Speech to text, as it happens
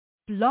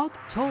Blog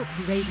Talk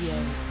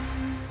Radio.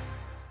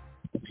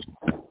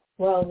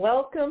 Well,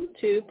 welcome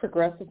to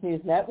Progressive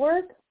News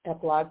Network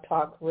at Blog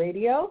Talk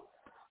Radio.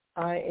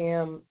 I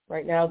am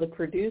right now the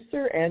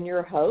producer and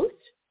your host,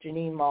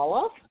 Jeanine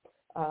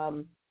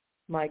Molloff.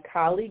 My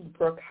colleague,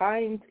 Brooke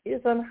Hines,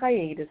 is on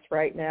hiatus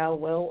right now,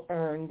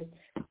 well-earned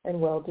and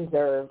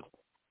well-deserved.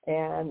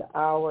 And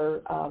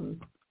our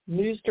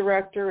news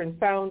director and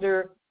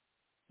founder,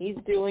 he's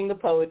doing the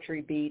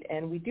poetry beat.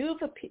 And we do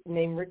have a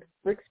named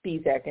RIck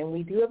Spisak, and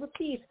we do have a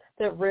piece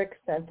that Rick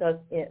sent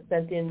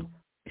in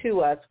to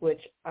us, which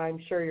I'm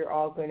sure you're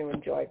all going to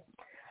enjoy.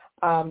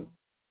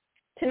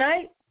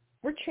 Tonight,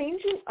 we're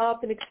changing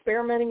up and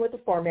experimenting with the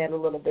format a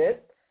little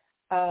bit.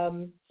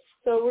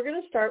 So we're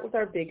going to start with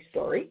our big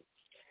story,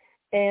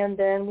 and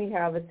then we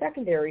have a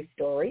secondary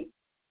story,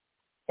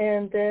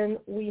 and then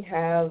we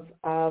have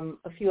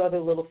a few other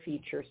little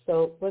features.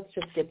 So let's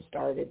just get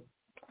started.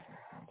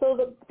 So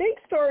the big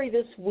story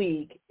this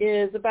week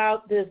is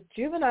about this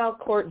juvenile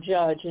court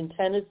judge in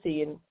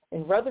Tennessee,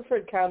 in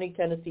Rutherford County,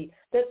 Tennessee,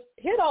 that's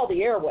hit all the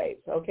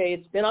airwaves, okay?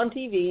 It's been on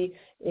TV,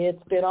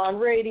 it's been on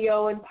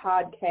radio and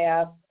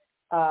podcasts,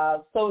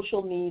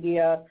 social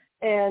media,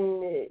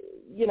 and,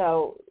 you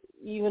know,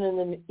 even in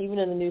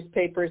the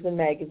newspapers and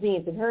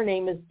magazines. And her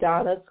name is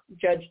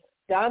Judge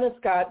Donna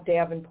Scott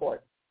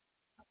Davenport.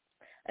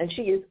 And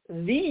she is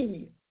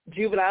the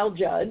juvenile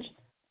judge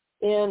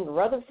in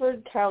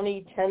Rutherford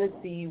County,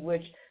 Tennessee,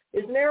 which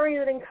is an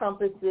area that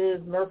encompasses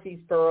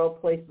Murfreesboro,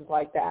 places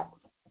like that.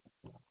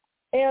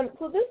 And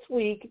so this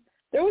week,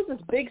 there was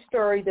this big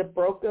story that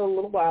broke a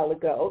little while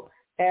ago,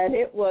 and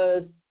it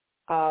was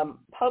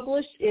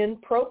published in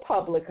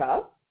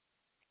ProPublica.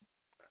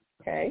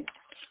 Okay,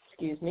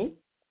 excuse me.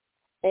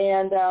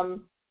 And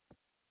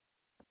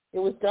it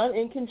was done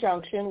in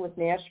conjunction with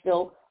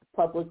Nashville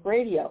Public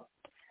Radio.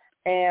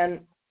 And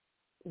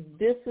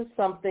this is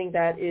something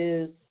that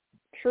is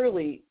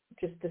truly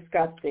just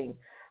disgusting.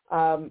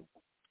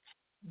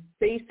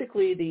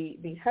 Basically,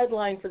 the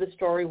headline for the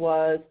story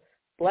was,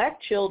 Black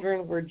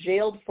children were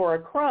jailed for a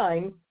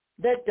crime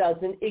that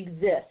doesn't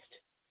exist.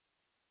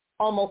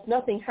 Almost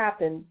nothing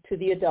happened to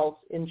the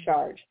adults in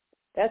charge.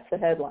 That's the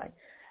headline.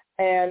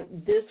 And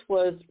this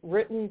was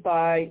written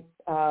by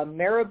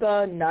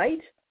Maribah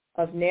Knight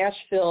of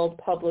Nashville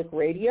Public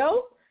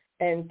Radio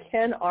and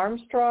Ken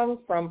Armstrong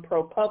from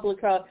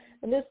ProPublica,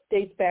 and this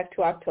dates back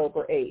to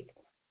October 8th.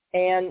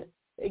 And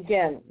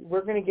again,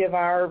 we're going to give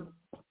our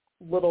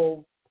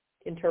little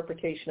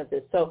interpretation of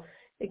this. So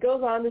it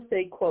goes on to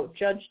say, quote,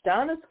 Judge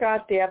Donna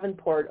Scott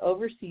Davenport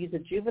oversees a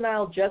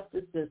juvenile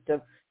justice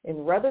system in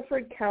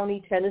Rutherford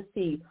County,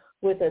 Tennessee,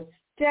 with a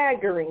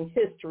staggering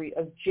history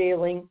of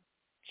jailing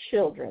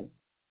children.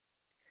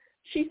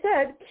 She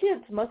said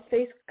kids must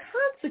face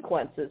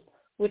consequences,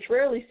 which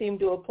rarely seem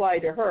to apply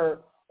to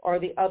her or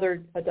the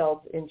other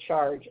adults in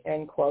charge,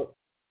 end quote.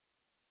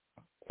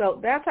 So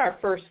that's our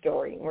first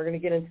story. We're going to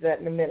get into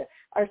that in a minute.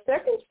 Our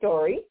second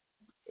story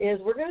is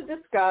we're going to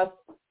discuss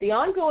the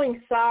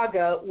ongoing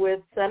saga with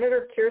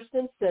Senator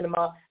Kyrsten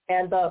Sinema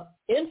and the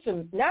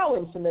now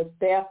infamous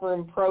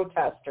bathroom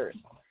protesters.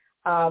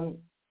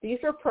 These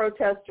are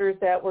protesters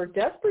that were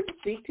desperate to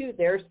speak to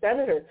their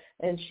senator,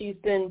 and she's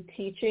been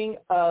teaching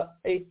a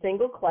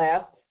single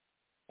class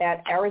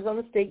at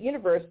Arizona State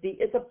University.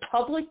 It's a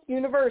public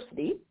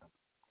university,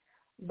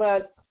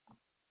 but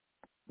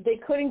they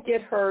couldn't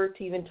get her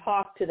to even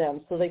talk to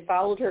them, so they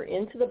followed her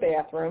into the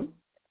bathroom.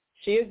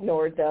 She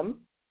ignored them.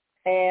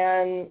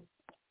 And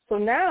so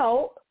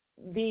now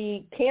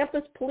the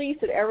campus police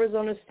at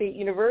Arizona State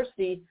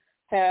University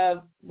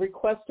have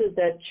requested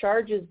that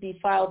charges be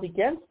filed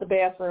against the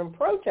bathroom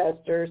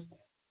protesters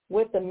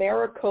with the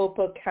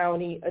Maricopa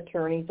County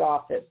Attorney's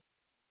Office.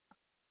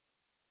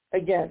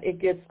 Again, it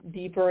gets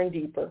deeper and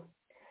deeper.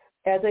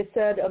 As I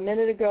said a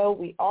minute ago,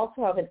 we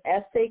also have an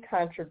essay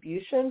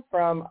contribution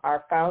from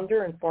our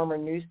founder and former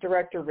news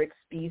director, RIck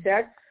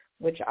Spisak,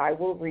 which I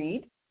will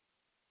read.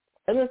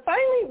 And then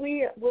finally,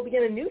 we will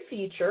begin a new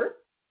feature,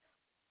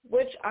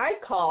 which I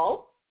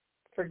call,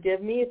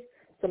 forgive me,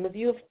 some of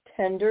you have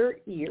tender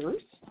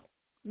ears,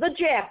 the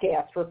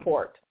Jackass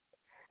Report.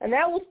 And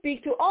that will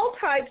speak to all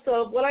types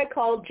of what I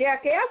call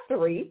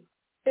jackasserie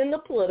in the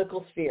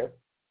political sphere.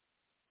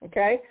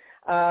 Okay?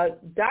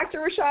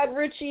 Dr. Rashad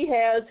Ritchie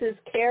has his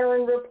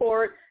Karen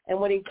report and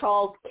what he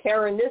calls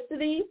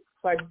Karenicity.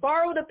 So I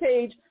borrowed a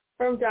page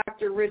from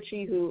Dr.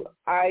 Ritchie, who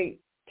I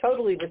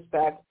totally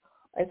respect.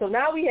 And so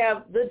now we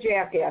have the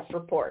Jackass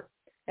Report.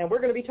 And we're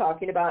going to be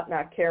talking about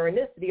not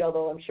Karenicity,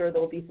 although I'm sure there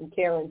will be some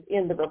Karens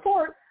in the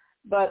report,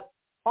 but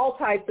all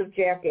types of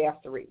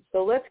jackassery.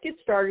 So let's get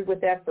started with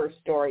that first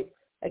story.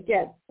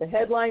 Again, the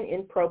headline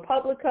in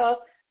ProPublica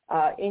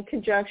in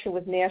conjunction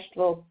with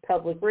Nashville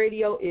Public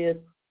Radio is,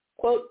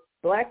 quote,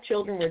 Black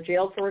children were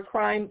jailed for a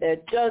crime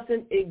that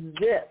doesn't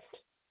exist.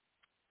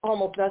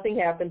 Almost nothing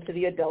happened to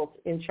the adults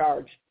in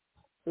charge.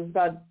 This is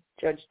about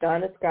Judge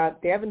Donna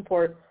Scott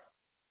Davenport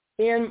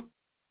in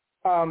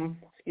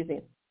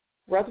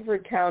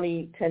Rutherford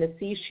County,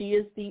 Tennessee. She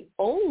is the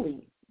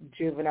only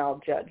juvenile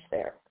judge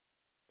there.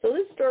 So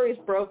this story is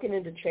broken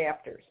into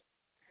chapters.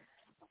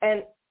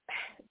 And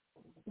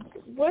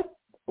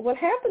what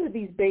happened to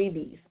these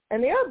babies,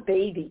 and they are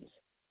babies,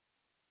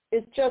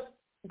 is just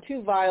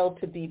too vile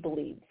to be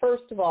believed.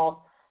 First of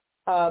all,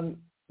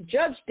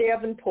 Judge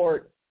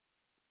Davenport,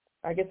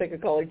 I guess I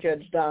could call her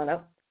Judge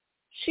Donna,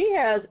 she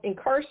has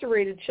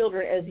incarcerated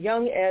children as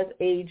young as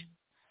age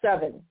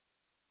 7.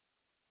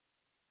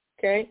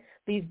 Okay?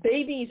 These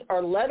babies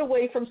are led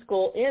away from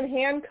school in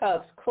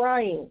handcuffs,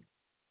 crying.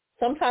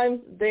 Sometimes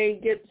they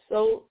get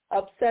so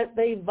upset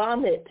they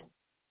vomit.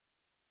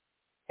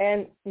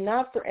 And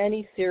not for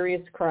any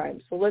serious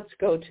crime. So let's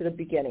go to the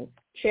beginning.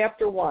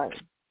 Chapter 1.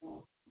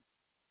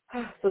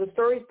 So the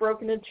story's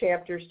broken into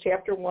chapters.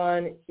 Chapter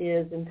 1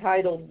 is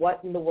entitled,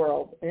 What in the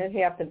World? And it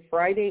happened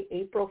Friday,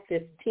 April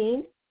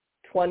 15,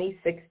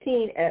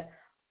 2016 at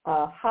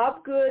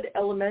Hobgood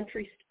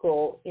Elementary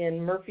School in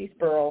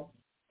Murfreesboro,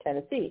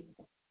 Tennessee.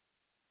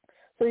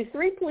 So these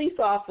 3 police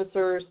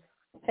officers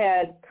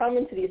had come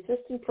into the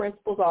assistant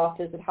principal's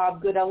office at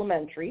Hobgood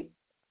Elementary,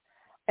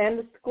 and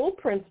the school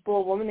principal,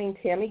 a woman named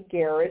Tammy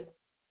Garrett,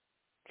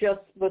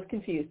 just was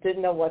confused,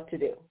 didn't know what to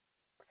do.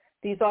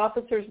 These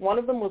officers, one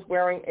of them was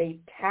wearing a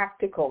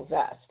tactical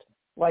vest,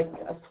 like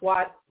a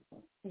SWAT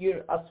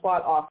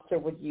officer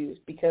would use,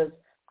 because,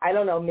 I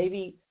don't know,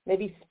 maybe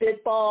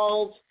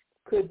spitballs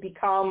could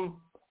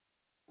become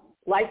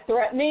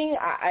life-threatening.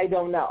 I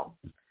don't know.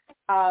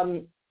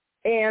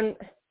 And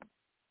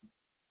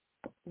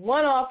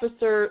one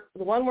officer,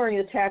 the one wearing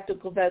the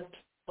tactical vest,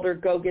 told her,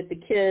 go get the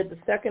kids. The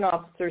second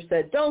officer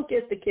said, don't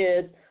get the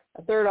kids.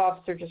 A third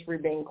officer just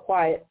remained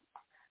quiet.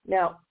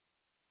 Now,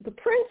 the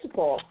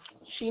principal,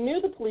 she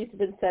knew the police had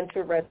been sent to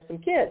arrest some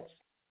kids.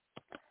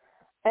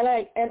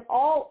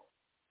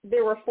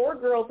 There were 4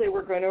 girls they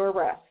were going to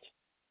arrest.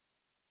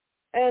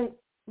 And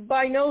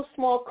by no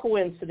small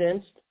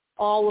coincidence,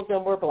 all of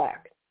them were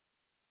black.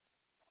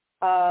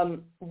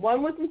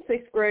 One was in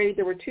 6th grade.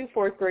 There were 2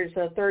 4th graders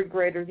and a 3rd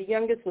grader. The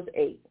youngest was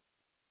 8.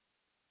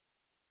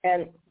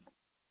 And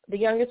the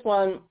youngest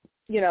one,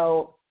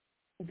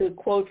 the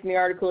quote from the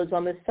article is,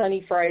 on this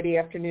sunny Friday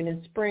afternoon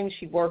in spring,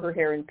 she wore her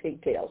hair in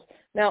pigtails.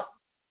 Now,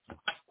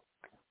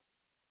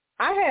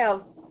 I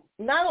have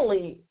not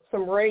only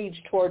some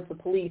rage towards the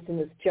police and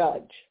this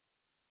judge,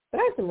 but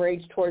I have some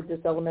rage towards this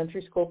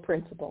elementary school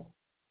principal.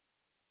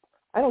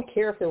 I don't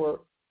care if there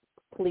were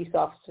police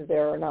officers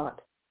there or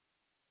not.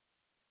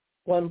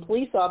 When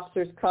police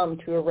officers come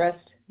to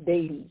arrest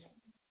babies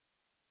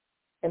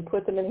and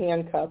put them in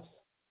handcuffs,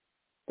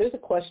 there's a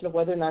question of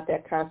whether or not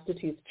that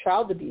constitutes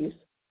child abuse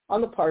on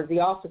the part of the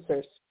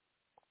officers.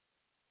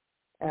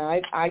 And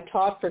I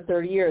taught for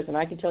 30 years, and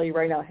I can tell you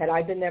right now, had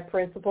I been that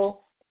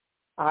principal,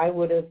 I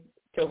would have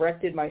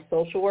directed my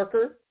social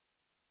worker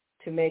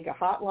to make a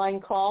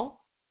hotline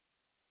call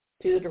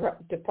to the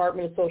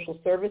Department of Social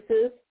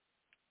Services,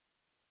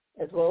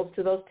 as well as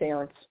to those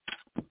parents,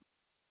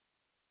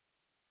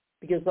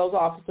 because those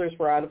officers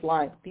were out of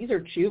line. These are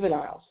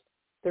juveniles.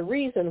 The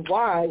reason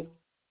why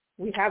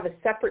we have a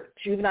separate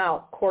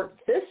juvenile court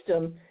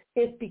system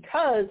is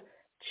because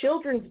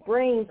children's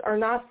brains are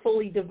not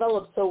fully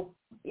developed, so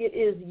it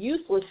is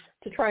useless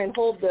to try and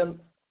hold them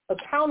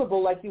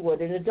accountable like you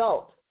would an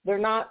adult. They're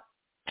not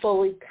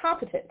fully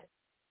competent.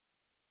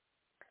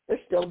 They're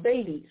still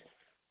babies.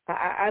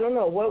 I don't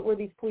know. What were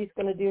these police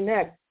going to do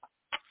next?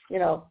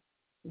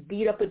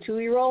 Beat up a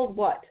 2-year-old?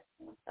 What?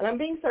 And I'm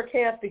being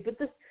sarcastic, but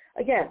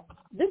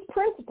this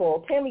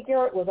principal, Tammy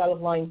Garrett, was out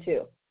of line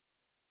too.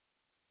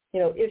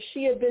 If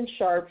she had been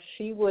sharp,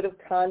 she would have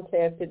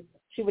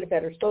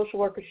had her social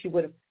worker, she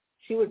would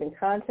have been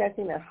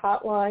contacting that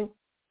hotline,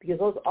 because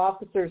those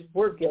officers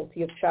were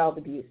guilty of child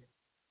abuse.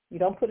 You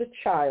don't put a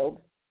child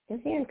in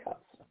handcuffs,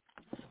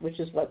 which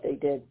is what they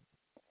did.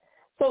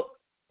 So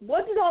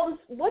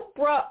what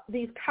brought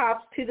these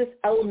cops to this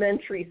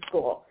elementary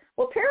school?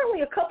 Well,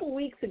 apparently a couple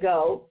weeks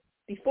ago,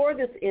 before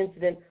this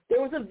incident,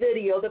 there was a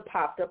video that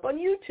popped up on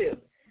YouTube.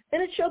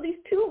 And it showed these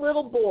 2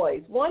 little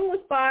boys. One was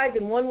 5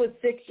 and one was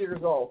 6 years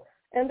old.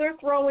 And they're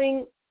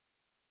throwing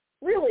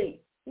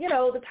really,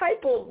 the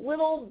type of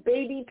little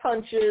baby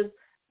punches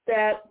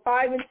that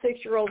 5 and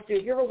 6-year-olds do.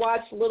 If you ever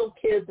watch little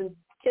kids in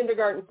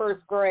kindergarten,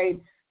 1st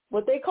grade,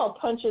 what they call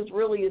punches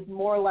really is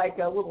more like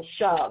a little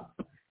shove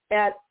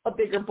at a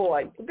bigger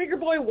boy. The bigger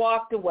boy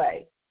walked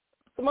away.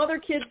 Some other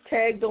kids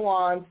tagged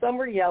along. Some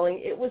were yelling.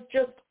 It was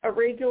just a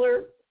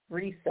regular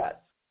recess.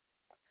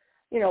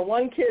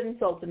 One kid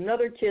insulted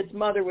another kid's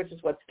mother, which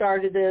is what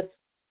started this.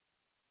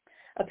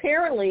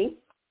 Apparently,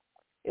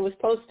 it was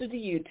posted to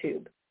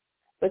YouTube,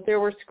 but there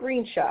were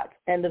screenshots,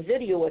 and the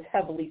video was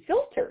heavily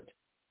filtered,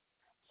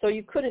 so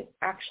you couldn't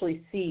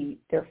actually see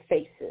their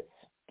faces,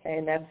 okay,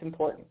 and that's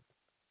important.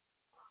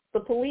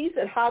 The police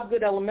at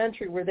Hobgood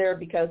Elementary were there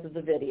because of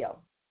the video.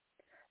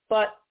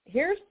 But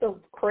here's the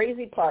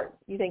crazy part.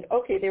 You think,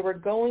 okay, they were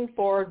going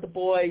for the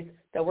boys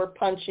that were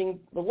punching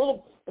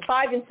the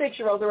 5 and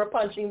 6-year-olds that were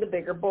punching the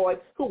bigger boy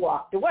who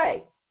walked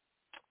away.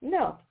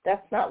 No,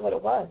 that's not what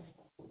it was.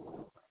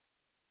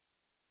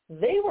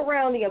 They were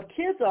rounding up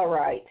kids, all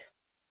right,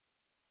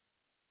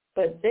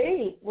 but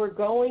they were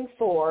going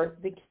for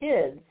the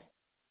kids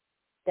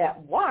that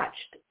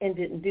watched and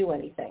didn't do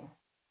anything.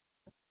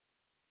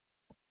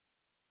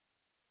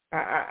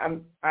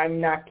 I'm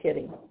not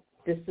kidding.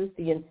 This is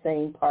the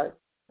insane part.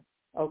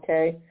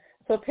 Okay?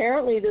 So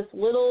apparently this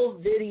little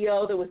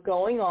video that was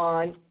going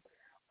on,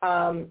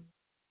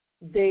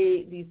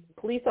 these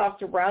police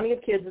officers rounding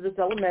up kids at this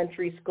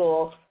elementary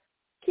school.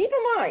 Keep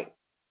in mind,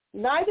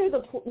 nobody in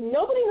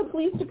the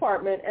police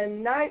department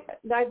and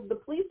neither the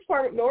police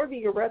department nor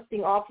the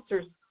arresting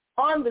officers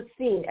on the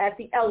scene at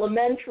the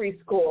elementary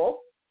school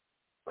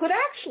could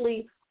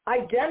actually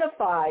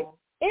identify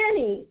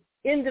any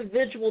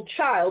individual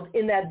child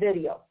in that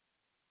video.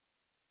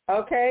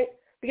 Okay?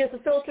 Because the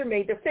filter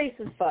made their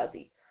faces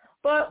fuzzy.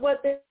 But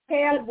what they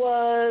had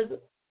was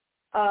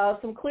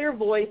some clear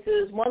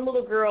voices, one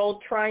little girl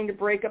trying to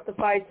break up the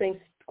fight saying,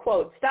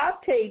 quote,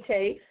 "Stop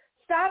Tay-Tay,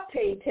 stop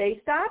Tay-Tay,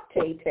 stop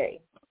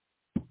Tay-Tay."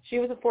 She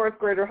was a fourth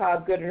grader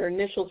Hobgood, and her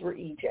initials were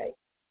EJ.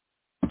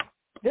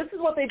 This is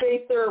what they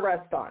based their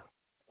arrest on.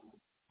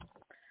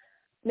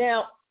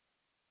 Now,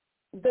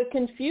 the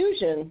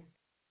confusion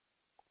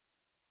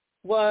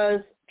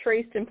was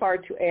traced in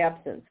part to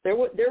absence.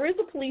 There is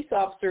a police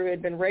officer who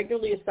had been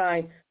regularly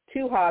assigned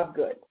to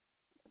Hobgood.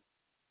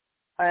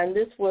 And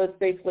this was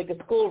basically like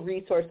a school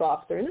resource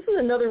officer. And this is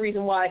another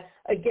reason why,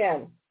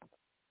 again,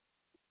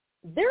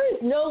 there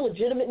is no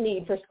legitimate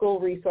need for school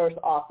resource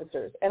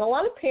officers. And a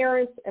lot of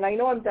parents, and I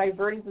know I'm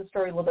diverting the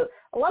story a little bit,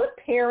 a lot of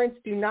parents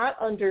do not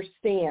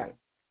understand.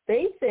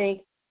 They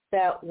think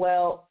that,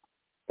 well,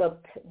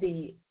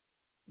 the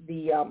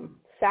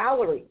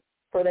salary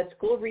for that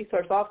school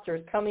resource officer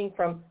is coming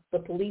from the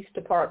police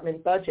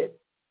department budget.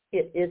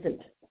 It isn't.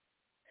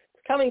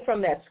 It's coming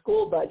from that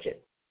school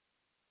budget.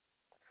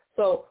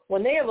 So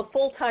when they have a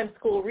full-time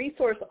school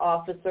resource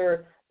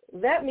officer,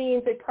 that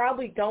means they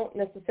probably don't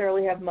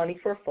necessarily have money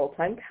for a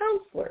full-time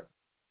counselor.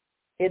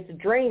 It's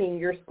draining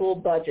your school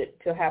budget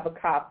to have a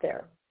cop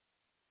there.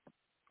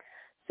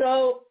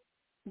 So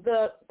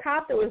the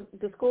cop that was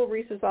the school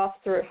resource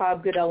officer at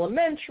Hobgood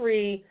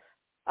Elementary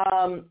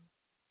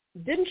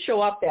didn't show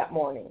up that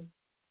morning.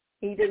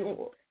 He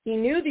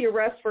knew the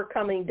arrests were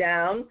coming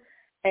down,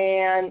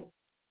 and,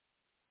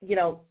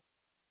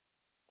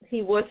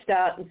 he wussed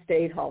out and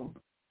stayed home.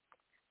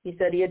 He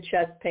said he had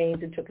chest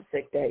pains and took a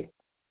sick day.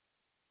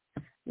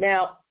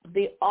 Now,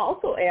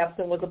 also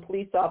absent was a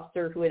police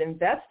officer who had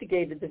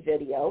investigated the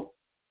video,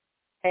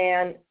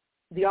 and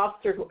the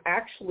officer who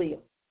actually,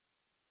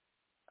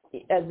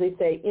 as they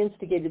say,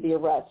 instigated the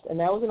arrest, and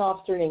that was an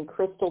officer named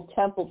Crystal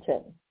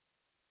Templeton.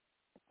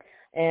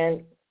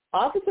 And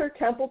Officer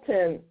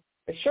Templeton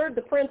assured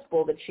the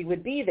principal that she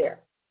would be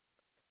there.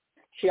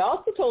 She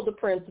also told the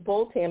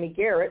principal, Tammy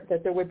Garrett,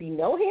 that there would be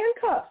no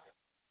handcuffs.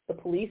 The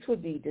police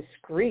would be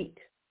discreet.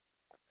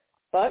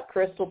 But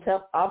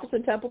Officer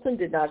Templeton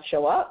did not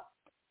show up.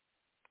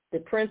 The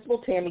principal,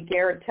 Tammy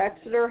Garrett,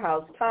 texted her,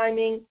 "How's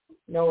timing?"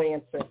 No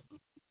answer.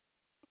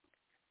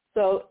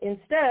 So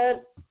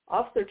instead,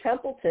 Officer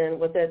Templeton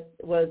was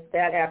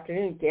that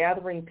afternoon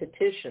gathering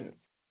petitions.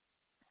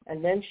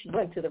 And then she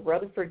went to the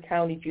Rutherford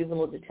County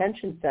Juvenile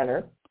Detention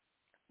Center,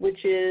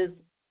 which is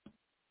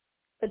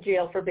a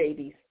jail for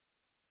babies.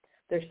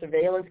 There's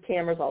surveillance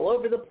cameras all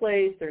over the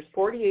place. There's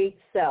 48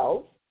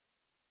 cells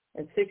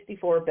and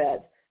 64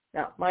 beds.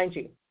 Now, mind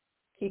you,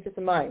 keep this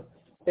in mind,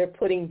 they're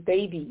putting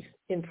babies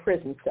in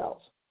prison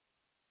cells.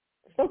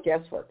 There's no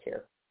guesswork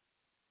here.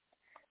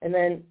 And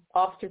then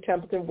Officer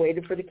Templeton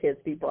waited for the kids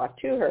to be brought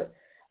to her.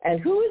 And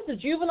who is the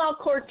juvenile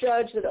court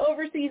judge that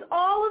oversees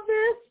all of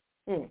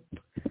this?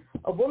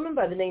 A woman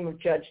by the name of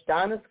Judge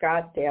Donna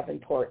Scott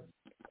Davenport.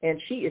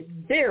 And she is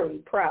very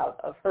proud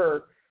of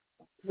her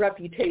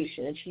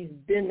reputation, and she's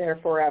been there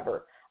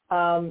forever.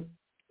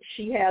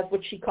 She has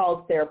what she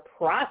calls their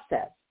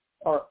process,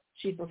 or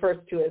she refers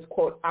to as,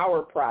 quote,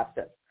 our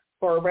process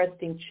for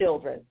arresting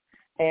children.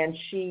 And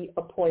she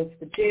appoints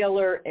the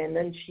jailer, and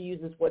then she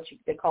uses what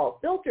they call a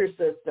filter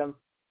system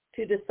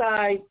to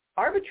decide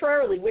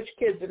arbitrarily which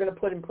kids are going to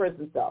put in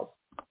prison cells.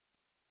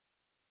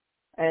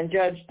 And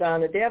Judge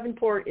Donna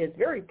Davenport is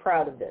very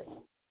proud of this.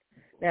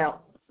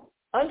 Now,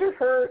 under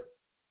her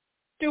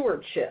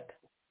stewardship,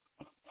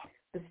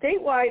 the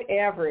statewide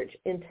average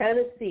in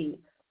Tennessee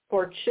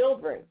for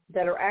children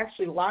that are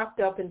actually locked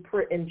up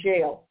in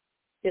jail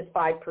is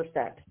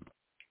 5%.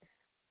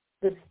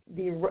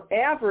 The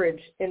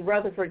average in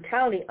Rutherford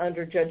County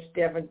under Judge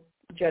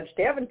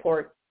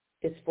Davenport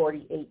is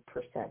 48%.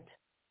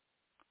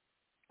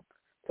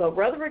 So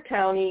Rutherford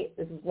County,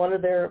 this is one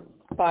of their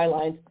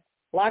bylines,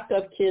 locked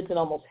up kids in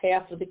almost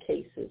half of the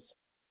cases.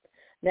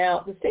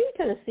 Now, the state of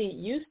Tennessee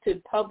used to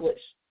publish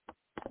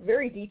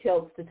very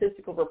detailed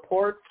statistical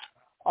reports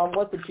on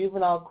what the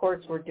juvenile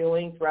courts were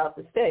doing throughout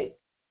the state.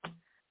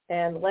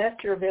 And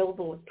last year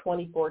available was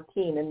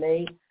 2014, and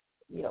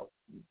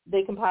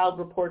they compiled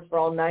reports for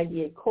all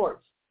 98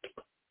 courts.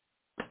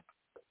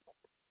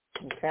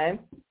 Okay?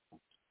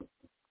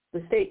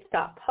 The state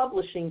stopped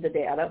publishing the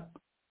data,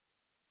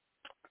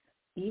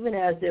 even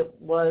as it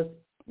was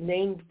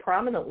named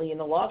prominently in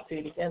the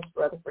lawsuit against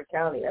Rutherford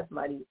County. That's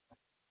mighty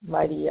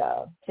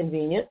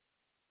convenient.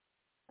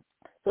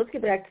 So let's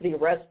get back to the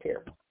arrest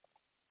here.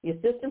 The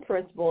assistant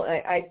principal,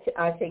 and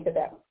I take it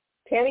back.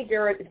 Tammy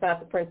Garrett is not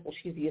the principal.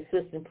 She's the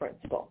assistant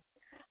principal.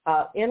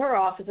 In her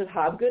office at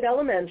Hobgood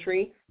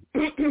Elementary,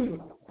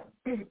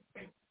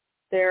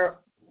 there's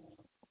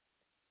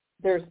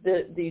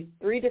these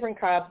three different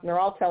cops, and they're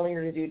all telling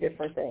her to do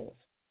different things.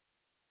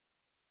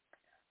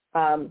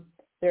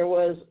 There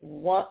was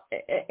one,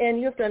 and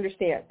you have to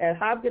understand, at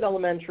Hobgood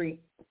Elementary,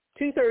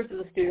 2/3 of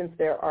the students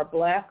there are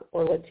black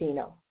or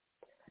Latino.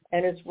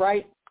 And it's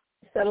right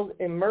settled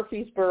in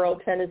Murfreesboro,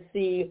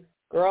 Tennessee,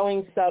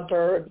 growing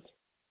suburbs.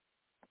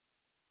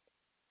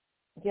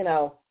 You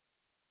know,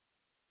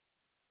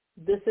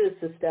 this is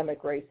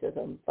systemic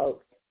racism,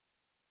 folks.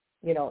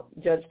 You know,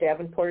 Judge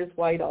Davenport is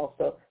white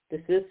also.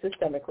 This is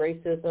systemic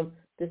racism.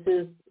 This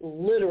is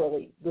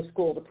literally the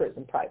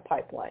school-to-prison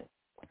pipeline.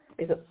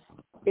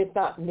 It's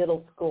not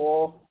middle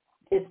school.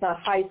 It's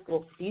not high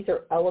school. These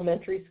are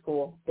elementary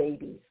school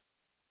babies.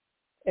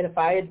 And if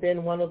I had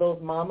been one of those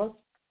mamas,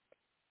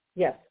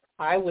 yes,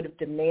 I would have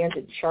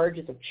demanded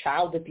charges of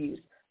child abuse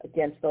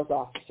against those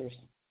officers.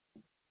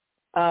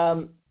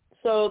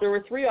 So there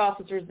were three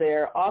officers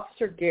there.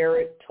 Officer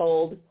Garrett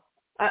told,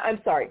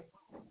 the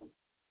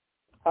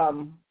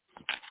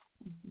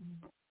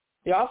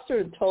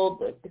officer who told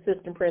the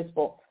assistant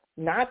principal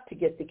not to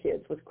get the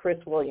kids was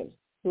Chris Williams,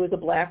 who was a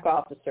black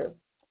officer,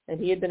 and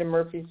he had been a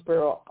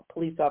Murfreesboro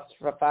police officer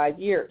for 5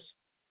 years.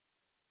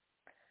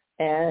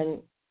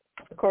 And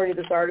according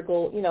to this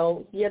article, you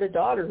know, he had a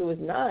daughter who was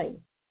 9,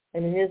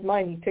 and in his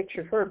mind he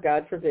pictured her,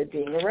 God forbid,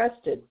 being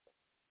arrested.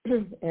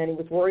 And he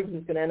was worried he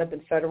was going to end up in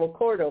federal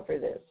court over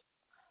this.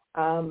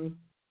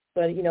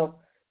 But, you know,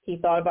 he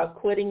thought about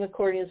quitting,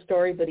 according to the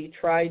story, but he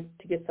tried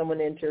to get someone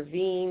to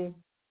intervene,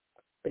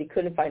 but he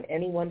couldn't find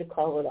anyone to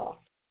call it off.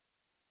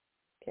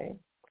 Okay.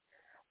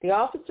 The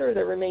officer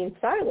that remained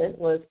silent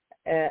was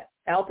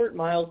Albert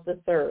Miles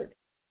III.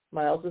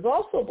 Miles was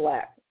also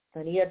black,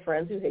 and he had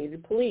friends who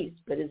hated police,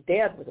 but his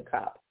dad was a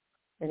cop,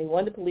 and he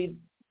wanted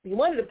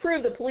to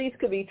prove the police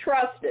could be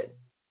trusted.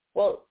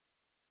 Well,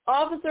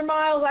 Officer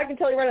Miles, I can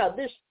tell you right now,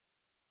 this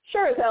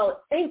sure as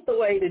hell ain't the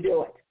way to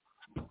do it.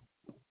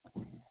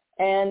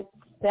 And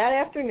that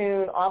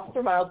afternoon,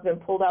 Officer Miles had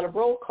been pulled out of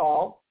roll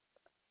call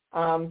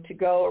to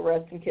go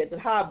arrest some kids at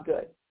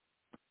Hobgood.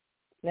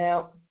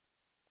 Now,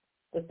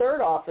 the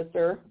third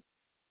officer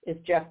is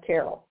Jeff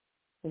Carroll,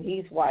 and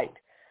he's white.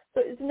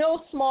 So it's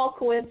no small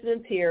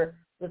coincidence here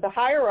that the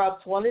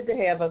higher-ups wanted to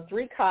have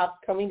 3 cops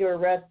coming to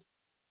arrest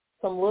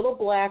some little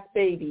black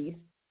babies.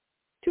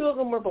 2 of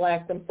them were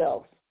black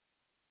themselves.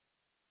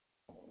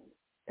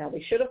 Now,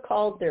 they should have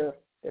called their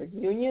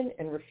union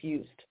and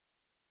refused.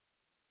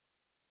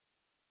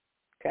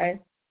 Okay?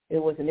 It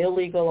was an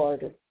illegal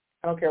order.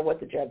 I don't care what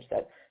the judge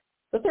said.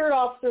 The third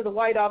officer, the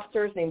white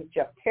officer, his name is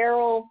Jeff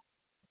Carroll.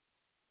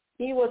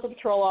 He was a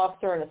patrol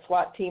officer and a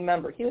SWAT team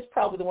member. He was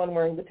probably the one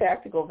wearing the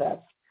tactical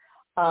vest.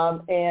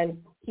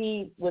 And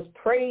he was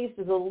praised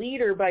as a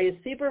leader by his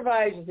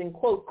supervisors and,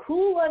 quote,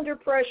 cool under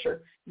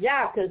pressure.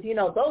 Yeah, because, you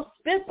know, those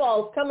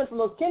spitballs coming from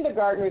those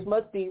kindergartners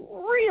must be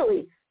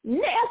really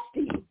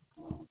nasty,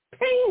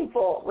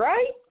 painful,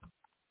 right?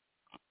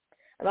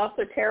 And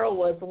Officer Carroll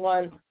was the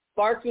one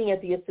barking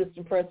at the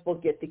assistant principal,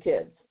 get the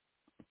kids.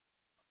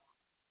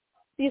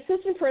 The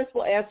assistant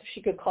principal asked if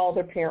she could call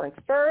their parents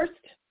first.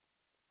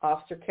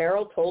 Officer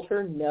Carroll told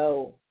her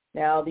no.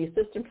 Now, the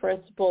assistant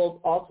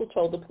principal also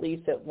told the police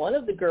that one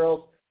of the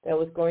girls that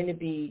was going to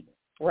be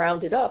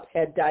rounded up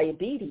had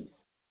diabetes,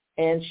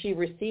 and she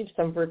received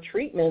some of her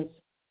treatments.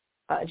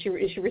 She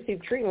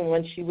received treatment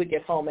when she would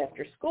get home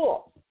after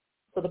school.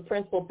 So the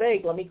principal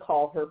begged, let me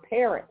call her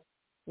parent.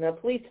 And the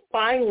police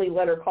finally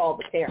let her call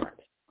the parent.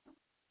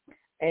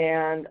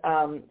 And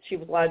she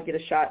was allowed to get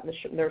a shot in the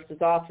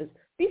nurse's office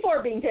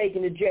before being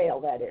taken to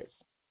jail, that is.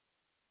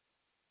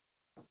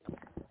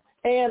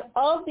 And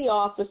of the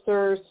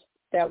officers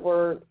that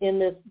were in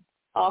this,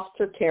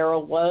 Officer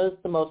Carroll was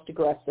the most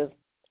aggressive,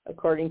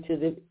 according to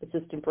the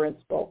assistant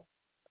principal.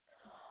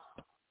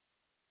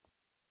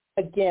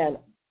 Again,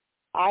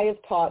 I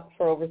have taught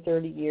for over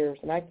 30 years,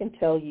 and I can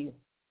tell you,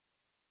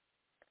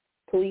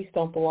 police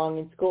don't belong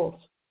in schools.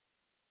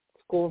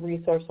 School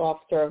resource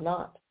officers are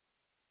not.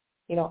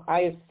 You know,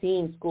 I have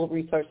seen school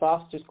resource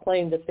officers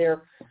claim that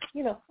they're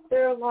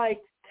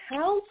like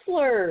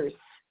counselors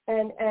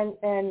and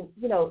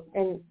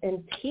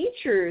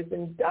teachers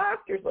and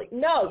doctors. Like,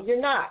 no, you're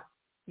not.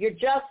 You're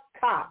just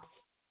cops.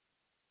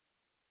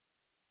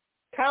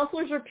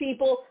 Counselors are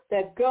people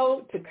that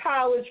go to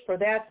college for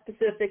that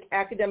specific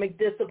academic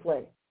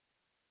discipline.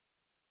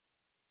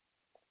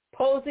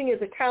 Posing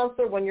as a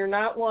counselor when you're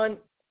not one,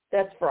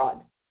 that's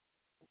fraud.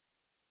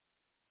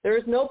 There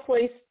is no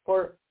place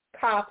for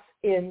cops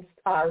in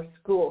our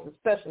schools,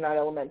 especially not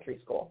elementary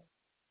school.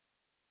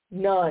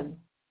 None.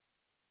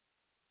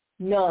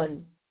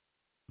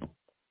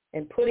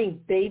 And putting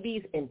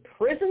babies in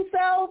prison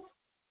cells,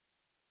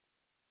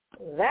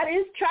 that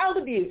is child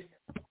abuse.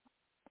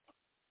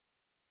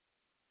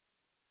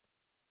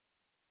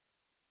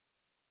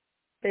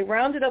 They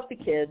rounded up the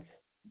kids,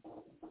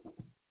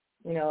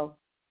 and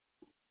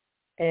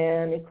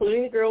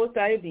including the girl with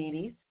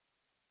diabetes,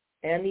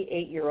 and the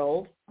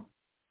 8-year-old.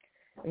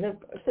 And the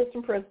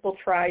assistant principal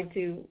tried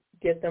to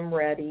get them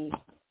ready,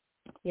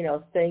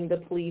 saying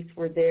the police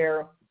were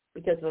there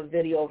because of a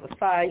video of a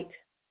fight.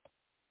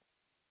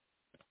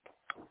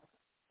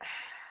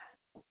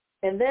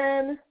 And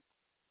then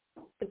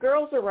the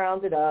girls are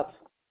rounded up,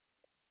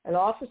 and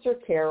Officer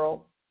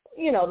Carroll,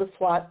 the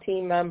SWAT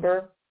team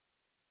member,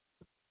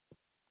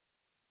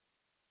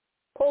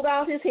 pulled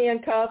out his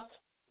handcuffs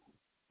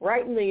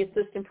right in the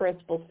assistant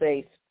principal's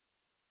face.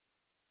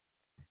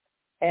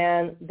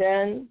 And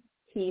then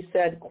he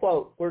said,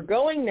 quote, "We're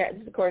going now,"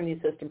 this is according to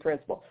the assistant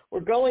principal, "We're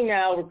going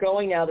now,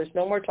 there's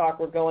no more talk,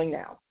 we're going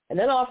now." And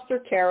then Officer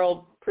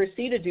Carroll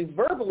proceeded to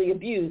verbally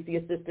abuse the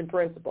assistant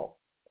principal,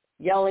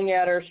 yelling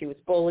at her. She was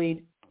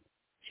bullied.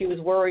 She was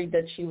worried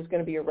that she was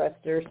going to be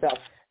arrested herself.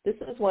 This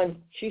is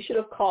when she should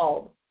have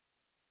called.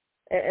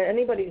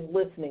 Anybody who's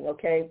listening,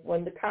 okay,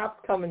 when the cops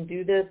come and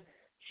do this,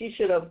 she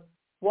should have,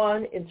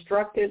 one,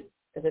 instructed,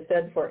 as I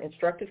said before,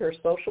 instructed her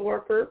social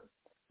worker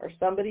or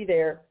somebody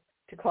there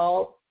to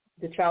call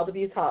the child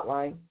abuse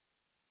hotline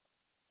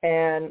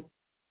and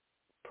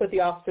put the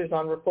officers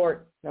on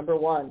report, number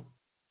one.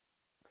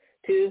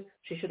 Two,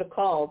 she should have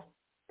called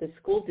the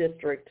school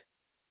district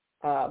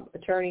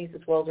attorneys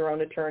as well as her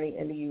own attorney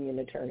and the union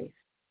attorneys.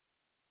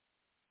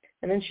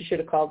 And then she should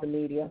have called the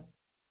media.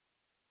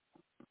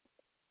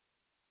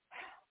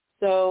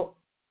 So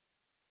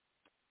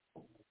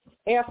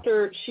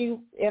after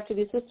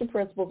the assistant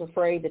principal was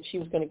afraid that she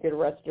was going to get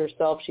arrested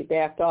herself, she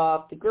backed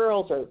off. The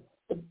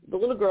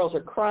little girls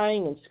are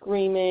crying and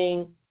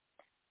screaming,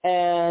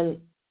 and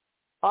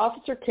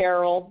Officer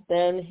Carroll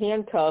then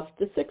handcuffed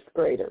the 6th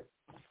grader.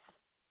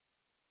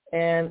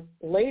 And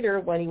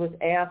later, when he was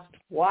asked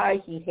why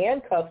he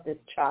handcuffed this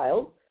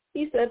child,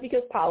 he said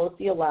because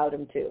policy allowed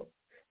him to.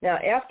 Now,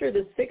 after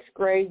the 6th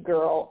grade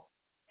girl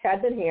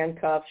had been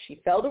handcuffed, she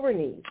fell to her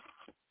knees.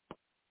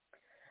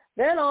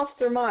 Then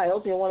Officer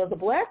Miles, one of the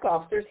black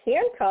officers,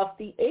 handcuffed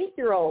the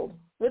 8-year-old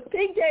with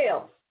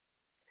pigtails.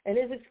 And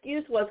his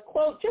excuse was,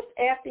 quote, "just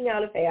acting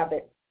out of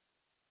habit."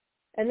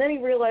 And then he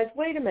realized,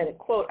 wait a minute,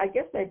 quote, "I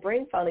guess my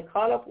brain finally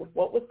caught up with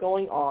what was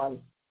going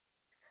on."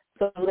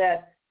 So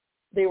that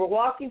they were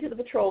walking to the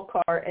patrol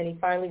car, and he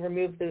finally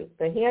removed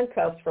the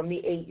handcuffs from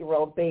the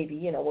 8-year-old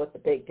baby, with the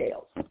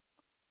pigtails.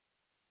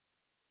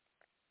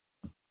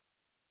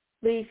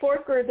 The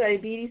 4th grade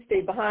diabetes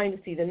stayed behind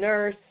to see the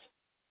nurse.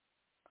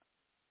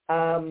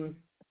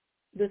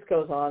 This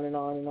goes on and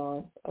on and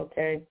on,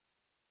 okay?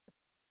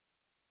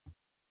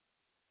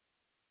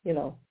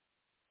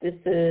 This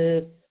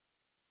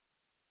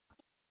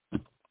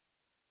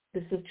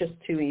is just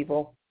too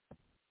evil,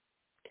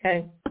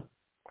 okay?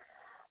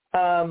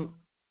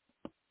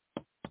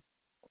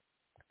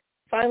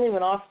 Finally,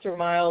 when Officer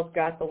Miles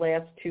got the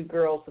last 2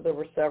 girls, so there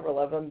were several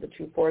of them, the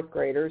 2 4th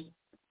graders,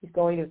 he's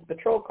going to his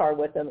patrol car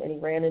with them, and he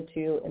ran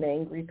into an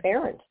angry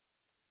parent.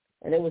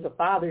 And it was a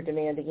father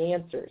demanding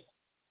answers.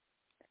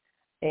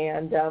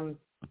 And,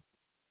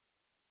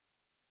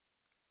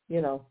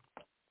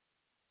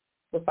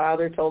 the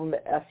father told him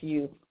to F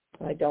you,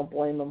 and I don't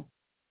blame him.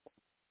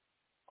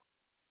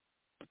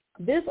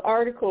 This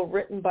article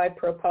written by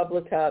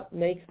ProPublica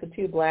makes the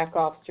 2 black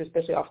officers,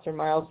 especially Officer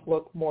Miles,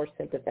 look more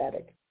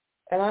sympathetic.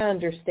 And I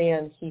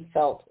understand he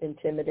felt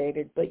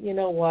intimidated, but you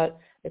know what?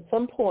 At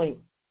some point,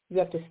 you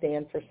have to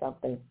stand for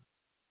something.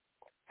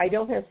 I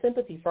don't have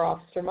sympathy for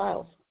Officer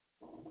Miles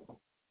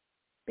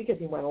because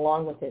he went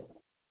along with it.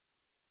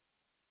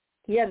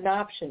 He had an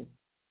option.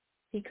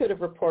 He could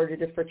have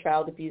reported it for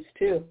child abuse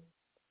too.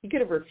 He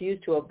could have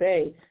refused to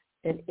obey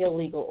an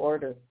illegal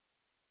order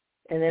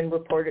and then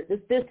reported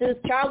this is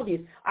child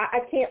abuse.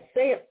 I can't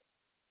say it.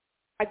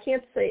 I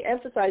can't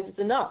emphasize it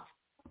enough.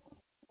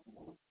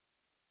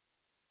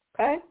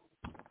 Okay?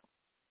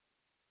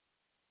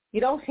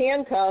 You don't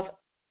handcuff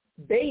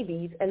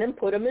babies and then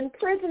put them in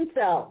prison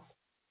cells.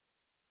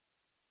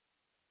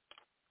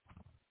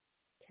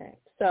 Okay,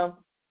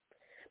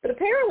 but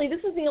apparently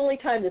this is the only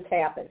time this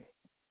happened.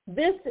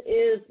 This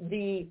is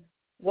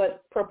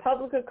what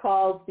ProPublica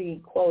calls the,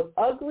 quote,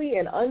 ugly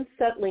and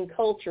unsettling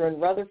culture in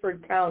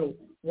Rutherford County,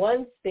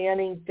 one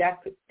spanning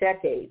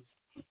decades.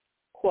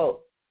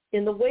 Quote,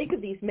 in the wake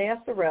of these mass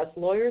arrests,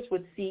 lawyers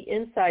would see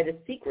inside a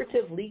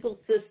secretive legal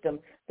system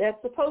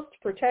that's supposed to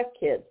protect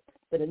kids,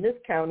 but in this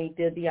county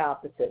did the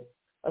opposite.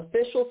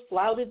 Officials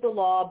flouted the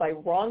law by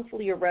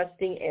wrongfully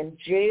arresting and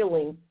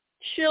jailing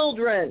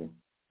children.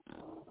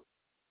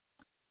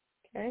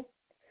 Okay?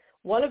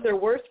 One of their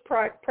worst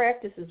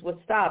practices was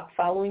stopped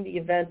following the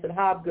events at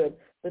Hobgood,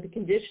 but the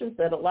conditions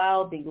that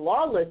allowed the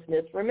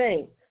lawlessness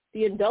remained.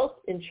 The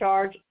adults in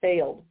charge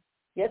failed,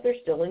 yet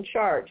they're still in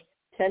charge.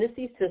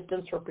 Tennessee's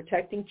systems for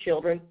protecting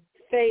children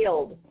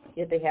failed,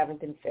 yet they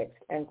haven't been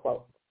fixed, end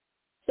quote.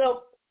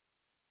 So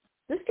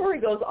this story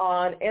goes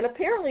on, and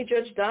apparently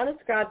Judge Donna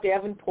Scott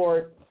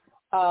Davenport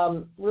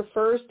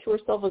refers to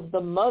herself as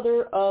the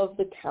mother of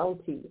the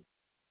county.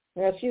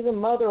 Now, she's a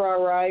mother,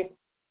 all right,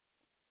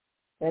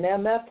 an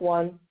MF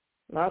one,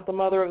 not the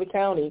mother of the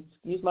county,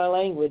 excuse my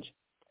language.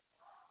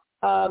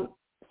 So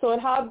at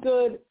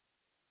Hobgood,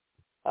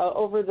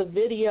 over the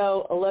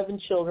video, 11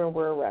 children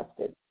were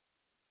arrested.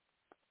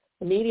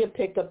 The media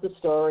picked up the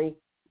story.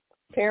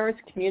 Parents,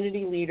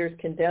 community leaders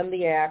condemned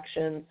the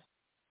actions.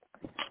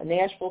 A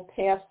Nashville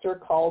pastor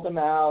called them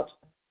out,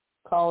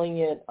 calling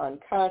it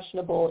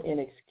unconscionable,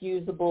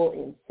 inexcusable,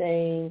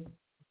 insane.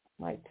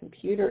 My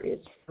computer is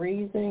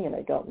freezing, and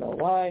I don't know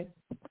why.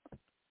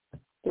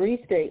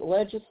 3 state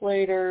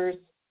legislators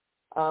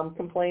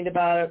complained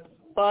about it,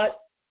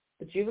 but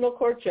the juvenile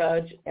court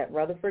judge at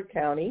Rutherford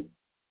County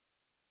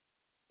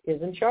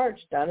is in charge,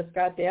 Donna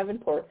Scott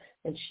Davenport,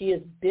 and she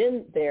has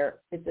been there.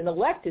 It's an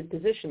elected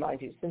position,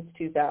 mind you, since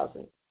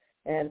 2000.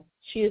 And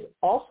she has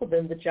also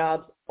been the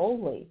job's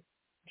only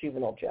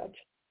juvenile judge.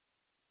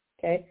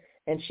 Okay?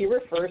 And she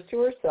refers to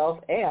herself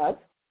as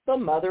the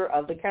mother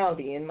of the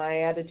county. And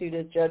my attitude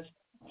is, Judge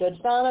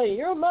Donna,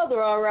 you're a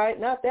mother, all right,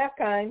 not that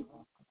kind.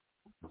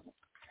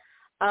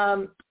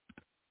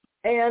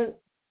 And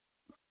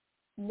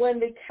when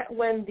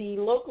the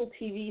local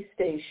TV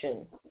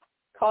station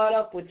caught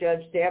up with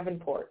Judge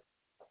Davenport,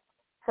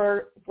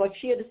 what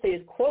she had to say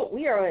is, quote,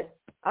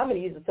 I'm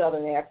going to use a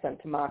southern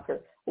accent to mock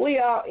her, we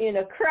are in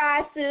a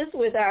crisis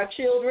with our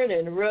children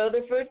in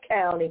Rutherford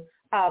County.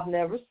 I've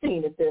never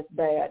seen it this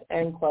bad,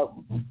 end quote.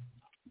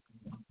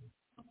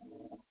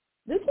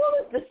 This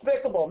woman's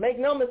despicable. Make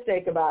no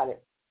mistake about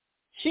it.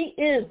 She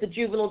is the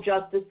juvenile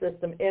justice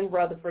system in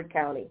Rutherford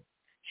County.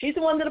 She's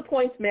the one that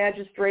appoints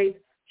magistrates.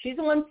 She's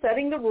the one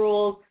setting the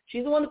rules.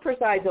 She's the one that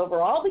presides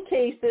over all the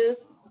cases.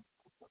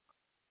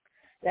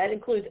 That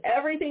includes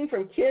everything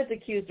from kids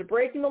accused of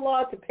breaking the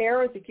law to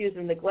parents accused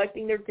of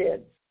neglecting their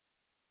kids.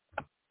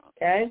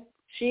 Okay?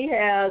 She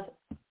has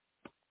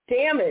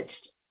damaged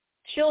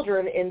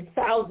children in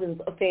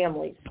thousands of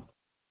families.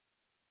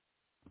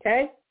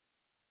 Okay?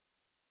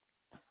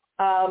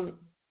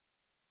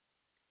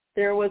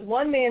 There was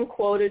one man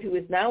quoted who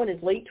is now in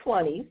his late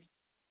 20s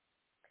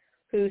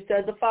who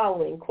said the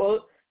following,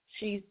 quote,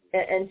 he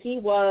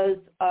was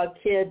a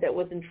kid that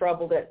was in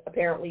trouble that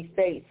apparently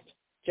faced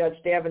Judge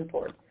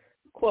Davenport.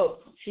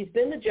 Quote, she's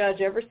been the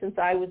judge ever since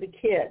I was a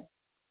kid.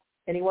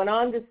 And he went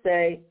on to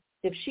say,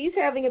 if she's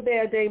having a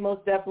bad day,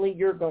 most definitely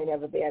you're going to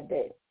have a bad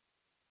day.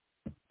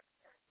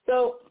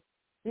 So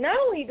not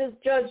only does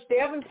Judge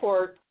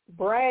Davenport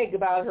brag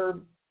about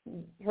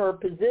her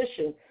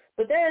position,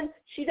 but then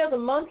she does a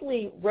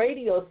monthly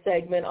radio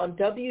segment on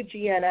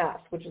WGNS,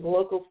 which is a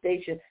local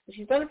station, and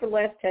she's done it for the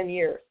last 10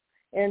 years.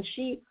 And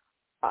she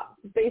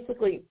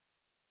basically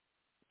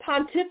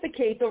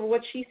pontificates over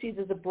what she sees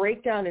as a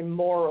breakdown in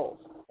morals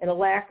and a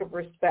lack of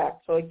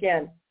respect. So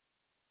again,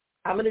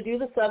 I'm going to do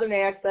the southern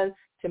accent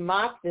to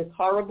mock this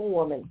horrible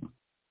woman.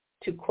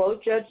 To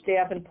quote Judge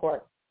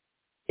Davenport,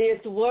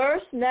 it's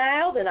worse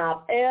now than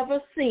I've ever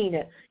seen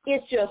it.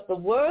 It's just the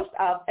worst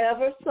I've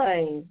ever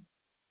seen.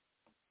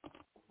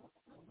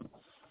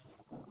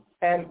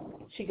 And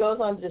she goes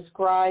on to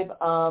describe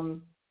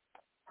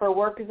her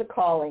work as a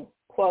calling.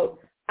 Quote,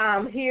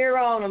 I'm here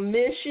on a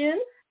mission.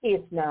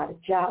 It's not a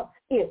job.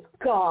 It's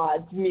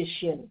God's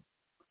mission.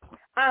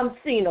 I'm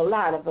seeing a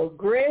lot of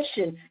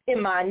aggression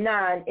in my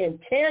 9 and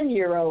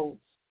 10-year-olds.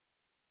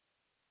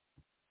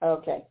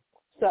 Okay,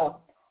 so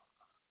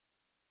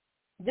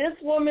this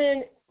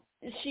woman,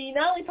 she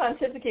not only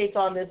pontificates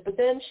on this, but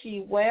then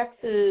she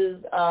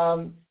waxes,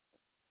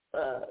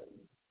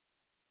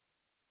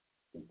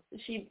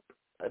 she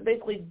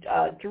basically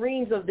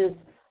dreams of this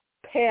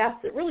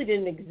past that really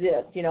didn't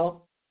exist, you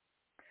know.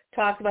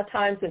 Talks about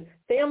times when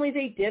families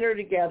ate dinner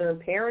together and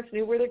parents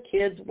knew where their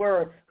kids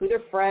were, who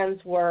their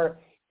friends were,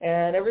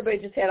 and everybody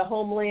just had a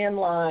home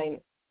landline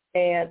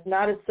and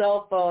not a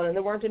cell phone, and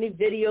there weren't any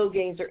video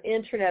games or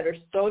internet or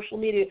social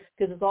media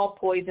because it's all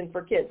poison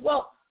for kids.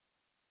 Well,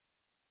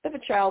 if a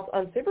child's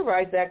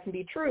unsupervised, that can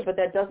be true, but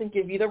that doesn't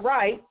give you the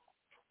right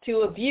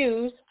to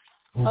abuse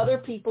other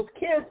people's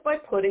kids by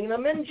putting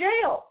them in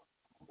jail.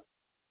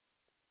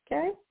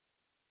 Okay?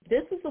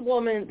 This is the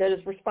woman that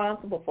is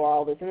responsible for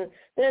all this. And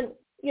then,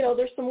 you know,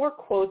 there's some more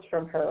quotes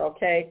from her,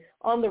 okay,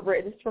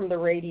 this is from the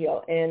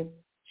radio, and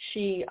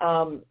she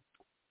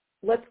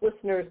lets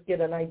listeners get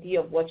an idea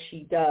of what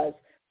she does.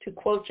 To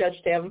quote Judge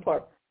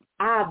Davenport,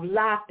 I've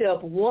locked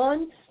up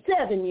one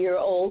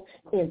 7-year-old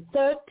in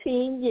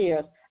 13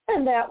 years,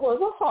 and that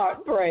was a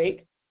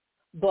heartbreak.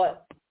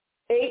 But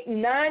 8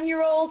 and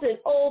 9-year-olds and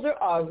older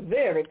are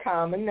very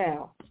common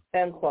now,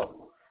 end quote.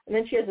 And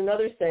then she has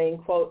another saying,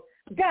 quote,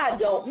 God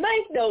don't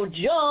make no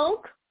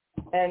junk,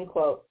 end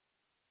quote.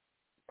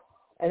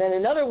 And then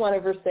another one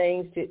of her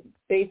sayings to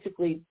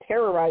basically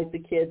terrorize the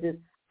kids is,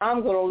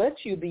 I'm going to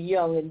let you be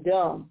young and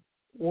dumb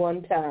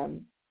one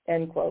time,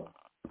 end quote.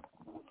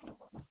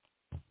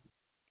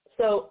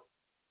 So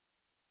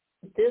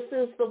this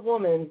is the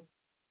woman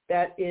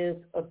that is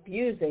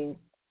abusing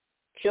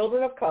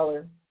children of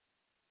color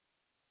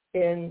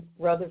in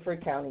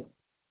Rutherford County.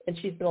 And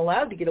she's been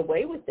allowed to get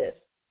away with this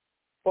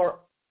for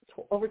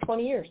over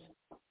 20 years.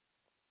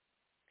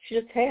 She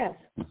just has.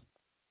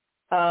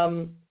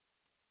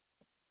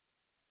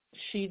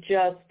 She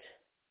says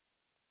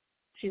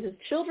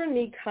children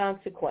need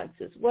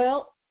consequences.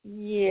 Well,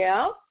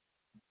 yeah,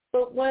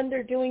 but when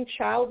they're doing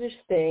childish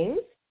things,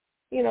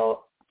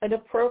 an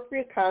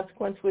appropriate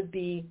consequence would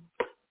be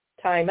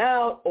time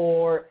out,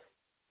 or,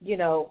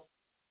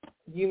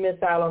 you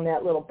miss out on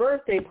that little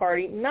birthday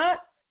party, not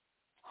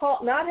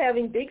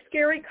having big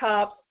scary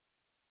cops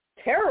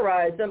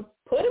terrorize them,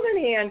 put them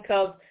in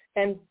handcuffs,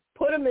 and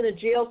put them in a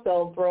jail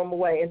cell and throw them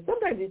away. And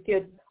sometimes these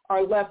kids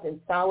are left in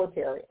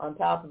solitary on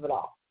top of it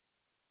all.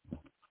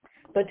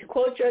 But to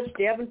quote Judge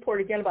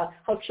Davenport again about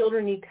how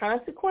children need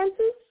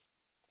consequences,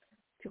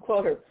 to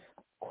quote her,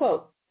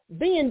 quote,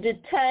 "Being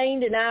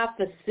detained in our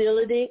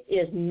facility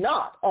is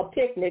not a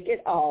picnic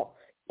at all.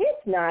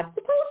 It's not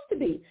supposed to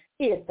be.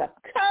 It's a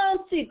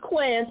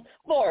consequence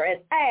for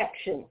an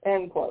action,"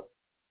 end quote.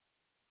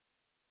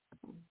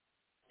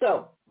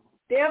 So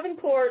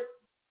Davenport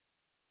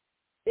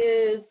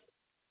is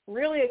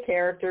really a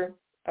character,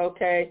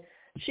 okay?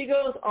 She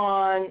goes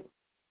on,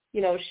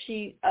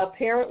 she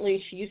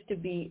used to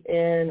be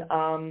in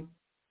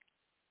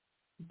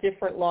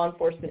different law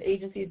enforcement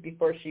agencies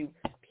before she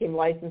became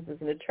licensed as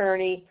an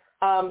attorney.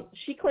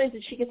 She claims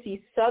that she can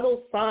see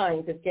subtle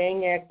signs of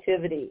gang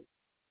activity.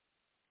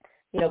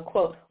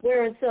 Quote,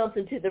 wearing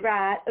something to the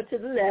right or to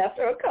the left,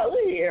 or a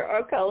color here or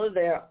a color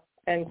there,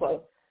 end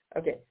quote.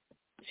 Okay,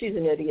 she's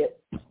an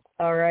idiot,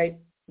 all right?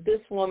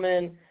 This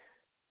woman,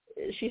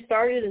 she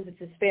started as a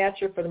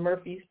dispatcher for the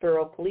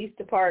Murfreesboro Police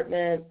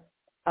Department.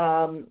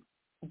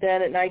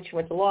 Then at night she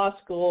went to law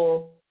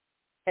school,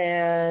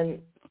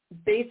 and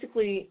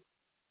basically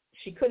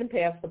she couldn't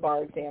pass the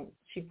bar exam.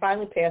 She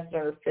finally passed it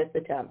on her 5th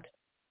attempt,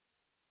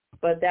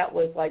 but that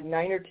was like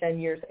 9 or 10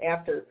 years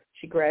after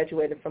she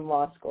graduated from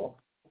law school.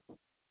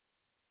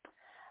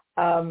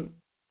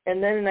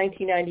 And then in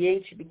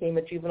 1998, she became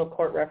a juvenile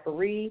court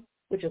referee,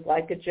 which is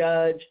like a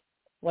judge.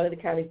 One of the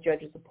county's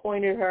judges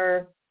appointed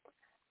her.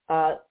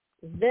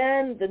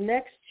 Then the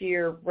next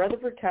year,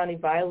 Rutherford County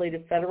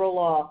violated federal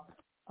law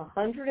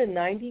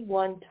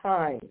 191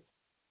 times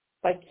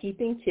by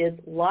keeping kids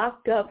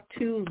locked up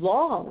too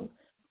long.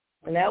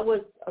 And that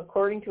was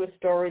according to a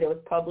story that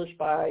was published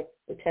by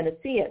the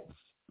Tennesseans.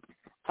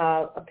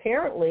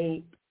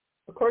 Apparently,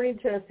 according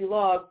to Tennessee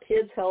law,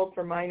 kids held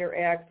for minor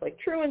acts like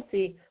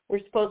truancy were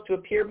supposed to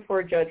appear before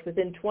a judge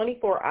within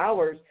 24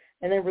 hours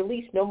and then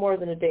released no more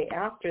than a day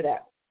after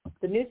that.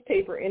 The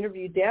newspaper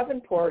interviewed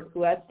Davenport,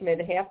 who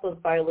estimated half those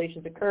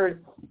violations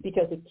occurred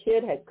because a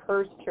kid had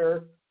cursed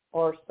her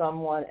or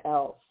someone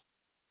else.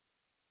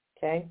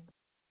 Okay?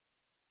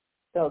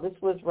 So this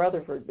was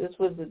Rutherford. This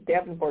was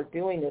Davenport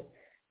doing this.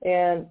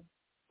 And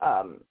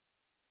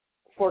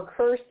for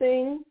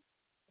cursing,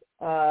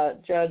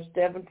 Judge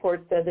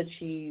Davenport said that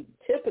she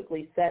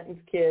typically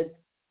sentenced kids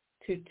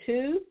to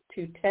 2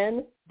 to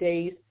 10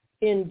 days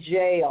in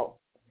jail.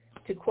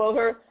 To quote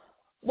her,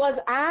 "Was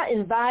I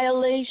in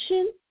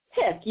violation?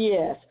 Heck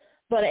yes.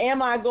 But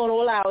am I going to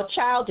allow a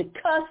child to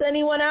cuss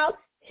anyone out?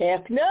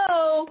 Heck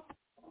no."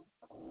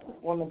 This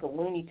woman's a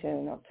Looney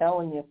Tune, I'm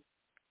telling you.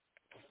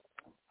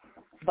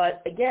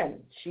 But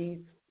again, she's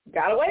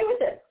got away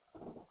with it.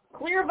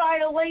 Clear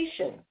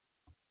violation.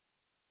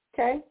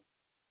 Okay?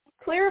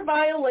 Clear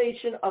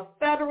violation of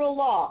federal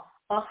law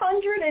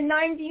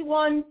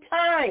 191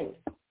 times.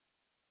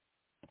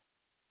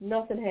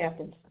 Nothing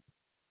happened.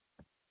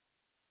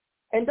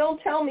 And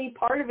don't tell me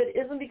part of it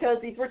isn't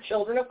because these were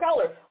children of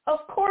color.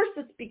 Of course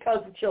it's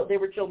because they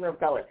were children of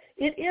color.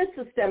 It is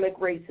systemic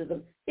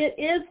racism. It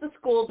is the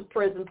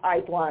school-to-prison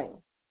pipeline.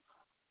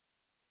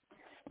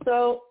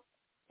 So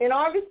in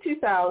August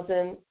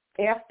 2000,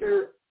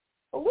 after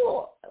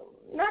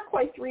not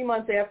quite 3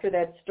 months after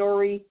that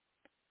story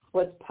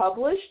was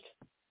published,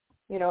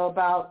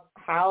 about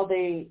how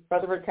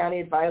Rutherford County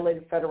had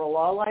violated federal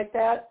law like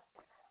that,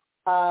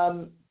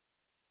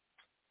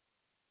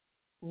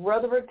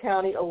 Rutherford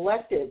County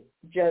elected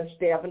Judge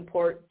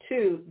Davenport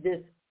to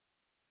this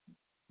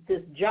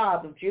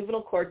job of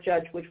juvenile court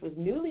judge, which was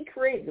newly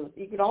created.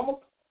 You could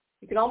almost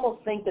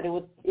think that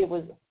it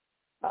was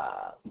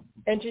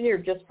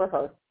engineered just for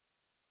her.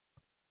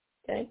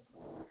 Okay.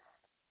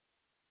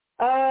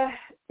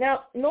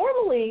 Now,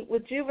 normally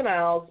with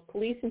juveniles,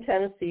 police in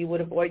Tennessee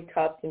would avoid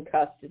cuffs in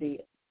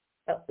custody,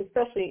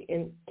 especially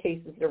in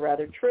cases that are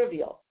rather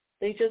trivial.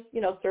 They just,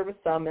 serve a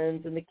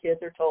summons, and the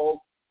kids are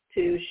told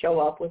to show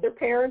up with their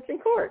parents in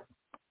court.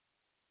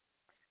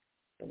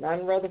 But not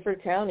in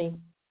Rutherford County.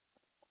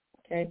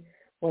 Okay?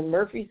 When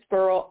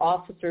Murfreesboro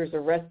officers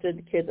arrested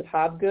the kids at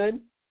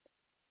Hobgood,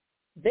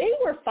 they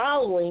were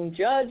following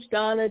Judge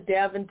Donna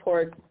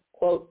Davenport's,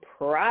 quote,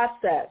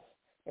 process.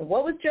 And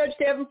what was Judge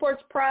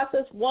Davenport's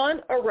process?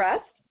 1,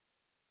 arrest.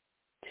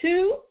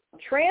 2,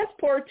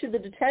 transport to the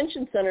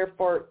detention center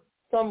for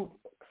some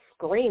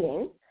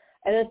screening.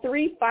 And then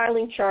 3,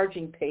 filing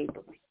charging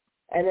papers.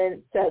 And then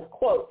it says,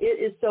 quote, "It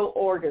is so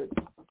ordered."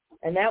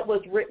 And that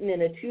was written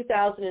in a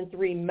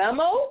 2003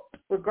 memo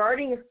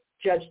regarding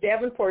Judge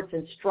Davenport's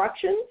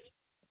instructions.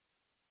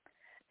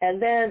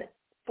 And then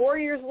 4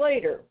 years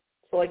later,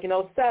 so like in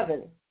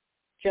 2007,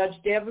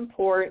 Judge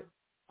Davenport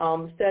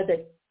said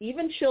that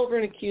even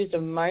children accused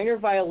of minor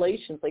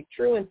violations like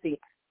truancy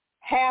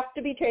have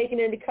to be taken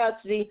into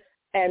custody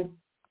and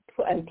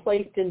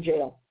placed in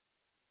jail.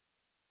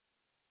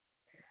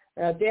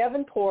 Judge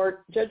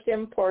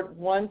Davenport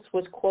once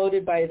was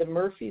quoted by the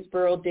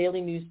Murfreesboro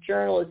Daily News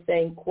Journal as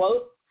saying,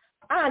 quote,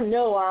 "I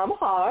know I'm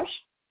harsh.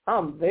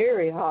 I'm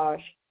very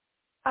harsh.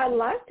 I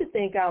like to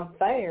think I'm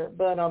fair,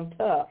 but I'm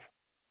tough,"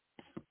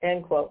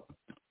 end quote.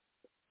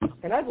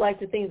 And I'd like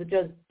to think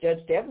that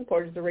Judge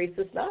Davenport is a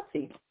racist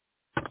Nazi.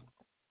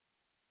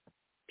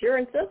 Pure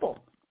and simple.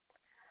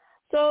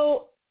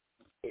 So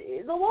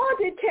the law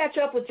did catch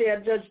up with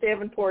Judge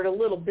Davenport a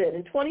little bit.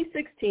 In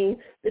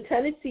 2016, the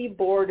Tennessee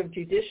Board of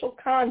Judicial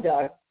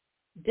Conduct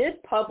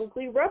did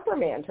publicly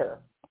reprimand her.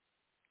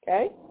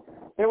 Okay?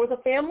 There was a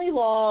family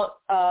law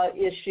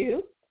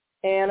issue,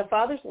 and a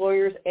father's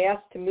lawyers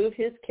asked to move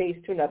his case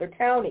to another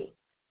county.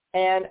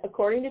 And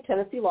according to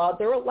Tennessee law,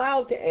 they're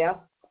allowed to ask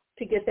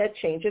to get that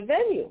change of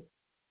venue.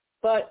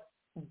 But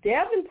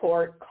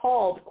Davenport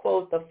called,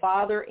 quote, the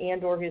father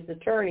and or his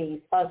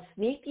attorneys a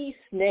sneaky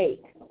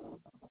snake.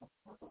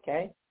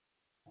 Okay?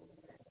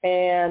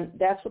 And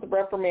that's what the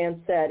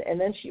reprimand said. And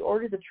then she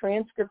ordered the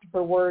transcript of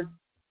her words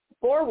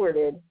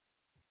forwarded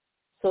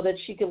so that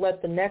she could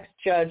let the next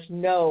judge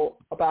know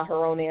about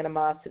her own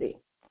animosity.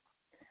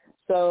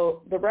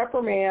 So the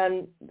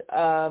reprimand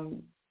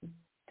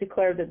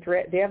declared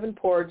that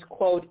Davenport's,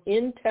 quote,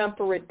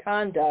 intemperate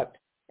conduct,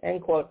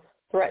 end quote,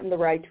 threatened the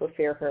right to a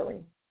fair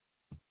hearing.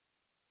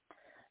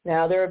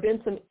 Now, there have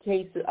been some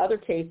cases, other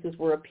cases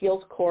where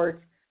appeals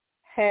courts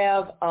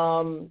have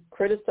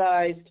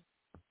criticized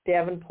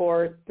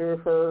Davenport through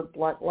her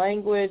blunt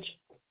language.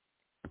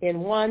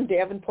 In one,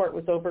 Davenport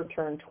was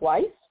overturned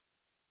twice.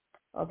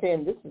 Okay,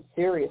 and this is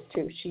serious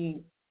too.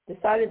 She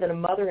decided that a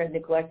mother had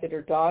neglected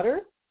her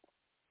daughter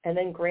and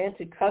then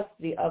granted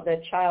custody of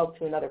that child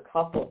to another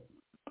couple.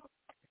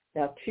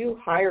 Now, two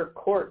higher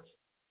courts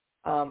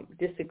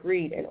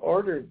disagreed and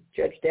ordered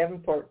Judge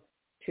Davenport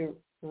to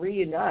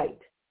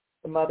reunite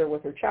the mother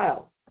with her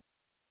child.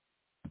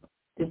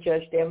 Did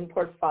Judge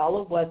Davenport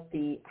follow what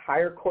the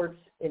higher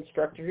courts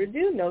instructed her to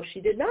do? No,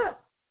 she did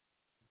not.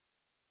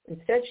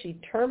 Instead, she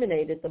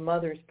terminated the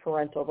mother's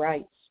parental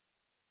rights.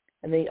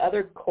 And the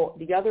other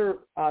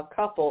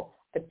couple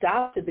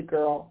adopted the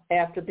girl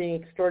after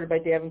being extorted by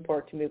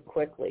Davenport to move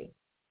quickly.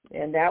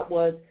 And that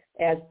was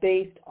as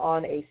based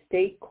on a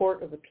state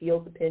court of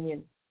appeals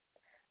opinion.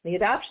 The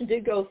adoption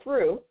did go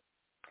through,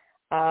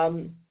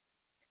 and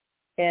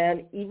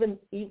even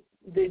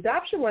the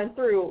adoption went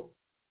through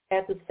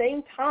at the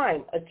same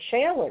time. A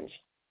challenge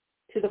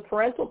to the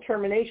parental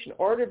termination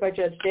ordered by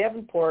Judge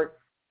Davenport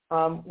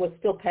was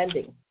still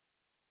pending,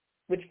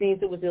 which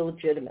means it was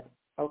illegitimate,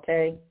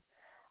 okay?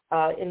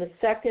 In the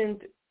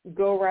second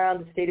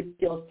go-around, the state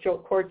appeals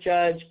court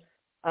judge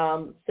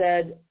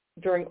said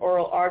during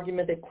oral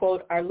argument that,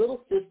 quote, our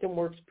little system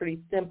works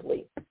pretty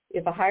simply.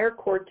 If a higher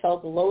court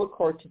tells the lower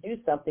court to do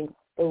something,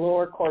 the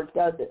lower court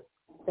does it.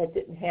 That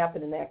didn't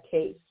happen in that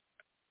case,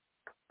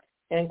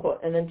 end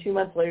quote. And then 2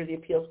 months later, the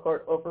appeals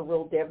court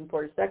overruled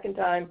Davenport a second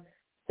time,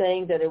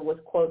 saying that it was,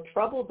 quote,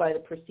 troubled by the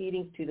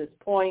proceedings to this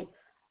point,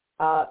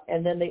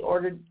 and then they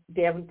ordered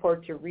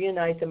Davenport to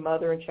reunite the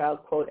mother and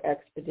child, quote,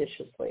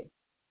 expeditiously.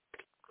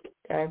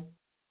 Okay?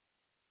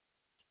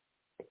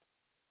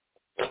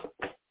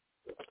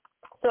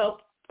 So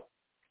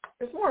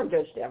there's more on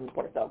Judge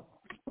Davenport, though.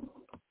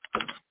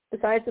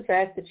 Besides the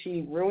fact that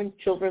she ruins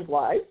children's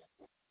lives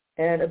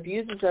and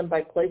abuses them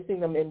by placing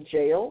them in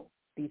jail,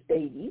 these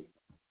babies,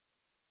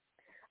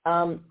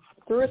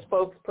 through a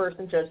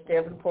spokesperson, Judge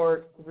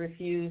Davenport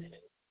refused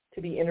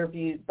to be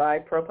interviewed by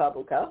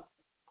ProPublica,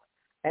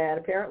 and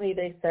apparently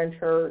they sent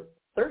her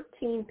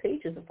 13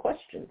 pages of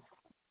questions.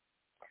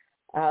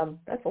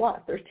 That's a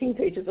lot, 13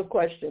 pages of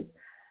questions.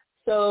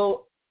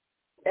 So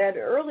at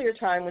an earlier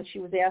time when she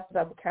was asked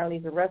about the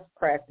county's arrest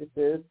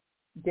practices,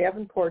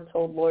 Davenport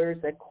told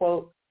lawyers that,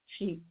 quote,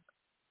 she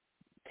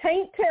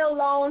can't tell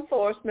law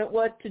enforcement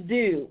what to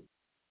do.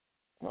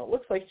 Well, it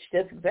looks like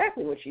that's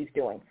exactly what she's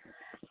doing.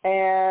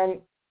 And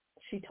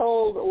she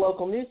told a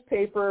local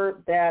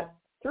newspaper that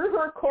through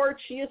her court,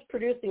 she is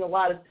producing a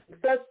lot of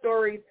success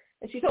stories.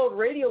 And she told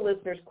radio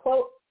listeners,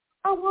 quote,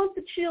 I want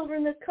the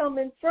children that come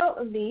in front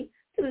of me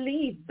to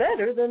leave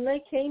better than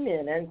they came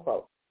in, end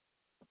quote.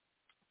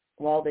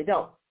 Well, they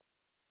don't.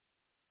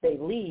 They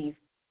leave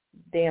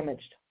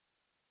damaged.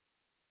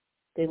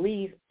 They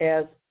leave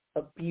as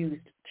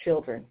abused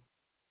children.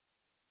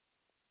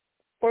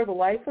 For the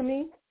life of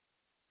me,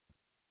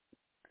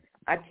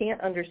 I can't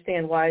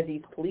understand why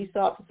these police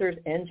officers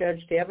and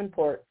Judge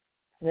Davenport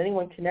and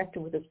anyone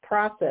connected with this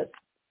process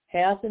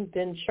hasn't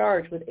been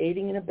charged with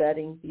aiding and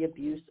abetting the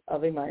abuse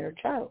of a minor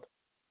child.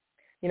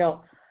 You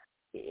know,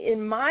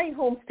 in my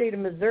home state of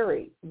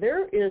Missouri,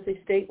 there is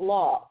a state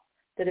law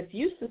that if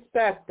you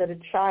suspect that a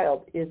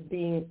child is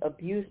being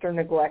abused or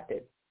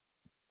neglected,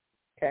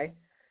 okay,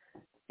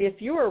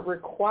 if you are a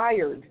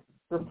required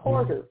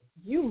reporter,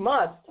 you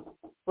must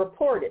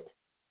report it.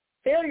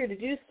 Failure to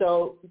do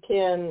so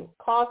can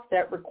cost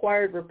that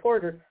required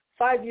reporter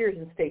 5 years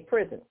in state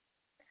prison.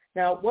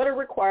 Now, what are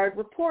required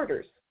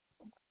reporters?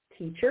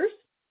 Teachers,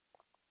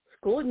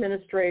 school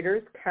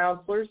administrators,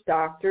 counselors,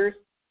 doctors,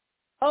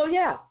 oh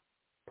yeah,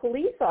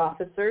 police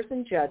officers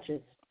and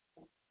judges.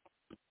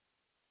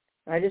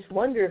 I just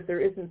wonder if there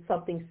isn't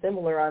something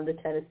similar on the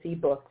Tennessee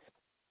books.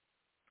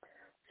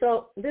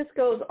 So this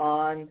goes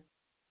on,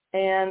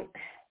 and,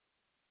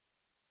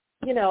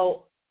 you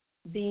know,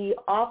 the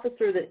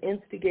officer that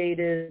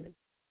instigated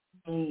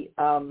the,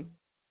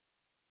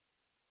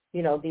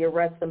 the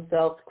arrests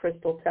themselves,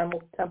 Crystal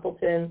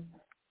Templeton,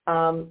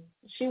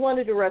 she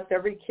wanted to arrest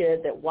every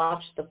kid that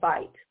watched the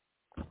fight,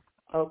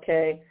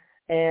 okay?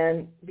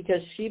 And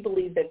because she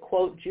believed that,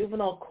 quote,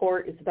 juvenile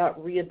court is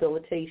about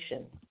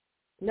rehabilitation.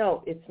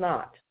 No, it's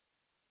not,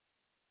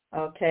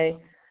 okay?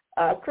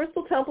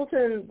 Crystal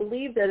Templeton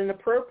believed that an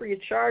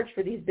appropriate charge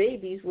for these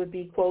babies would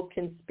be, quote,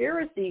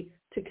 conspiracy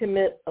to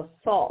commit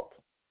assault.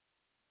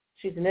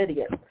 She's an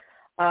idiot.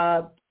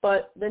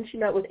 But then she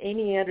met with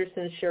Amy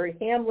Anderson and Sherry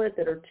Hamlet,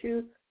 that are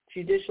two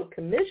judicial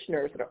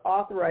commissioners that are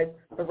authorized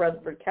by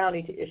Rutherford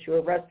County to issue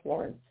arrest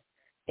warrants.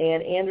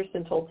 And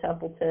Anderson told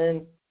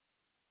Templeton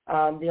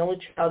the only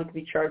child who could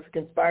be charged for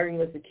conspiring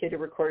was the kid who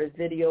recorded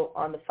video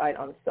on the fight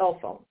on a cell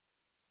phone.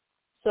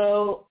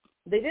 So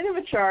they didn't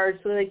have a charge,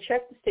 so they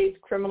checked the state's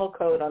criminal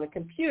code on a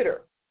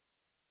computer.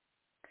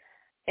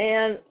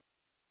 And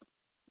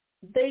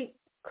they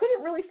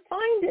couldn't really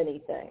find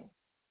anything,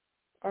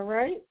 all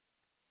right?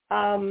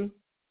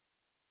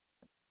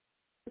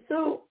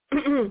 So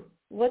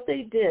what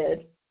they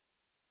did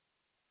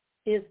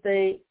is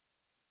they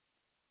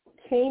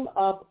came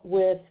up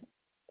with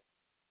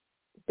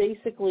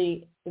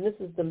basically, and this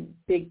is the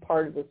big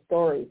part of the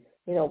story,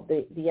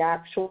 the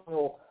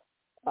actual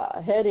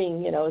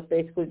heading, is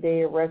basically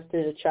they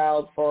arrested a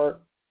child for,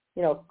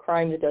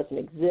 crime that doesn't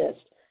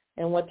exist.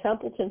 And what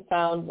Templeton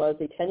found was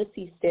a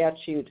Tennessee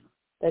statute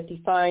that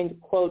defined,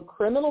 quote,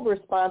 criminal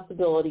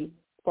responsibility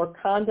for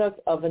conduct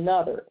of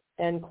another,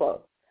 end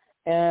quote.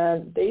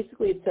 And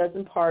basically it says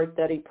in part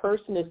that a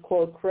person is,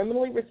 quote,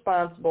 criminally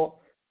responsible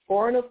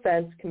for an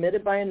offense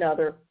committed by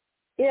another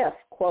if,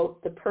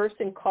 quote, the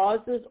person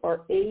causes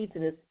or aids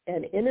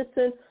an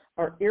innocent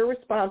or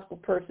irresponsible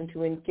person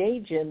to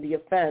engage in the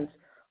offense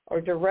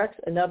or directs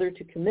another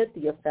to commit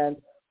the offense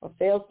or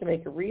fails to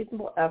make a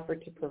reasonable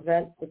effort to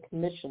prevent the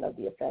commission of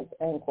the offense,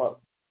 end quote.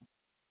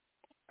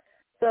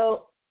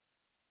 So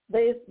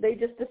they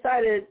just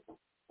decided,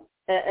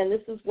 and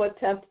this is what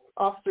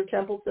Officer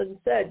Templeton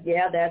said,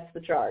 yeah, that's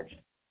the charge,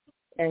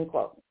 end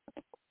quote.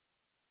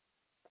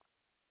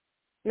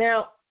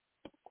 Now,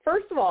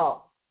 first of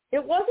all,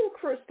 it wasn't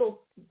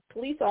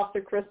Police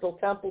Officer Crystal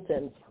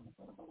Templeton's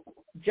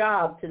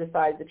job to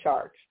decide the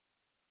charge,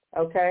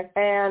 okay?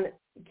 And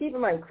keep in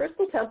mind,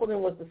 Crystal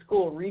Templeton was the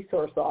school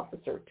resource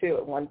officer, too,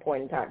 at one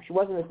point in time. She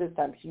wasn't at this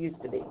time. She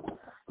used to be.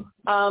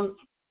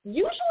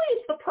 Usually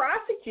it's the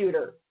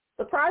prosecutor,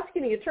 the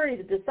prosecuting attorney,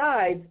 that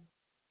decides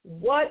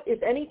what,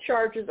 if any,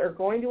 charges are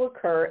going to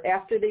occur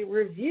after they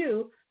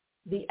review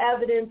the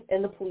evidence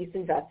and the police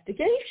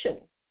investigation.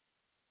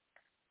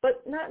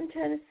 But not in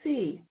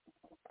Tennessee.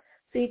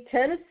 See,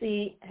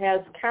 Tennessee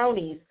has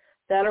counties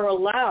that are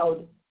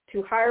allowed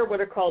to hire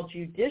what are called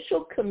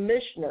judicial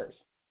commissioners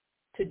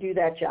to do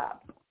that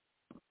job,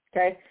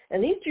 okay?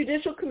 And these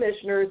judicial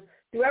commissioners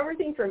do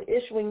everything from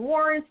issuing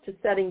warrants to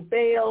setting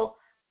bail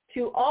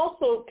to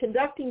also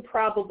conducting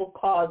probable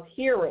cause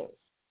hearings,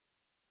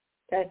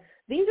 okay?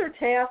 These are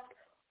tasks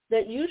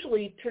that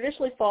usually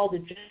traditionally fall to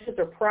judges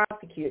or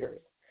prosecutors.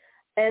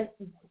 And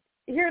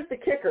here's the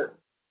kicker.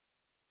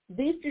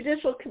 These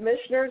judicial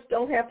commissioners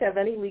don't have to have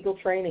any legal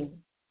training.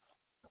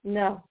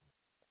 No.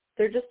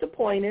 They're just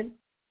appointed.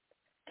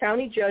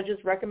 County judges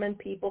recommend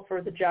people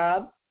for the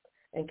job,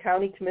 and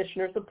county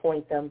commissioners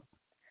appoint them.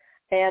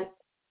 And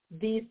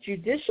these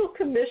judicial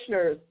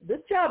commissioners,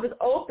 this job is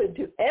open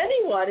to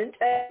anyone in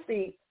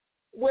Tennessee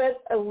with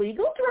a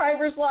legal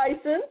driver's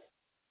license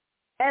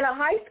and a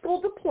high school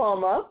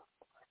diploma,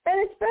 and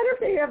it's better if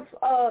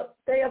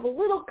they have a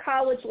little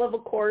college level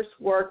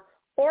coursework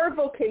or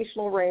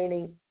vocational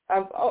training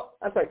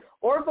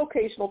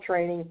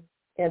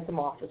and some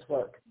office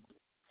work.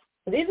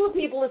 And these were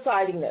people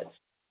deciding this.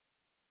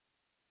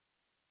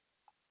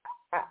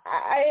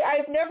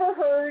 I've never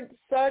heard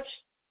such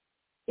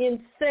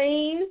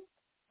insane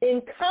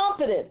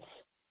incompetence.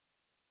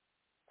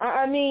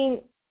 I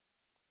mean,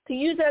 to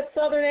use that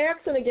Southern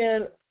accent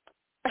again,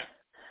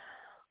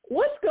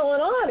 what's going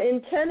on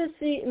in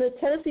Tennessee, in the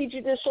Tennessee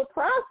judicial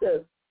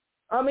process?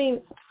 I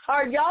mean,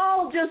 are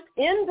y'all just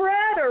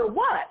inbred or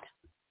what?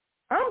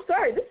 I'm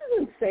sorry, this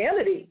is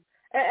insanity.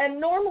 And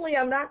normally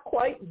I'm not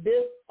quite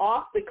this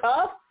off the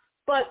cuff,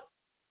 but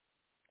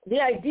the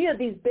idea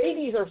these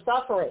babies are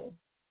suffering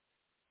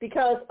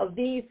because of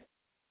these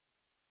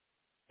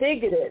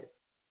bigoted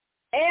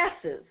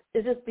asses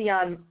is just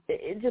beyond,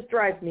 it just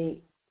drives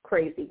me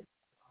crazy.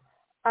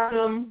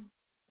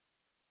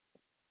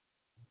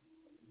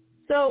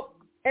 So,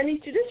 and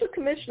these judicial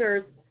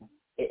commissioners,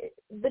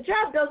 the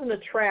job doesn't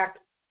attract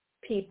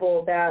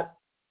people that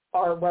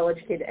are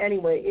well-educated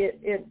anyway.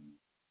 It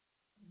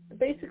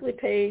basically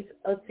pays,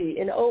 let's see,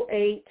 in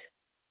 2008,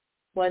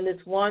 when this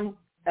one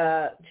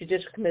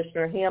judicial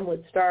commissioner,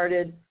 Hamlet,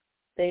 started,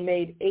 they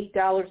made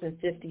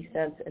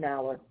 $8.50 an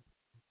hour.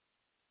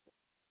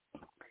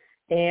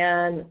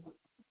 And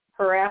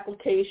Her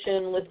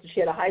application listed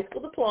she had a high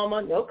school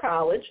diploma, no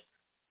college.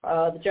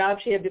 The job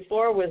she had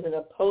before was in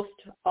a post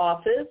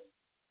office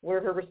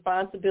where her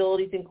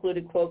responsibilities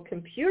included, quote,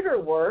 computer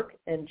work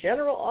and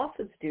general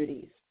office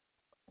duties.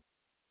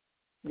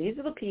 These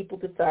are the people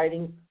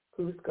deciding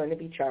who's going to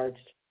be charged.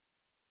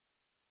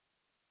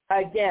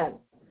 Again,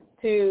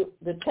 to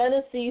the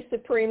Tennessee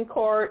Supreme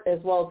Court as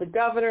well as the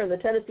governor and the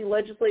Tennessee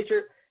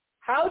legislature,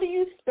 how do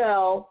you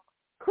spell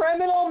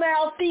criminal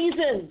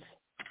malfeasance?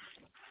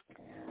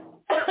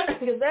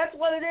 Because that's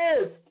what it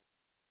is.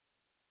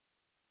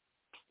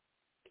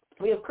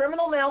 We have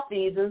criminal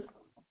malfeasance.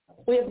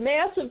 We have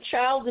massive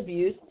child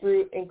abuse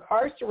through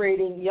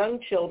incarcerating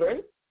young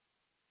children.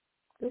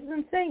 This is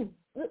insane.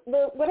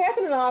 What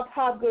happened in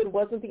Hobgood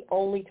wasn't the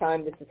only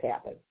time this has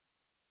happened.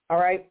 All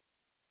right?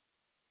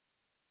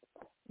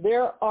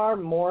 There are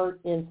more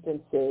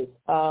instances.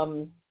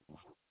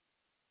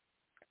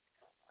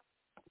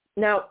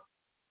 Now,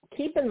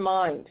 keep in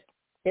mind,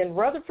 in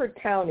Rutherford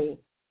County,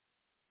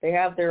 they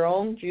have their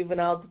own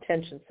juvenile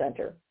detention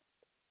center.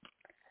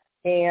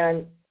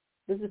 And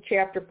this is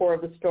chapter 4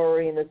 of the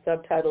story, and the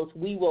subtitle is,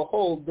 We Will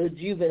Hold the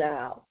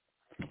Juvenile.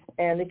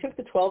 And they took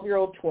the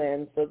 12-year-old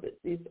twins, so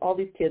that all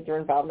these kids are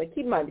involved. And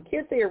keep in mind, the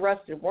kids they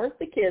arrested weren't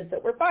the kids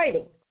that were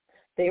fighting.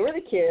 They were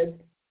the kids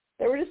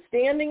that were just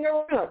standing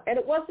around. And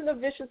it wasn't a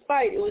vicious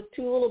fight. It was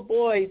two little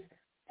boys,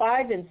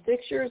 5 and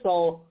 6 years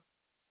old,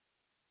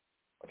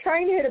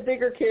 trying to hit a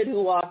bigger kid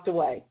who walked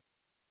away.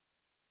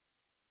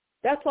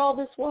 That's all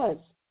this was.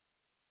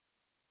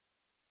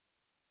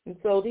 And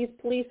so these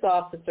police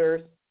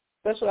officers,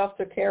 Special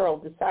Officer Carroll,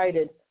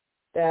 decided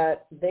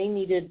that they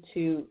needed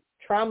to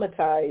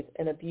traumatize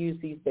and abuse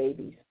these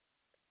babies.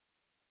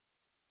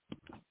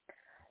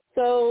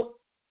 So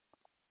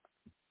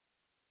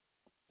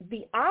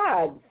the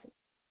odds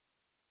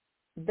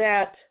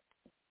that,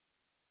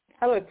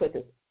 how do I put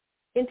this?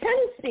 In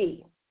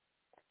Tennessee,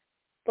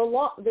 the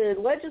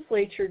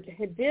legislature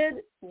did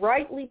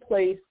rightly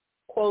place,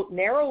 quote,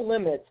 narrow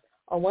limits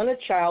on when a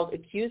child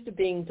accused of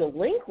being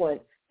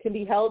delinquent can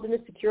be held in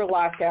a secure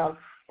lockdown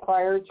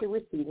prior to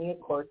receiving a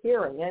court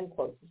hearing, end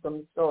quote, from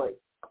the story.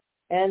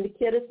 And the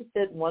kid is to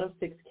fit in one of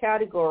 6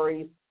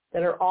 categories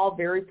that are all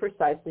very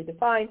precisely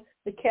defined.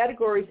 The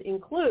categories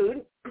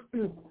include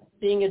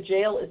being a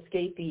jail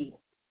escapee.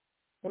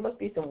 There must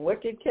be some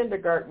wicked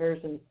kindergartners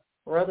in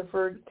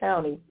Rutherford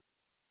County.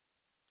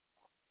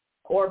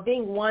 Or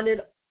being wanted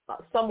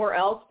somewhere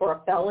else for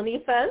a felony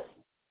offense.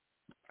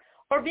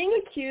 Or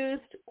being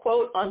accused,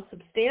 quote, on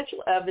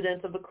substantial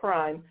evidence of a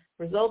crime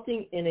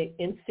resulting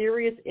in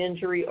serious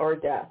injury or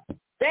death.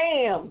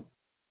 Damn!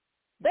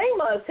 They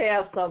must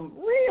have some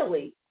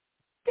really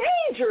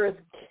dangerous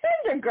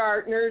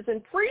kindergartners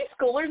and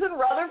preschoolers in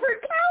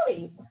Rutherford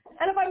County.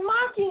 And if I'm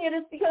mocking it,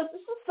 it's because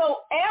this is so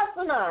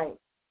asinine.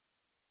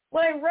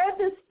 When I read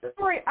this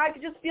story, I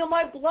could just feel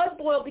my blood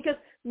boil because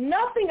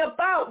nothing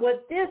about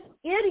what this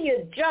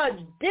idiot judge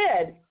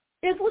did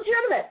is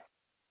legitimate.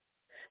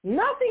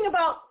 Nothing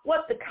about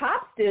what the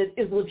cops did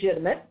is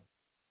legitimate.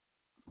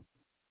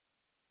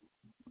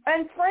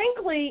 And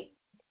frankly,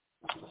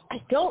 I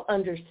don't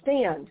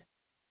understand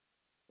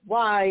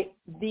why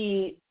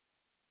the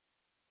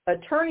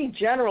Attorney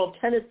General of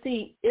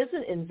Tennessee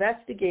isn't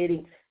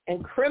investigating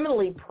and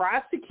criminally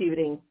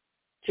prosecuting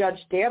Judge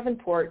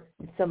Davenport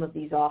and some of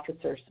these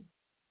officers.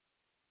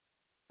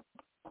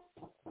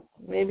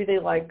 Maybe they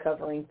like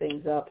covering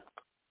things up,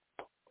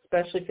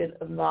 especially if it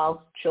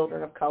involves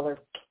children of color.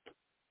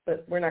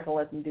 But we're not going to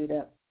let them do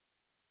that.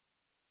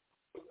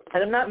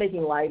 And I'm not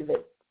making light of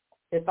it.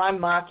 If I'm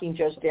mocking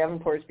Judge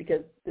Davenport, it's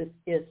because this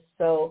is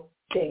so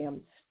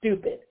damn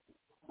stupid.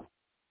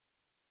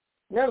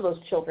 None of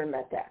those children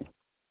met that.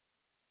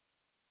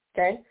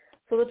 Okay?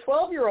 So the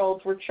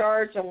 12-year-olds were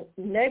charged on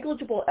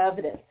negligible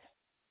evidence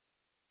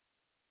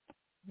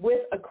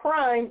with a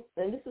crime,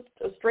 and this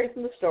is straight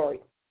from the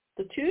story.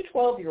 The two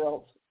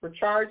 12-year-olds were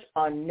charged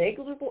on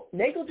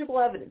negligible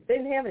evidence. They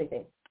didn't have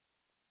anything.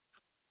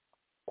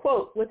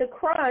 Quote, with a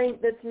crime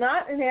that's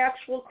not an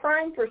actual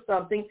crime for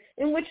something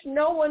in which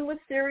no one was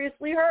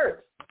seriously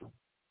hurt.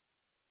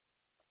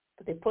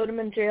 But they put them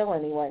in jail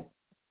anyway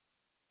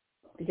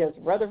because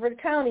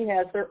Rutherford County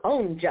has their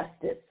own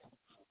justice.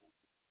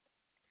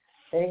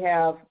 They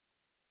have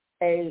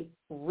a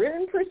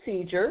written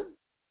procedure,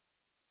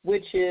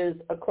 which is,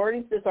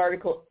 according to this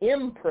article,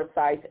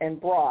 imprecise and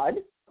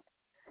broad,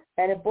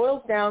 and it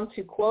boils down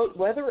to, quote,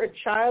 whether a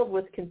child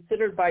was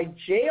considered by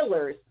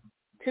jailers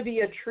to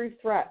be a true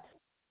threat.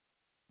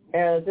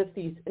 As if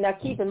these, now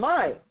keep in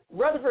mind,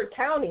 Rutherford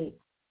County,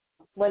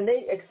 when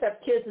they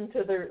accept kids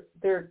into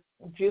their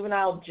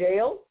juvenile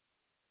jail,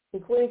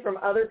 including from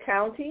other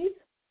counties,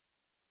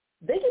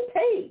 they get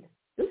paid.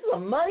 This is a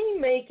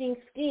money-making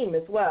scheme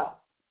as well.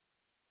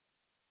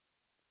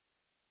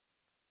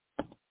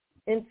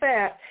 In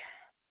fact,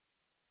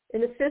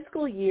 in the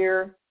fiscal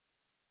year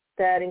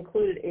that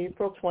included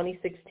April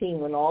 2016,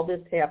 when all this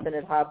happened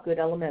at Hobgood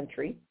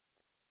Elementary,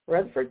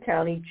 Rutherford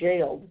County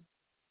jailed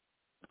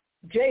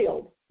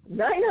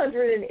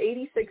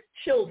 986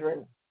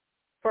 children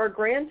for a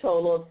grand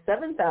total of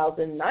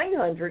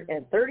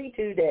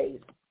 7,932 days.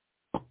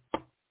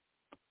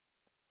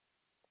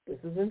 This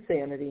is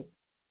insanity.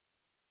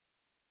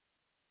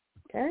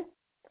 Okay?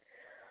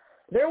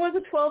 There was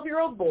a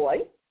 12-year-old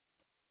boy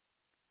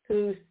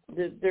who,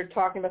 they're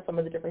talking about some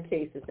of the different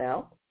cases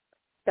now,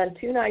 spent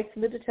 2 nights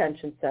in the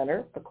detention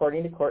center,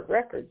 according to court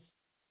records.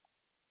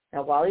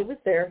 Now, while he was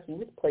there, he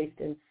was placed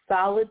in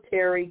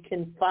solitary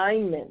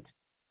confinement.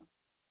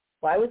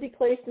 Why was he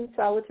placed in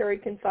solitary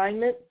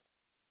confinement?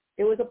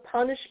 It was a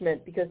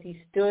punishment because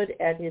he stood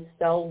at his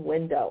cell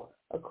window,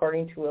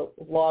 according to a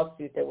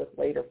lawsuit that was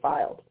later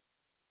filed.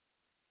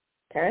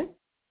 Okay?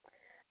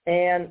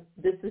 And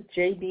this is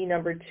JB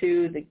number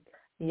 2. The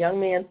young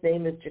man's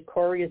name is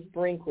Jacorius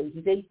Brinkley.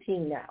 He's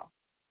 18 now.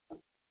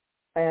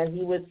 And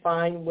he was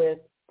fined with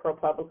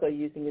ProPublica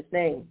using his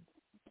name.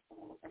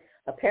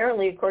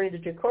 Apparently, according to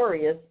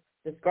Jacorius,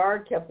 this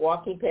guard kept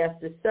walking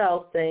past his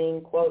cell saying,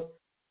 quote,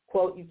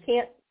 you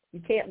can't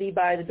be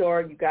by the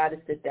door, you got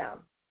to sit down.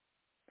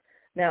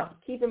 Now,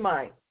 keep in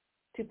mind,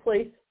 to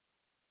place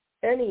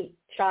any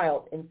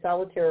child in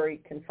solitary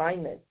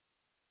confinement,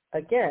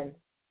 again,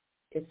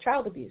 is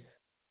child abuse.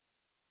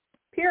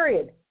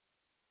 Period.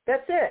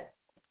 That's it.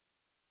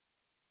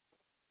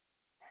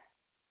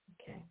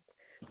 Okay.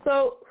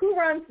 So who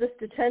runs this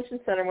detention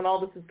center when all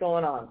this is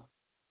going on?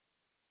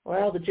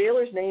 Well, the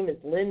jailer's name is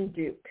Lynn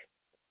Duke.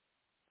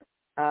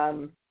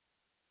 Judge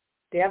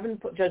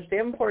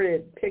Davenport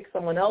had picked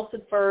someone else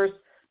at first,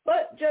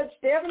 but Judge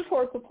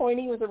Davenport's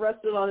appointee was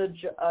arrested on a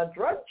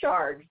drug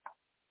charge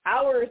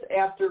hours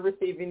after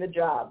receiving the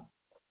job.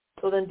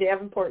 So then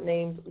Davenport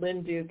named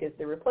Lynn Duke as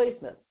the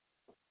replacement.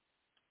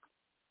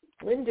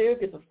 Lynn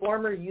Duke is a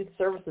former youth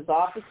services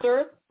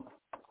officer.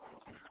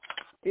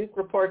 Duke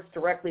reports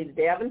directly to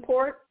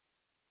Davenport.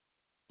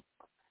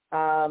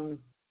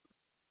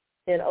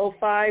 In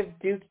 2005,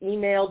 Duke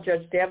emailed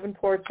Judge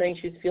Davenport saying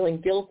she's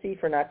feeling guilty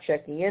for not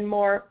checking in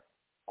more.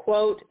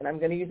 Quote, and I'm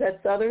going to use that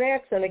Southern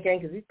accent again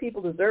because these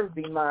people deserve to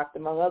be mocked,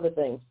 among other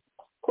things.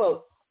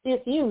 Quote,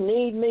 if you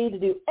need me to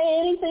do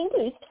anything,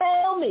 please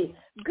tell me.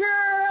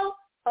 Girl.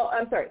 Oh,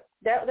 I'm sorry.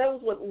 That was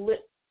what,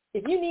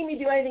 if you need me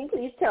to do anything,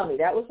 please tell me.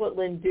 That was what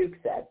Lynn Duke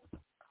said.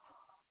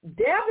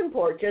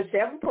 Judge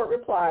Davenport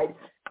replied,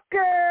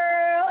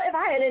 girl, if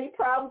I had any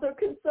problems or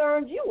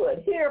concerns, you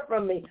would hear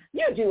from me.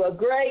 You do a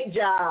great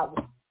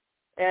job.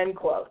 End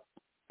quote.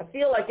 I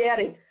feel like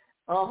adding,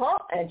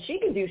 and she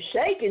can do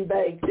shake and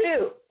bake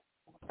too.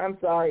 I'm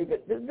sorry,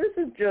 but this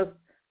is just,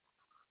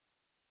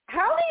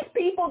 how these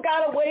people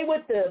got away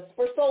with this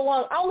for so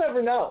long, I'll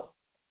never know,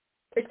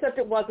 except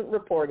it wasn't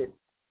reported.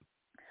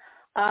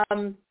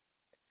 When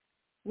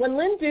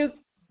Lynn Duke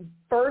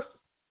first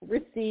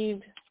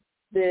received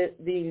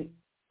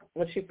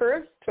when she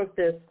first took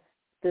this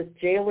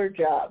jailer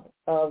job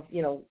of,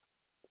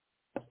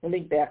 let me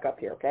back up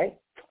here, okay?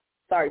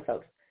 Sorry,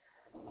 folks.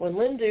 When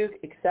Lynn Duke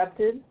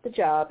accepted the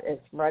job as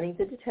running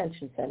the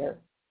detention center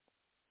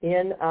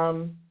in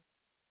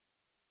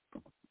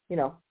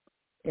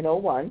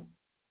 2001,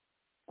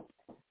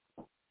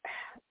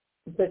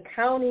 the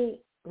county,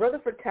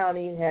 Rutherford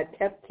County, had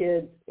kept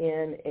kids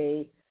in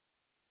a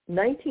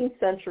 19th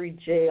century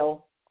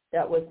jail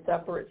that was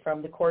separate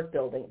from the court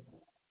building.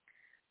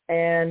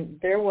 And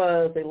there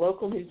was a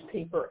local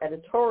newspaper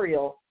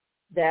editorial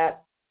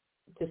that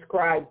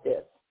described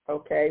this,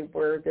 okay,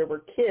 where there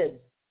were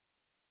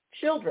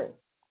children,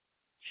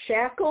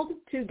 shackled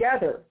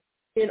together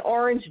in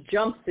orange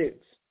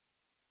jumpsuits,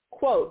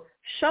 quote,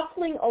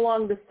 shuffling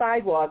along the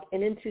sidewalk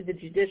and into the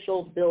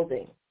judicial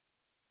building.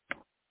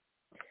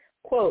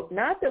 Quote,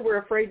 not that we're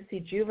afraid to see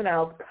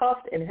juveniles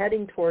cuffed and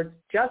heading towards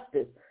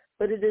justice,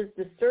 but it is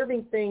a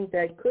disturbing thing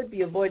that could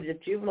be avoided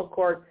if juvenile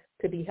court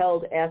could be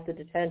held at the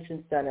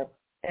detention center,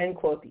 end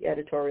quote, the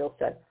editorial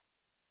said.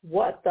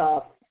 What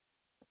the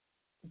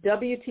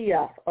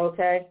WTF,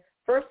 okay?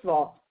 First of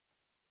all,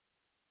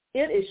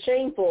 it is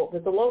shameful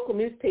that the local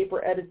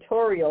newspaper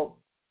editorial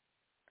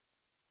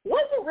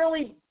wasn't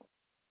really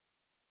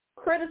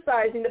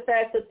criticizing the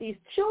fact that these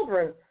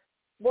children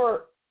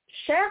were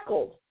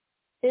shackled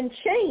in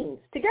chains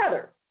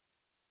together,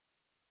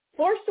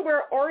 forced to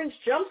wear orange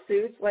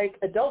jumpsuits like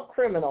adult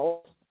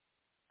criminals.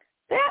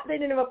 That they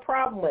didn't have a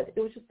problem with. It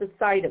was just the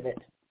sight of it.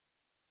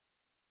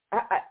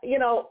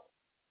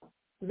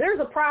 There's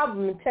a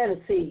problem in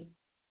Tennessee.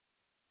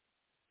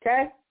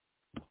 Okay?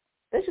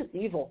 That's just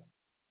evil.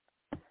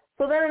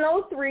 So then in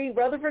 2003,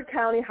 Rutherford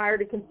County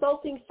hired a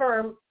consulting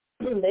firm.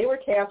 They were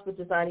tasked with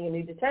designing a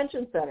new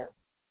detention center.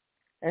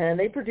 And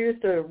they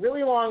produced a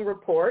really long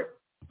report.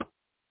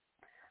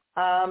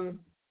 And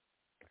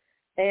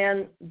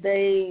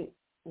they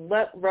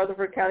let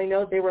Rutherford County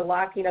know they were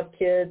locking up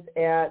kids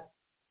at,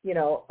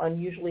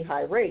 unusually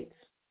high rates.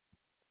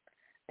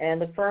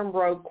 And the firm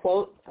wrote,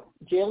 quote,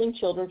 jailing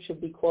children should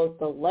be, quote,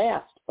 the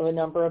last of a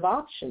number of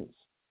options.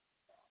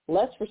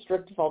 Less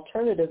restrictive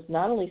alternatives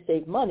not only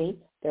save money,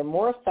 they're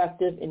more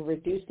effective in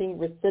reducing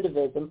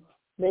recidivism,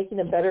 making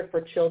them better for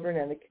children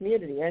and the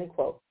community, end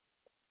quote.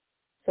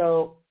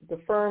 So the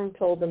firm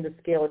told them to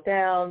scale it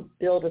down,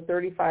 build a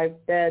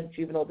 35-bed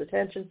juvenile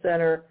detention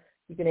center,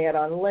 you can add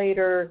on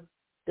later,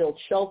 build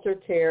shelter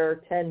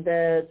care, 10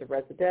 beds, a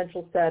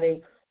residential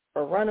setting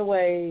for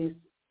runaways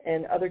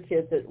and other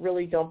kids that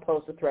really don't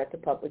pose a threat to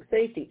public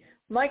safety.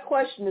 My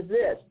question is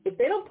this: if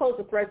they don't pose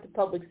a threat to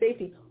public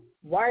safety,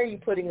 why are you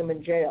putting them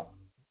in jail?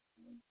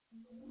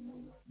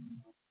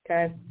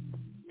 Okay.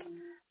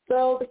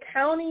 So the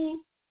county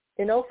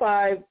in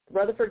 2005,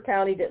 Rutherford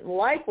County didn't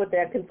like what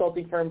that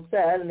consulting firm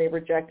said, and they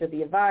rejected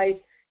the advice.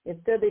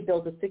 Instead, they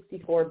built a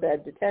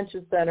 64-bed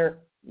detention center,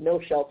 no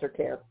shelter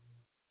care.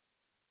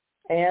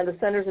 And the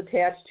center's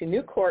attached to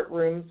new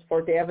courtrooms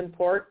for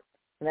Davenport,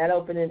 and that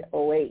opened in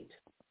 2008.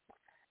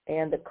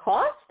 And the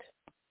cost,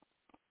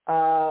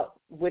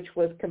 which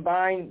was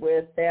combined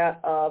with that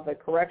of a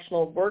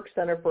correctional work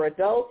center for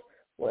adults,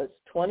 was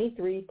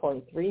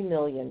 $23.3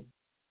 million.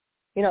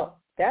 You know,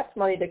 that's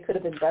money that could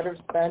have been better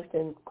spent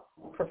in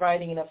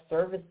providing enough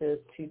services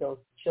to those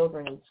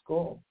children in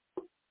school.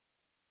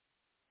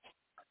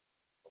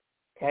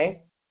 Okay?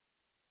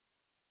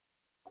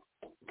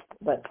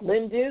 But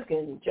Lynn Duke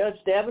and Judge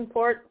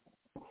Davenport,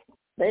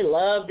 they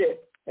loved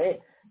it.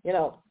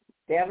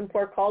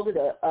 Davenport called it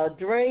a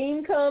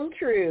dream come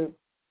true.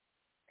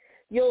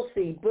 You'll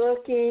see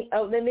booking.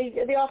 Oh, then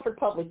they offered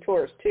public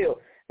tours too.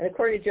 And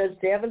according to Judge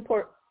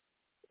Davenport,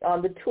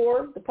 on the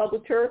tour, the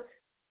public tour,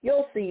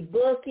 you'll see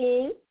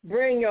booking,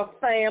 bring your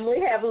family,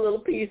 have a little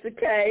piece of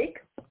cake.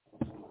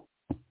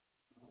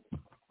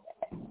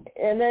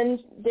 And then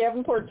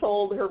Davenport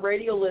told her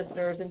radio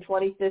listeners in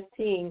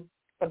 2015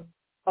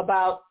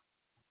 about,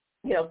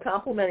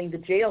 complimenting the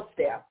jail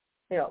staff.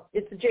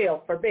 It's a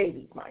jail for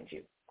babies, mind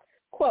you.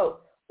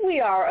 Quote,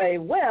 "We are a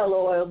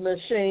well-oiled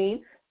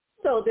machine,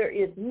 so there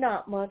is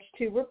not much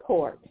to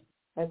report."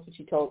 That's what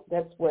she told.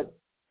 That's what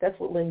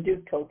Lynn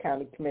Duke told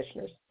county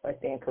commissioners. If I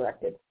stand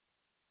corrected.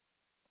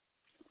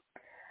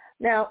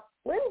 Now,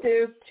 Lynn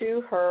Duke,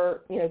 to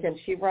her, again,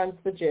 she runs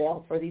the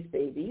jail for these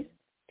babies.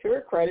 To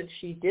her credit,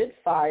 she did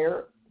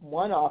fire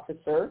one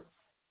officer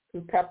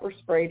who pepper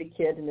sprayed a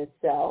kid in his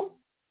cell.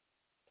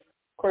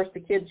 Of course, the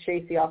kid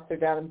chased the officer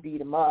down and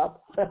beat him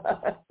up.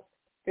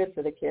 Good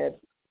for the kid.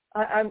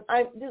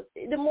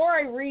 The more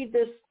I read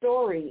this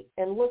story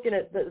and look at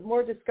it, the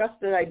more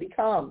disgusted I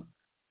become.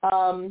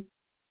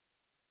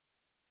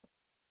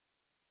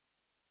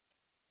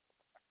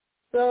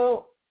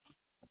 So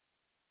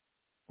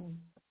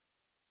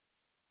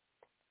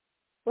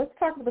let's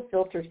talk about the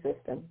filter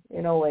system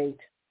in 2008.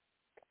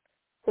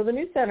 So the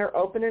new center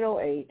opened in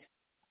 2008,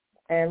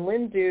 and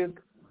Lynn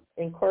Duke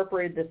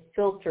incorporated this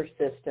filter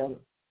system,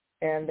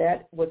 and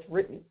that was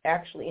written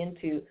actually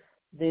into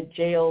the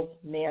jail's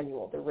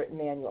manual, the written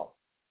manual.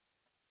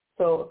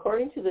 So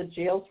according to the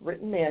jail's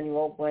written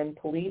manual, when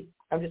police,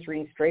 I'm just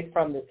reading straight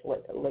from this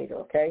later,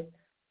 okay?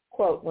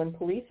 Quote, "When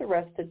police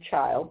arrest a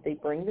child, they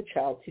bring the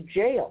child to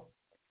jail.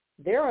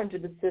 There, under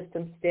the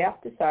system,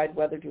 staff decide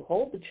whether to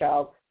hold the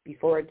child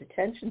before a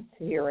detention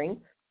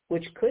hearing,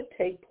 which could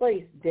take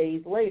place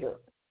days later.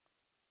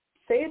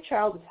 Say a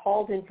child is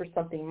hauled in for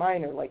something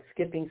minor, like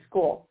skipping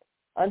school.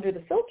 Under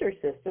the filter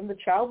system, the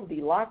child will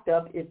be locked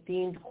up if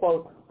deemed,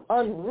 quote,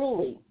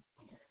 unruly.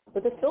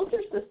 But the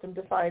filter system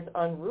defines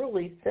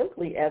unruly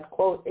simply as,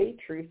 quote, a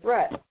true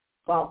threat,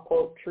 while,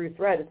 quote, true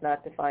threat is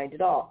not defined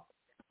at all.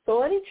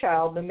 So any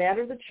child, no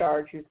matter the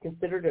charge, who's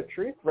considered a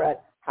true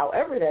threat,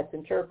 however that's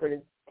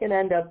interpreted, can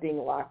end up being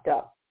locked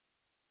up."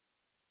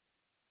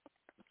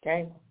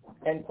 Okay,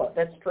 end quote.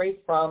 That's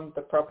straight from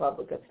the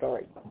ProPublica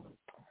story.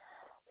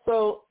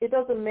 So it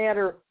doesn't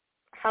matter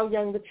how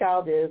young the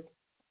child is.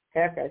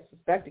 Heck, I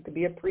suspect it could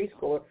be a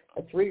preschooler,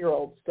 a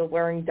 3-year-old still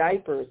wearing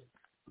diapers.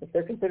 If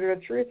they're considered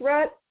a true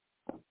threat,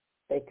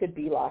 they could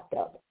be locked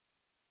up.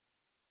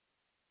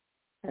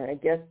 And I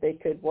guess they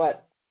could,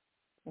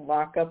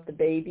 lock up the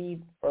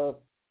baby for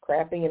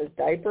crapping in his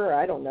diaper?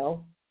 I don't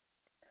know.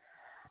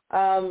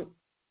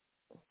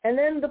 And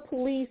then the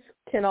police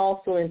can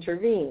also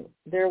intervene.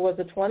 There was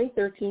a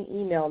 2013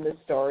 email in this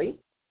story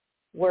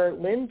where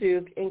Lynn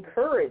Duke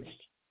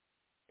encouraged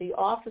the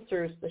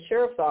officers, the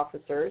sheriff's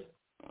officers,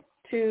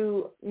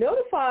 to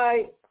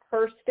notify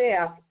her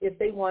staff if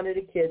they wanted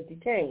a kid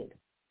detained.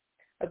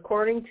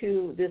 According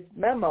to this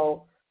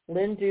memo,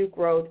 Lynn Duke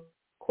wrote,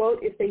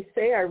 quote, "If they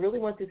say I really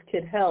want this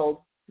kid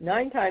held,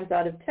 9 times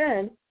out of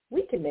 10,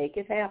 we can make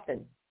it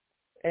happen,"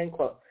 end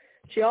quote.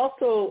 She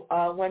also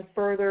went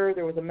further.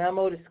 There was a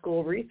memo to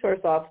school resource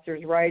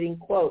officers writing,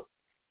 quote,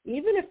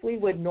 "Even if we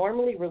would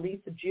normally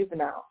release a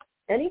juvenile,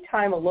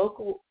 anytime a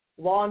local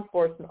law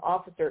enforcement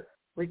officer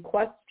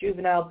requests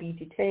juvenile be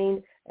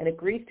detained and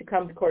agrees to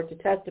come to court to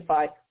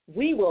testify,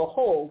 we will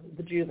hold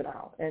the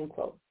juvenile," end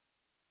quote.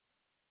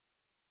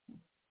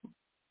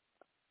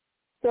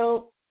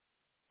 So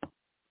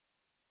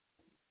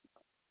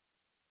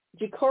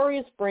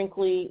Jacorius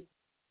Brinkley,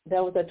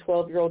 that was a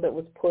 12-year-old that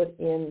was put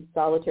in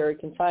solitary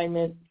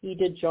confinement. He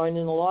did join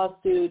in a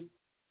lawsuit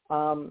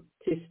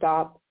to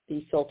stop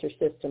the filter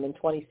system in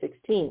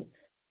 2016.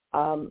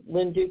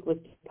 Lynn Duke was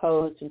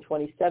deposed in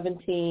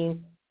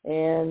 2017,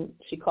 and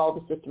she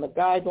called the system a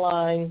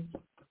guideline.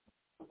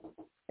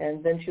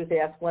 And then she was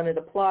asked when it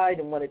applied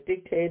and what it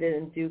dictated,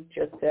 and Duke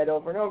just said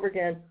over and over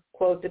again,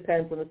 quote,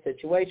 depends on the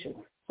situation.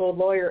 So a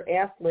lawyer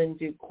asked Lynn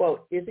Duke,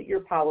 quote, is it your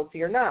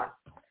policy or not?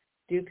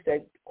 Duke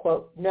said,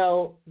 quote,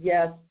 no,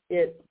 yes,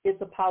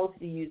 it's a policy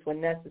to use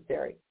when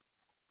necessary.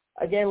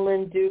 Again,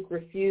 Lynn Duke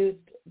refused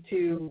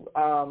to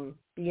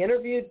be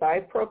interviewed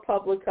by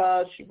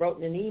ProPublica. She wrote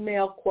in an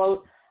email,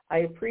 quote, I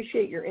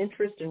appreciate your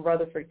interest in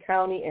Rutherford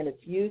County and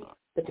its youth,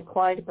 but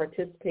declined to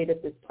participate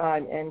at this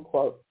time, end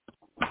quote.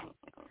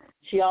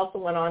 She also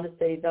went on to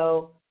say,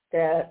 though,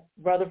 that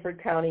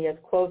Rutherford County is,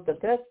 quote, the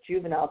best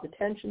juvenile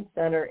detention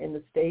center in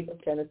the state of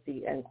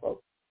Tennessee, end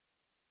quote.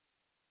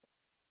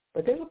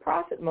 But there's a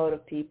profit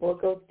motive, people.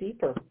 It goes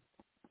deeper.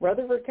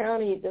 Rutherford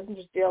County doesn't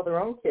just jail their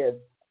own kids.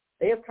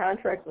 They have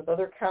contracts with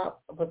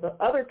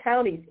other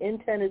counties in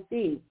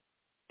Tennessee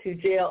to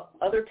jail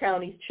other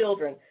counties'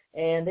 children,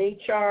 and they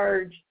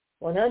charge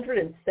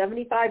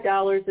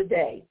 $175 a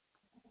day.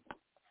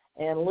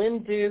 And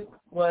Lynn Duke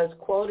was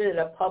quoted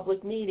at a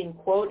public meeting,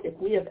 quote, if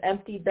we have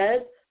empty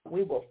beds,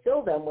 we will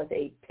fill them with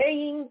a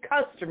paying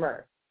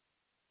customer.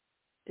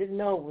 Didn't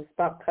know it was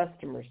about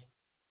customers.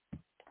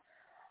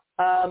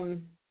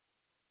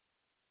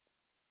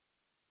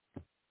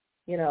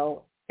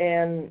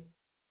 And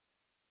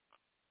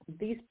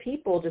these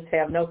people just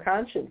have no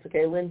conscience.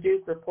 Okay, Lynn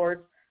Duke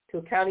reports to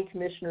a county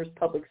commissioner's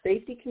public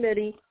safety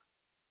committee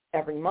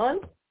every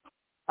month.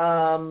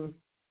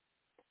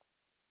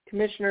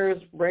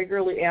 Commissioners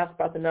regularly ask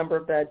about the number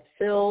of beds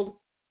filled.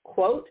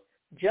 Quote,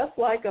 just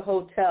like a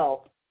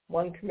hotel,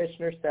 one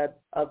commissioner said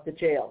of the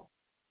jail.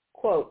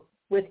 Quote,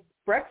 with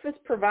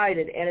breakfast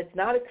provided and it's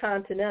not a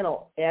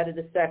continental, added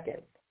a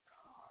second.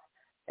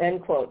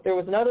 End quote. There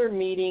was another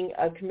meeting,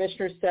 a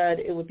commissioner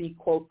said it would be,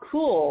 quote,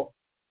 cool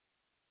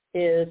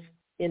if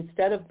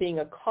instead of being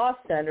a cost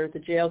center, the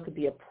jail could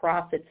be a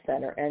profit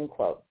center, end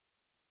quote.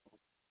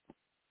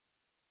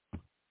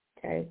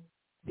 Okay.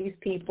 These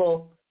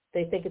people,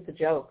 they think it's a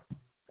joke,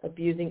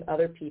 abusing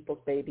other people's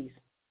babies.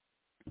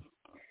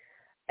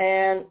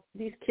 And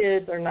these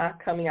kids are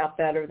not coming out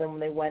better than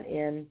when they went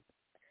in.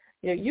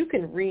 You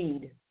can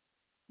read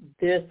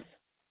this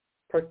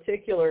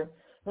particular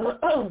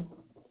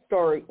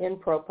story in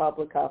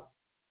ProPublica.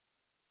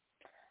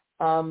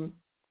 Because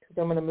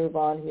I'm going to move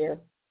on here. A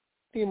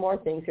few more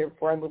things here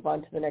before I move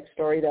on to the next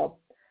story, though.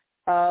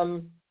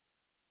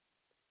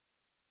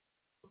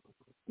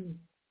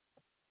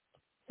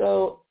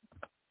 So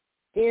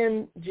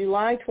in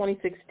July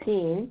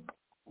 2016,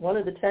 one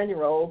of the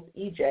 10-year-olds,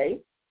 EJ,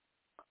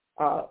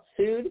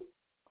 sued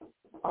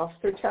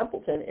Officer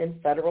Templeton in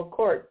federal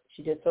court.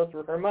 She did so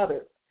through her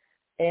mother.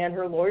 And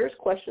her lawyer's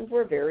questions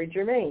were very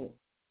germane.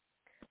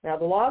 Now,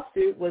 the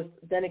lawsuit was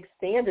then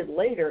expanded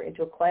later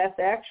into a class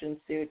action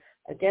suit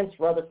against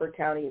Rutherford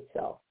County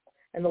itself.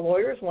 And the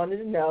lawyers wanted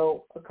to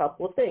know a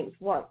couple of things.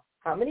 One,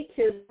 how many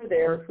kids were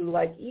there who,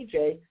 like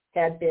EJ,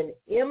 had been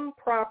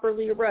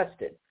improperly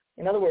arrested?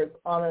 In other words,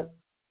 on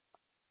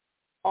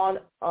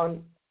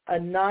a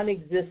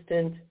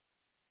non-existent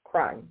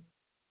crime,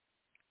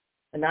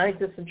 a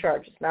non-existent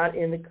charge. It's not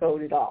in the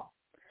code at all.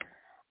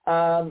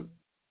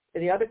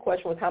 The other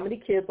question was how many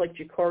kids like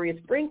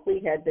Jacorius Brinkley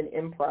had been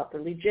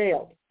improperly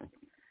jailed.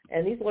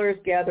 And these lawyers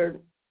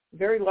gathered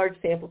very large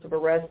samples of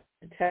arrest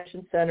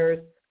detention centers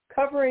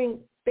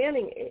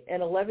spanning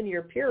an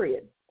 11-year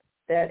period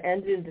that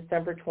ended in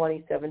December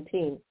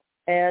 2017.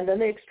 And then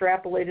they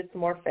extrapolated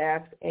some more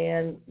facts,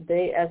 and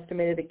they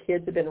estimated that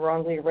kids had been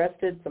wrongly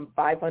arrested some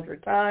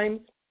 500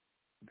 times.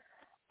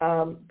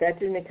 That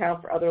didn't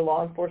account for other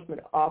law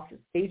enforcement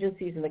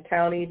agencies in the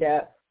county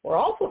that were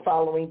also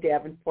following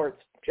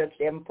Judge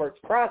Davenport's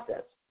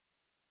process.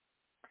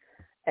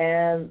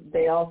 And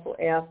they also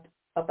asked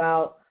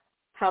about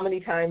how many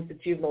times the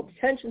juvenile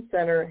detention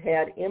center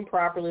had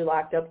improperly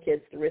locked up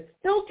kids through its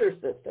filter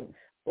system.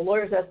 The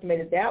lawyers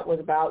estimated that was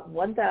about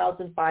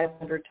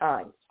 1,500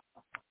 times.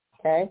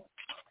 Okay?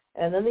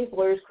 And then these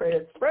lawyers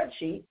created a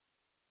spreadsheet,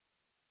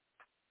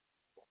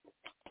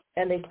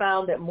 and they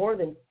found that more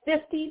than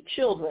 50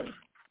 children,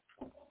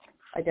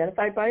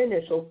 identified by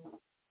initials,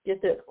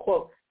 get this,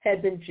 quote,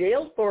 had been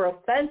jailed for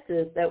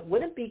offenses that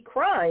wouldn't be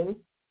crime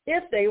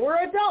if they were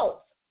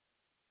adults.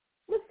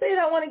 Let's say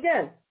that one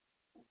again.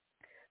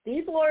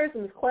 These lawyers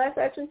in this class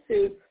action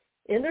suit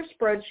in their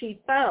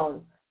spreadsheet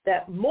found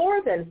that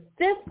more than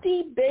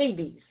 50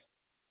 babies,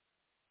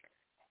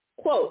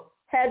 quote,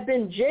 had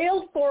been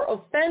jailed for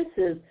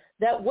offenses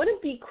that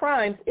wouldn't be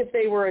crimes if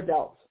they were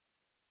adults,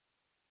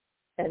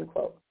 end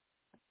quote.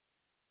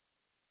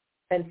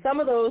 And some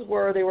of those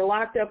they were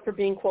locked up for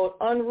being, quote,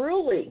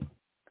 unruly,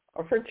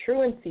 or for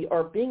truancy,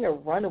 or being a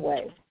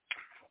runaway.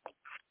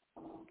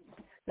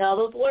 Now,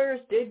 those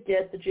lawyers did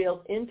get the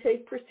jail's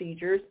intake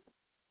procedures,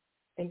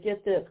 and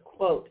get this,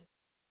 quote,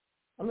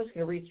 I'm just going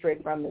to read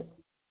straight from this.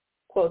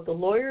 Quote, the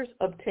lawyers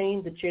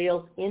obtained the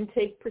jail's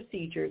intake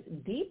procedures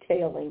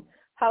detailing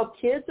how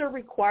kids are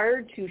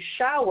required to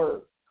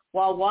shower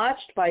while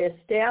watched by a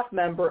staff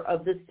member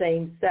of the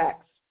same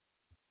sex.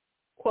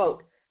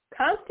 Quote,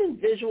 constant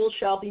visual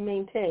shall be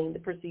maintained, the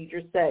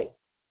procedures say.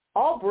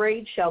 All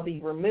braids shall be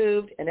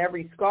removed and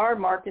every scar,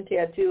 mark, and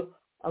tattoo,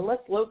 unless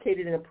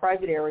located in a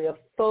private area,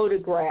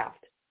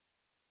 photographed.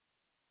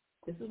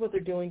 This is what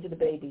they're doing to the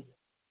babies.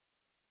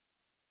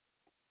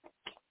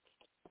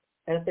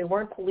 And if they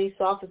weren't police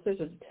officers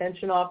or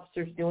detention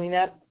officers doing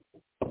that,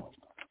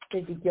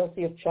 they'd be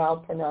guilty of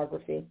child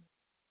pornography.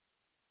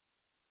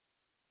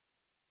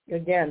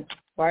 Again,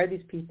 why are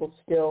these people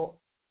still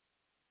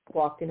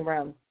walking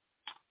around?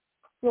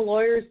 The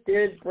lawyers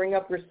did bring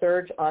up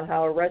research on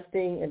how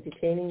arresting and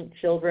detaining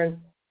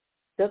children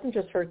doesn't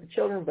just hurt the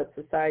children, but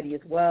society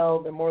as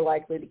well. They're more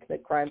likely to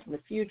commit crimes in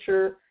the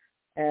future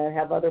and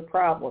have other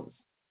problems.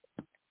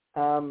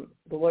 The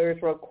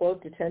lawyers wrote,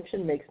 quote,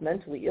 detention makes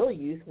mentally ill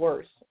youth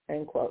worse,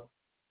 end quote.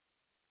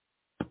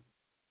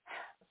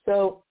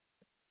 So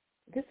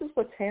this is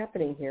what's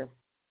happening here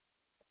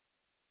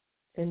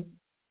in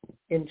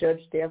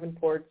Judge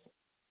Davenport's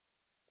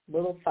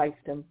little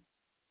fiefdom.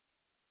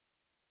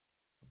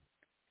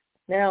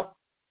 Now,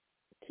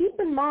 keep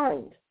in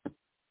mind,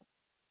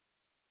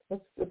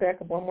 let's go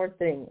back up one more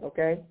thing,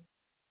 okay?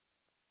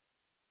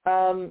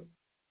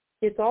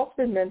 It's also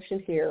been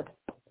mentioned here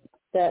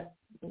that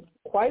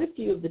quite a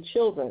few of the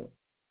children,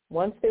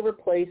 once they were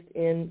placed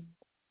in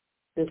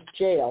this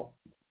jail,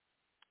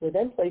 were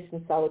then placed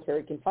in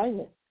solitary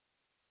confinement.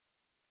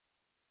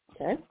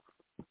 Okay?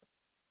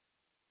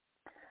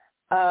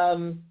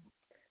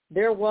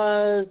 There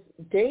was,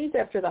 days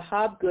after the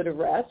Hobgood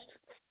arrest,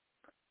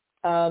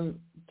 Lynn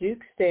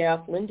Duke's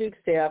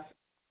staff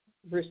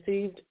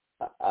received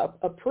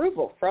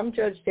approval from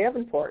Judge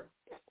Davenport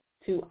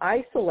to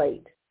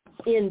isolate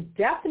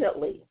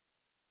indefinitely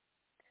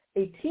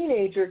a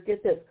teenager,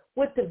 get this,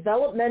 with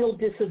developmental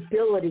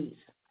disabilities.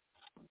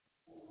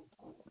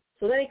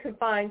 So then he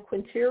confined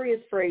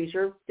Quintarius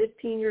Frazier,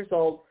 15 years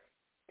old,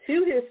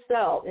 to his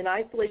cell in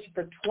isolation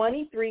for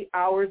 23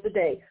 hours a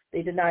day.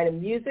 They denied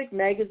him music,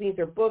 magazines,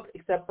 or books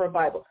except for a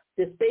Bible.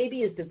 This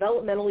baby is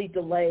developmentally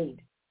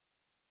delayed.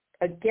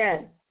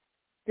 Again,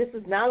 this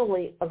is not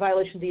only a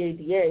violation of the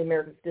ADA,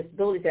 Americans with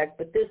Disabilities Act,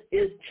 but this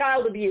is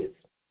child abuse.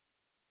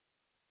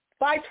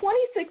 By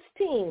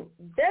 2016,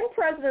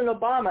 then-President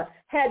Obama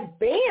had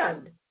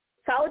banned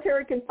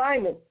solitary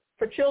confinement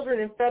for children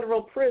in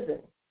federal prison.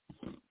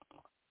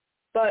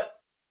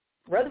 But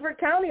Rutherford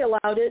County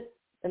allowed it,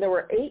 and there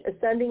were 8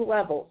 ascending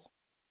levels.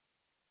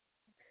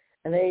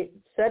 And they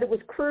said it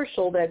was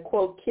crucial that,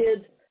 quote,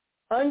 kids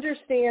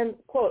understand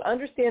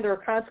there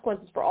are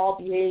consequences for all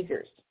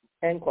behaviors,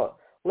 end quote.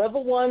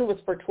 Level 1 was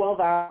for 12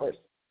 hours.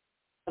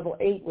 Level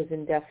 8 was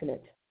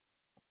indefinite.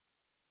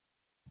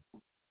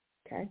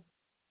 Okay.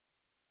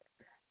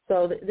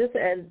 So the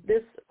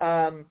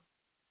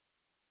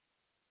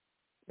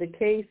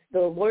case, the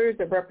lawyers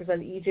that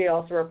represented EJ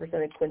also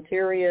represented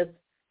Quintarius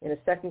in a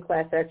second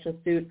class action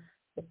suit.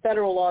 The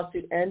federal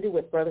lawsuit ended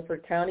with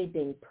Rutherford County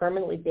being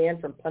permanently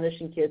banned from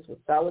punishing kids with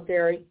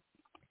solitary.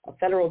 A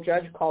federal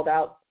judge called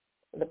out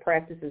the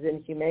practice as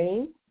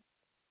inhumane.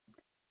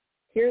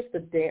 Here's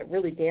the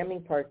really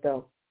damning part,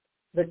 though.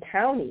 The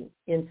county,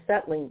 in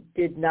settling,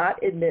 did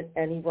not admit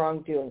any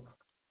wrongdoing.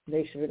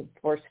 They should have been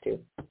forced to.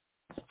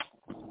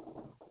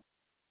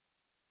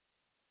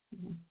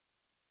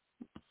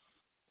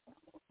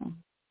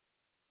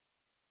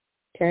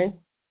 Okay?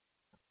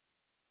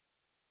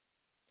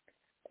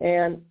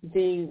 And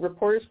the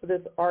reporters for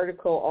this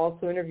article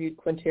also interviewed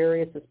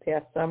Quintarius this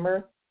past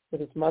summer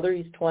with his mother.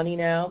 He's 20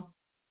 now.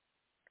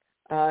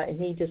 And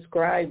he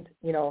described,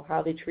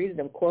 how they treated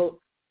him, quote,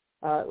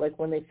 like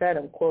when they fed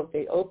him, quote,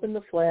 they open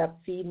the flap,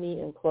 feed me,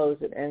 and close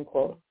it, end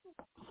quote.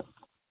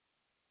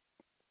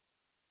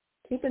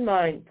 Keep in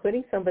mind,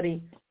 putting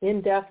somebody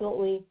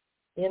indefinitely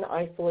in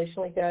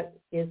isolation like that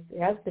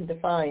has been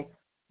defined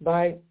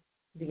by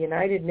the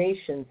United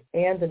Nations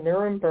and the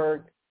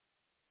Nuremberg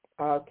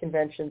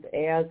conventions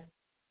as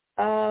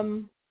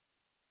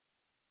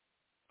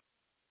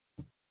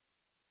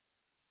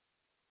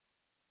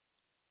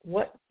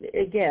with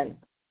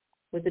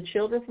the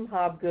children from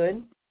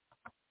Hobgood,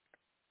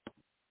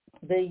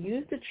 they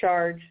used a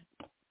charge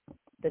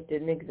that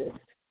didn't exist.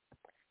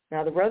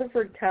 Now, the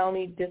Rutherford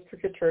County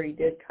District Attorney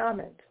did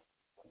comment,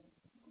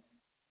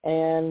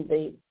 and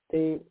the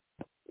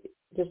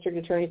District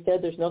Attorney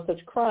said there's no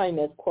such crime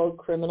as, quote,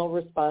 criminal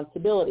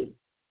responsibility.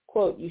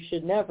 Quote, you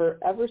should never,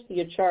 ever see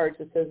a charge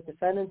that says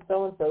defendant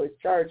so-and-so is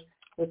charged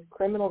with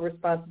criminal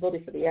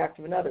responsibility for the act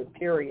of another,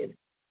 period.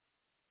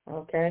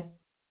 Okay?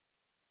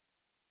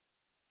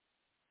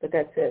 But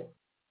that's it.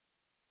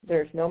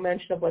 There's no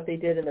mention of what they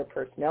did in their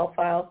personnel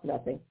files,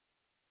 nothing.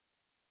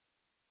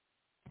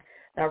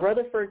 Now,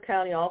 Rutherford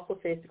County also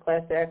faced a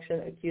class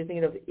action accusing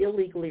it of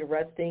illegally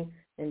arresting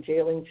and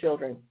jailing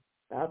children.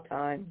 About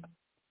time.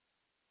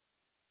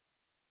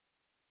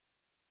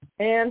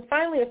 And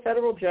finally, a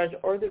federal judge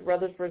ordered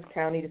Rutherford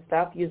County to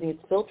stop using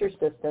its filter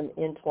system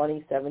in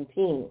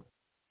 2017.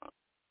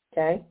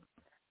 Okay?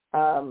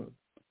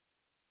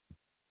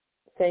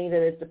 Saying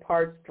that it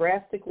departs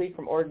drastically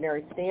from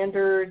ordinary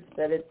standards,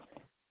 that it's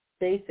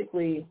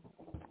basically,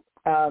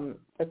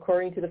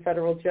 according to the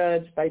federal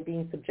judge, by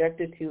being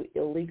subjected to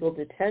illegal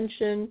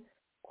detention,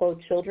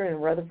 quote, children in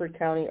Rutherford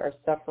County are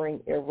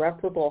suffering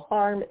irreparable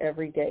harm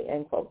every day,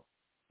 end quote.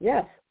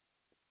 Yes,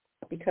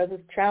 because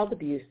of child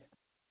abuse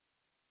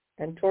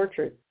and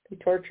torture. They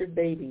tortured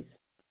babies.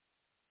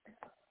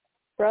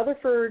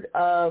 Rutherford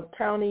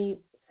County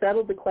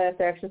settled the class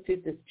action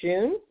suit this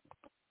June.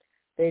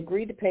 They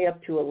agreed to pay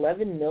up to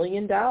 $11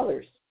 million.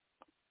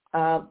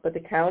 But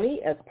the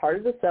county, as part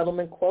of the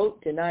settlement,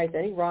 quote, denies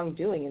any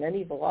wrongdoing in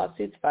any of the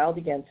lawsuits filed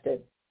against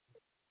it.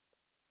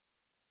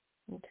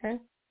 Okay.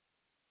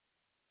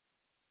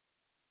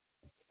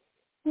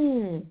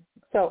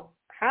 So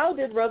how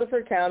did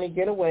Rutherford County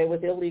get away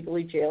with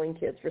illegally jailing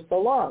kids for so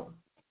long?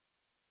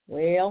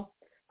 Well,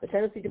 the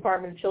Tennessee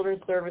Department of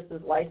Children's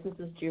Services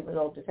licenses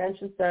juvenile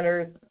detention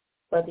centers,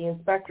 but the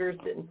inspectors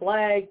didn't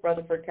flag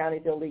Rutherford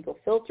County's illegal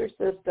filter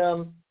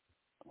system.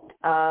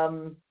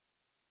 Not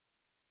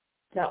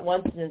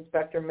once did an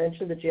inspector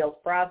mention the jail's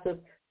process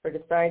for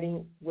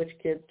deciding which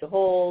kids to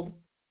hold.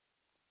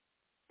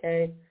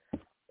 Okay.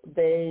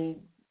 They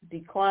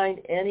declined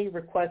any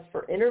request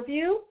for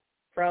interview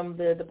from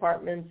the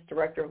department's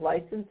director of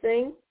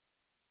licensing.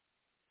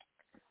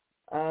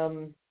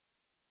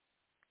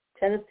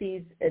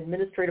 Tennessee's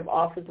Administrative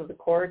Office of the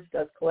Courts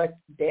does collect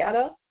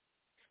data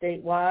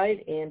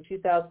statewide. In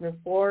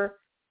 2004,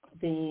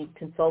 the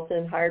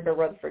consultant hired by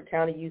Rutherford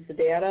County used the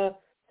data,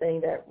 saying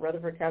that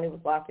Rutherford County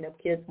was locking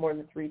up kids more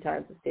than 3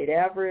 times the state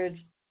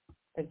average.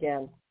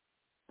 Again,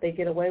 they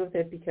get away with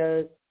it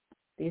because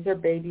these are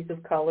babies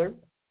of color.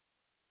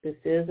 This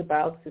is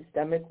about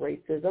systemic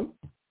racism,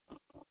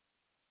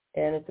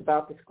 and it's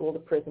about the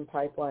school-to-prison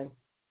pipeline.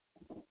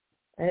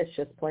 And it's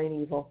just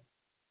plain evil.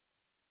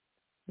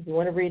 If you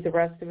want to read the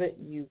rest of it,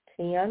 you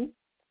can.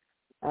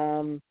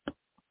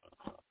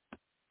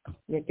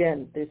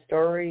 Again, this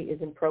story is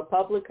in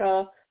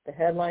ProPublica. The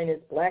headline is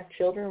Black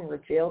Children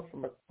Were Jailed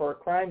for a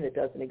Crime That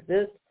Doesn't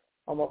Exist.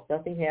 Almost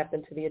nothing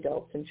happened to the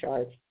adults in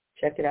charge.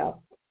 Check it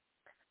out.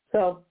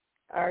 So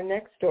our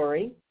next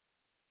story is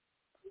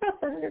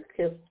about Senator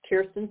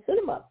Kyrsten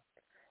Sinema.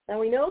 Now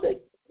we know that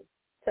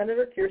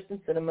Senator Kyrsten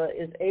Sinema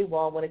is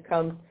AWOL when it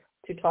comes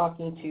to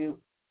talking to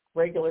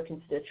regular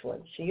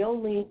constituents. She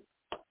only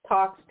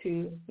talks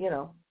to,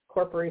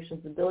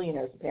 corporations and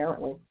billionaires,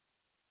 apparently.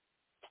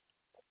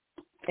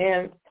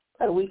 And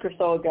about a week or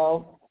so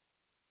ago,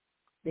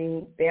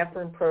 the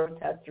bathroom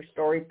protester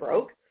story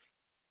broke.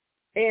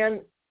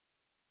 And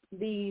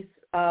these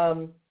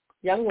young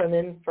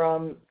women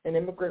from an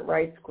immigrant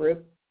rights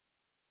group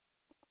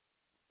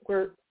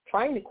were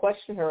trying to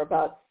question her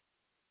about,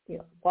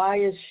 why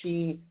is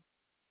she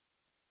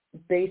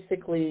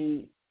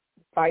basically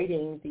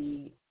fighting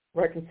the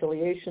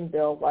reconciliation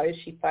bill? Why is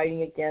she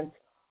fighting against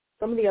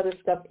some of the other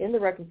stuff in the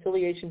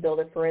reconciliation bill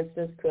that, for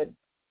instance, could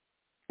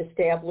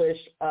establish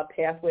a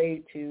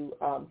pathway to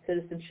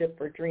citizenship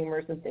for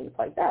dreamers and things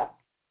like that?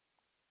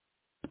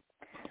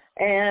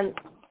 And,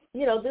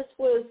 this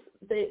was,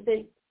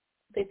 they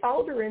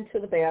followed her into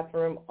the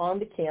bathroom on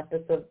the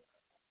campus of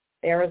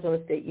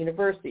Arizona State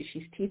University.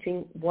 She's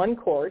teaching one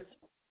course,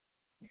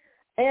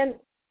 and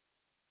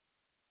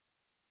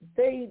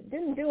they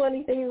didn't do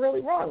anything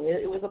really wrong.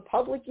 It was a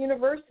public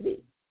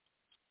university.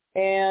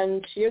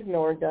 And she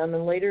ignored them,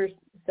 and later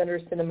Senator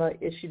Sinema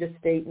issued a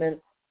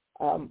statement,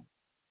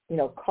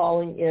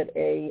 calling it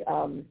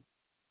an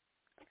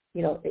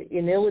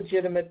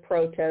illegitimate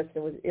protest. It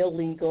was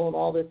illegal and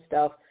all this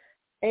stuff.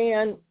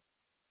 And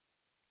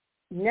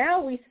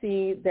now we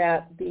see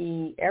that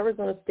the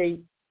Arizona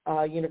State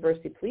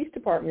University Police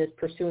Department is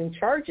pursuing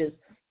charges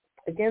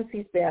against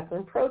these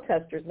bathroom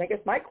protesters. And I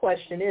guess my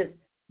question is,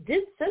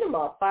 did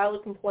Sinema file a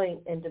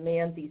complaint and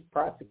demand these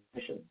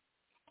prosecutions?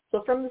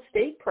 So from the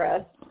state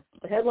press,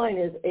 the headline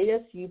is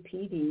ASU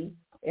PD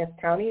asked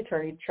county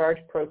attorney to charge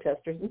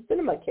protesters in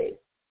Sinema case.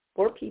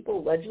 4 people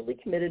allegedly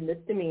committed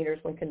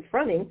misdemeanors when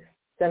confronting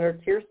Senator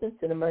Kyrsten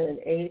Sinema in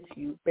an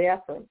ASU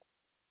bathroom.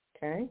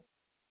 Okay?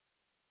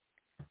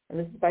 And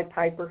this is by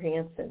Piper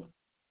Hansen.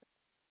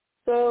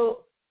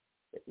 So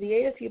the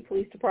ASU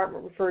Police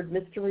Department referred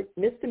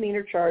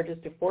misdemeanor charges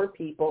to 4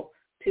 people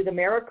to the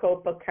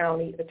Maricopa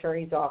County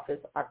Attorney's Office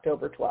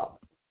October 12th.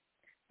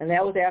 And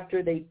that was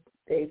after they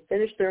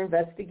finished their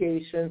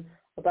investigation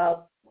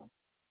about,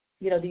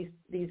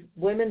 these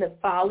women that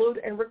followed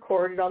and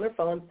recorded on their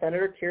phone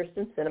Senator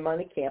Kyrsten Sinema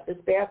in a campus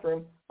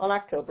bathroom on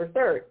October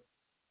 3rd.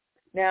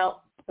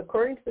 Now,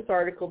 according to this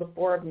article, the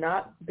 4 have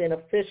not been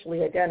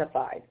officially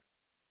identified.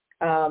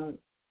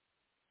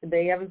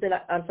 They haven't been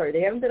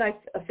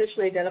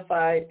officially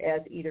identified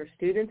as either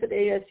students at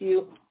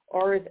ASU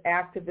or as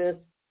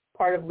activists,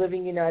 part of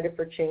Living United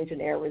for Change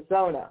in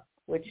Arizona,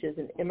 which is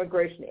an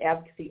immigration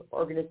advocacy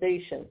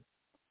organization.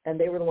 And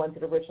they were the ones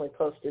that originally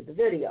posted the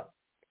video.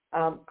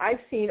 I've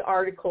seen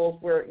articles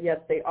where, yes,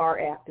 they are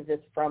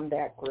activists from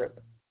that group.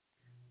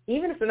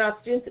 Even if they're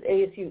not students at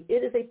ASU,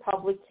 it is a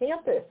public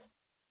campus.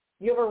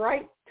 You have a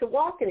right to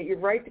walk in it. You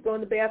have a right to go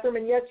in the bathroom,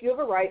 and yes, you have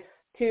a right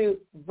to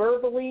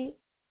verbally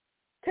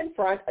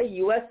confront a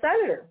U.S.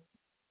 senator.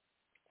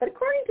 But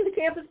according to the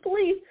campus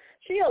police,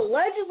 they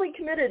allegedly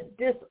committed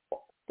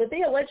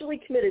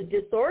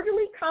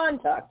disorderly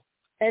conduct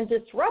and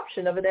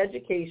disruption of an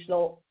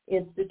educational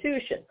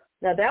institution.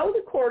 Now, that was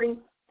according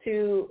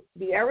to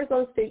the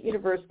Arizona State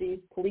University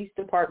Police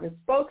Department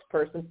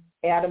spokesperson,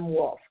 Adam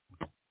Wolf.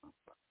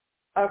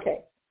 Okay.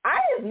 I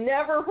have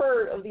never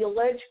heard of the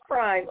alleged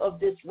crime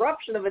of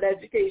disruption of an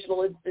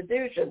educational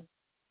institution.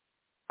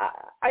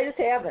 I just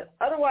haven't.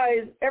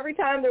 Otherwise, every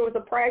time there was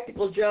a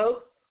practical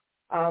joke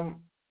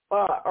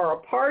or a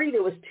party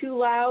that was too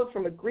loud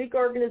from a Greek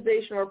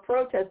organization or a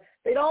protest,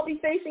 they'd all be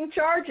facing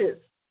charges.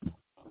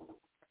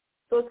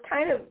 So it's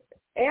kind of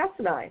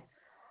asinine.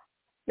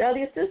 Now,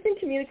 the Assistant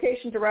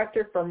Communication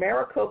Director for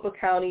Maricopa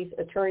County's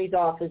Attorney's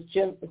Office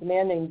is a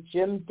man named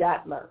Jim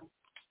Detmer.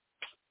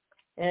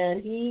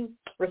 And he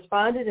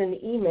responded in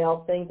an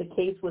email saying the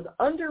case was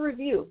under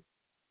review,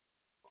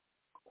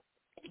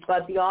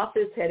 but the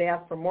office had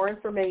asked for more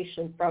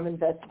information from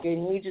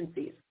investigating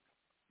agencies.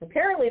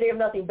 Apparently, they have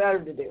nothing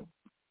better to do.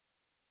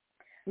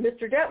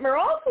 Mr. Detmer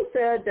also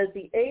said that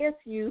the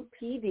ASU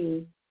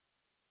PD,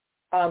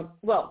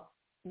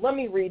 let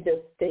me read this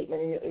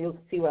statement, and you'll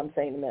see what I'm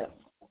saying in a minute.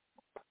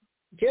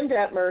 Jim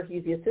Detmer,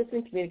 he's the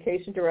Assistant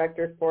Communication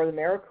Director for the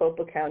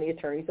Maricopa County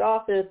Attorney's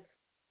Office,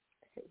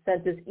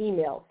 sent this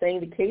email saying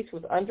the case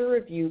was under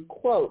review,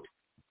 quote,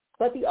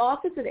 but the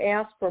office had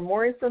asked for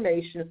more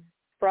information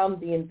from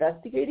the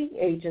investigating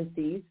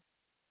agencies,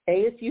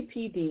 ASU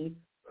PD,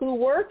 who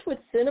worked with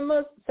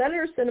Senator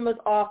Sinema's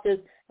office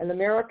and the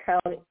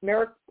Maricopa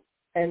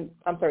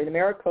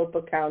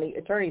County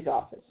Attorney's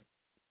Office.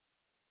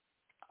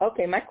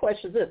 Okay, my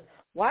question is this.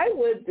 Why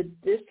would the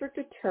district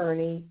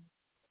attorney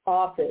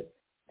office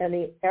and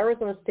the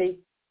Arizona State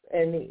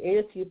and the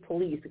ASU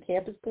police, the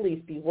campus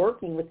police, be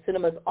working with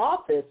Sinema's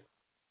office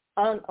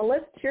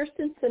unless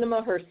Kyrsten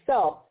Sinema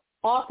herself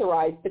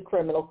authorized the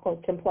criminal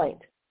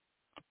complaint?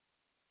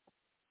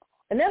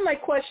 And then my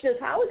question is,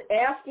 how is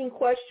asking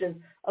questions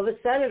of a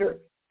senator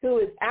who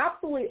is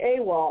absolutely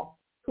AWOL,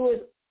 who is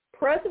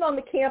present on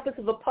the campus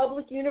of a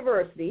public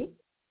university,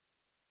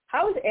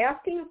 how is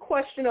asking a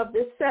question of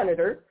this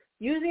senator,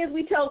 using, as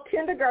we tell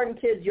kindergarten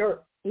kids,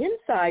 your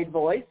inside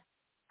voice,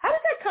 how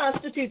does that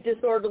constitute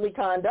disorderly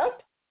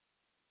conduct?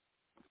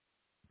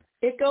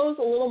 It goes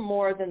a little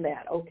more than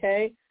that,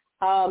 okay?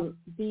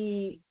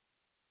 The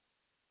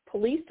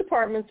police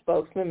department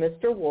spokesman,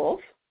 Mr. Wolf,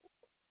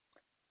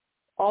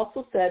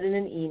 also said in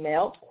an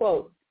email,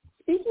 quote,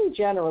 speaking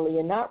generally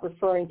and not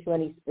referring to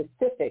any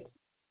specifics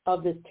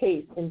of this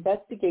case,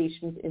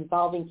 investigations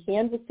involving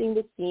canvassing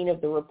the scene of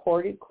the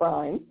reported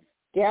crime,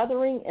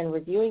 gathering and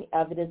reviewing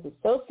evidence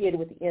associated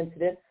with the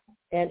incident,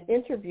 and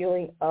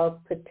interviewing of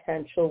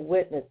potential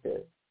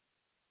witnesses.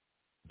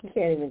 You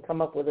can't even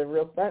come up with a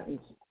real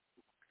sentence.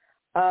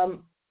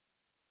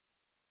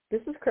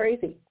 This is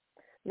crazy.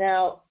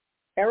 Now,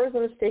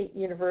 Arizona State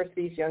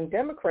University's Young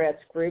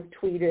Democrats group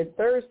tweeted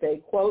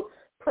Thursday, quote,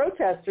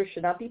 protesters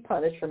should not be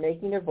punished for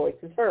making their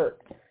voices heard.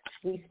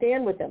 We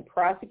stand with them.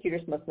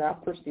 Prosecutors must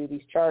not pursue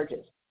these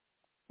charges.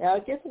 Now,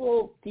 it gets a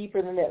little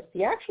deeper than this.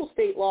 The actual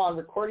state law on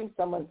recording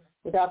someone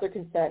without their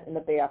consent in the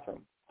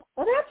bathroom.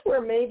 Well, that's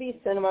where maybe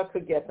Sinema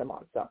could get them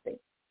on something,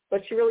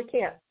 but she really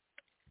can't.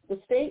 The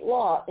state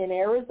law in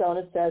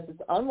Arizona says it's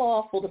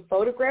unlawful to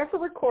photograph or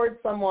record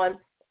someone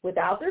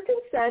without their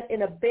consent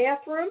in a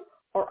bathroom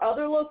or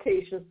other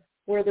locations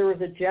where there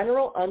is a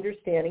general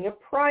understanding of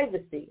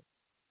privacy.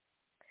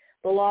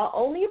 The law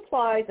only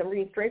applies, I'm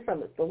reading straight from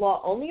this, the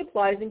law only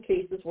applies in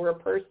cases where a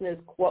person is,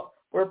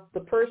 where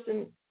the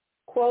person,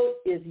 quote,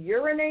 is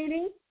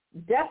urinating,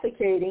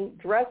 defecating,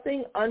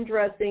 dressing,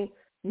 undressing,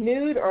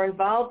 nude, or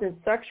involved in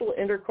sexual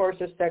intercourse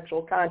or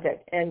sexual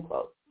contact, end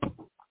quote.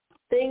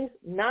 Things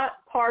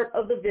not part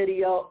of the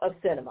video of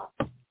Sinema.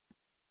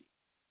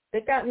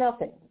 They've got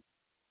nothing.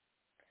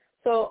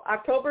 So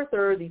October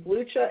 3rd, these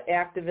Lucha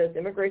activists,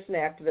 immigration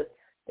activists,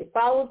 they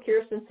followed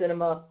Kyrsten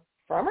Sinema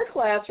from her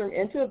classroom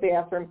into a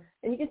bathroom,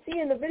 and you can see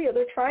in the video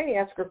they're trying to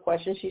ask her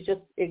questions. She's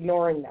just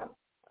ignoring them.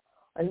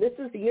 And this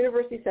is the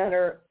University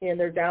Center in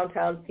their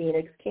downtown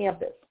Phoenix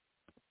campus.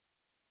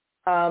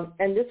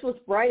 And this was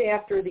right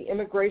after the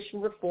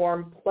immigration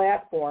reform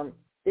platform,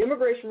 the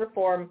immigration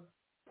reform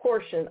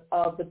portion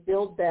of the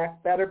Build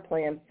Back Better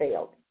plan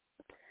failed.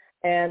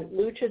 And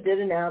Lucha did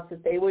announce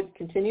that they would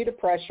continue to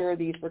pressure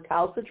these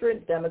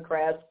recalcitrant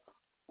Democrats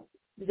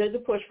to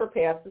push for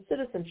paths to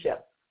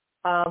citizenship.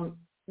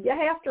 You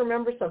have to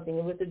remember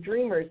something. With the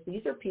Dreamers,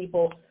 these are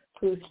people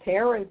whose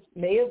parents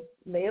may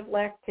have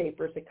lacked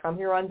papers that come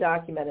here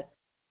undocumented.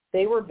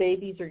 They were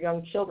babies or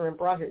young children and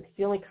brought here. It's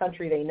the only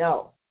country they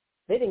know.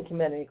 They didn't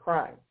commit any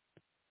crime.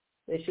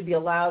 They should be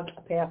allowed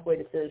a pathway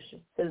to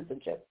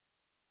citizenship.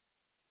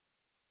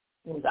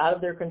 It was out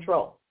of their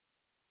control.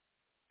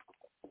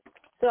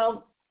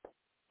 So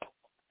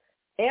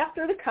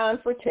after the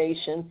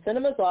confrontation,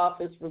 Sinema's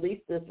office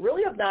released this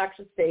really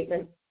obnoxious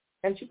statement,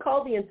 and she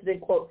called the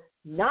incident, quote,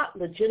 not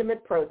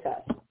legitimate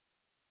protest.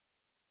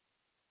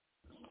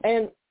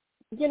 And,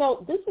 you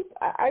know,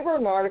 I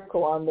wrote an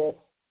article on this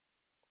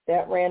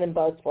that ran in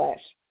BuzzFlash.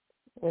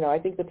 You know, I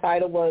think the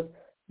title was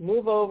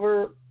Move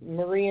Over,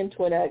 Marie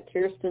Antoinette,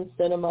 Kyrsten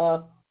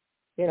Sinema,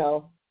 you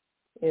know,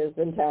 is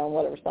in town,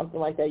 whatever, something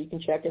like that. You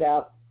can check it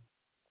out.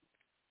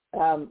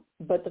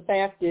 But the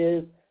fact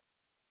is,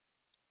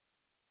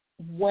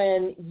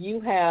 when you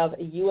have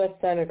a U.S.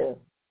 Senator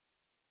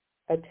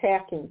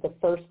attacking the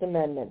First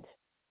Amendment,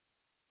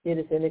 it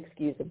is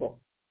inexcusable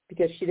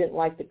because she didn't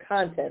like the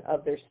content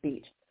of their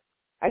speech.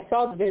 I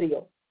saw the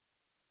video.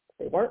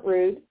 They weren't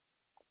rude.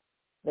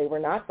 They were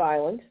not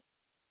violent.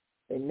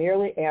 They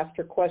merely asked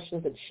her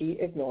questions that she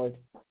ignored.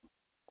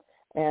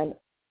 And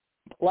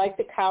like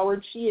the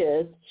coward she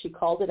is, she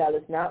called it out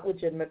as not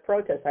legitimate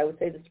protest. I would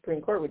say the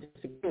Supreme Court would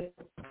disagree.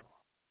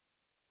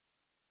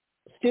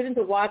 Students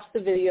who watched the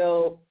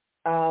video,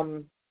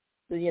 some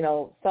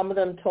of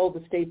them told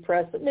the state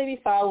press that maybe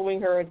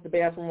following her into the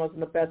bathroom wasn't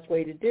the best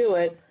way to do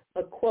it,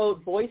 but,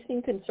 quote,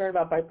 voicing concern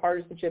about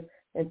bipartisanship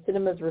and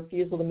Sinema's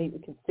refusal to meet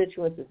with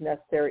constituents is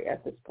necessary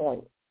at this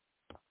point.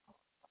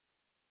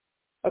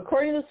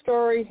 According to the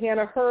story,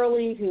 Hannah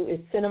Hurley, who is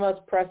Sinema's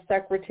press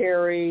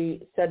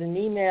secretary, said in an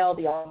email,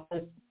 the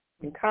office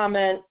in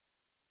comment,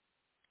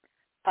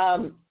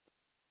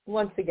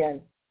 once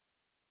again,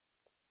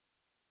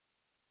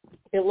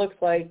 it looks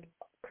like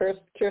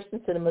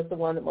Kyrsten Sinema is the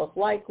one that most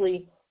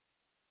likely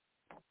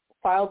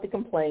filed the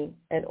complaint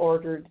and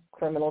ordered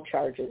criminal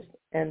charges,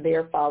 and they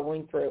are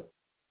following through.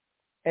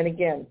 And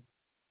again,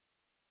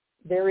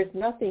 there is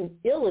nothing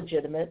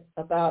illegitimate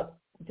about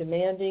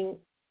demanding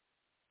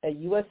a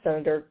U.S.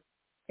 senator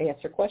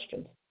answer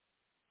questions.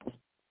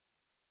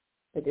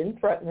 They didn't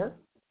threaten her.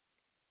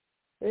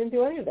 They didn't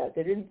do any of that.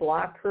 They didn't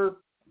block her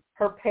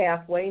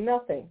pathway,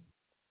 nothing.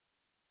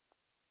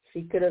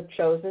 She could have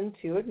chosen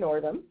to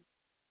ignore them,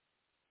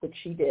 which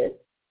she did.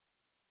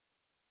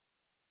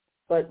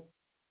 But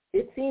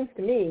it seems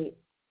to me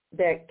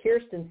that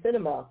Kyrsten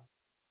Sinema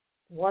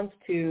wants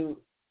to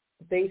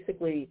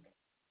basically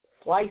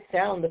slice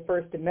down the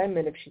First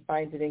Amendment if she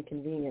finds it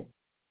inconvenient.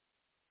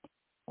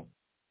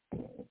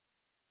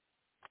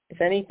 If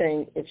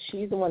anything, if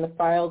she's the one that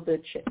filed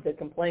the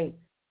complaint,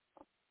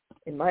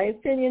 in my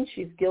opinion,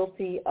 she's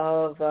guilty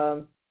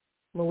of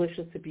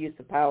malicious abuse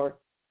of power.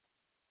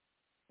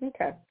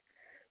 Okay.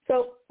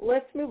 So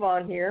let's move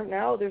on here.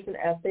 Now there's an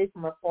essay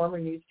from our former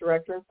news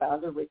director and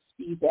founder, RIck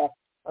Spisak,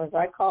 or as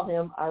I call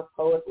him, our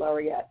poet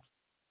laureate.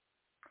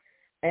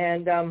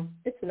 And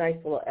it's a nice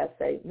little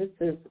essay.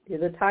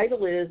 The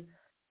title is,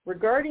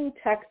 Regarding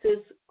Texas'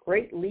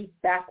 Great Leap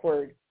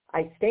Backward,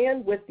 I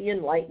Stand with the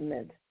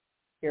Enlightenment.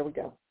 Here we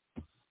go.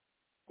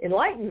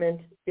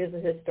 Enlightenment is a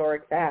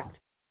historic fact.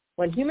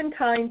 When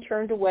humankind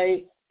turned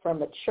away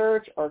from a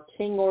church or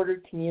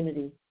king-ordered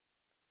community,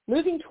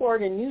 moving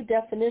toward a new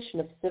definition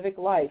of civic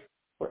life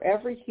where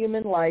every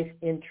human life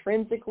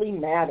intrinsically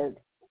mattered.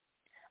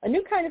 A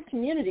new kind of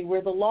community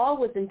where the law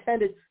was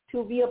intended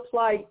to be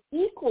applied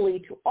equally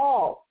to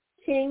all,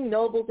 king,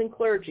 nobles, and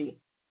clergy.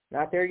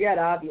 Not there yet,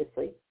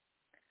 obviously.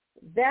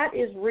 That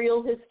is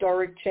real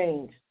historic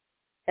change.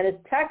 And as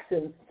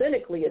Texans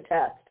cynically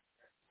attest,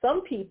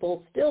 some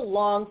people still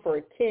long for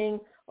a king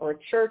or a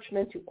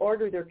churchman to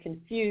order their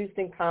confused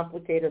and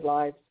complicated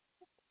lives.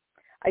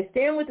 I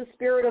stand with the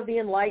spirit of the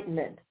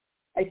Enlightenment.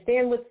 I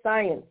stand with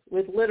science,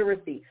 with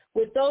literacy,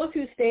 with those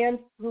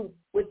who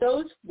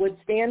would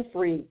stand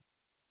free.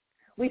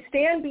 We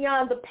stand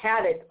beyond the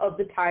paddock of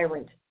the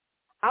tyrant,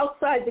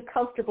 outside the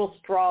comfortable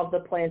straw of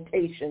the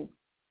plantation.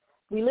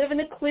 We live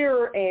in a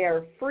clearer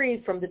air,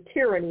 free from the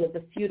tyranny of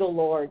the feudal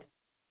lord.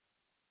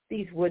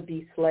 These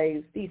would-be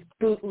slaves, these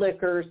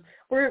bootlickers,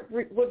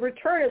 would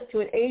return us to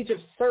an age of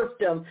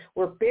serfdom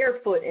where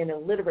barefoot and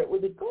illiterate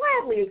would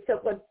gladly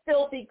accept what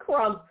filthy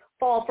crumbs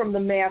fall from the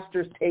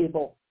master's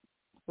table.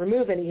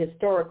 Remove any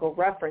historical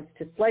reference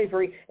to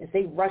slavery as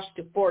they rush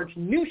to forge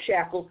new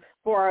shackles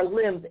for our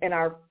limbs and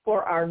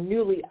for our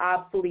newly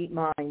obsolete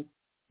minds.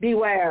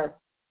 Beware.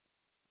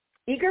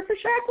 Eager for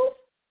shackles?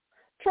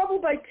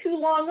 Troubled by too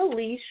long a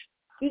leash?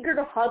 Eager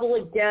to huddle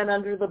again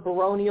under the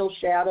baronial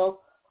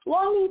shadow?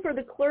 Longing for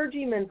the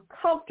clergyman's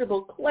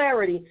comfortable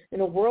clarity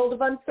in a world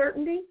of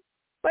uncertainty?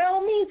 By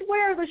all means,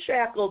 wear the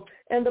shackles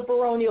and the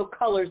baronial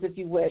colors if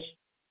you wish.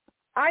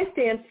 I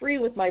stand free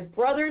with my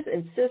brothers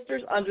and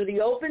sisters under the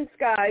open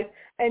skies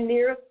and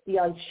near the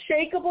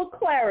unshakable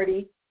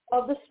clarity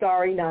of the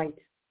starry night.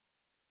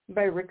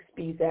 By RIck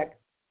Spisak,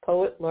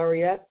 Poet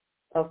Laureate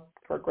of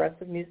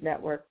Progressive News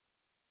Network.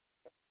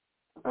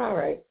 All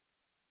right.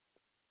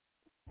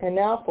 And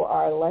now for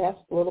our last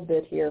little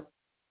bit here.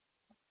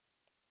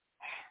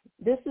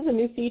 This is a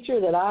new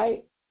feature that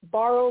I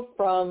borrowed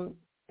from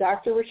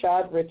Dr.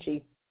 Rashad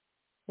Ritchie.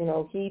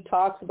 He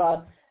talks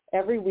about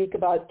every week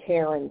about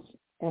Karens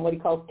and what he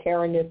calls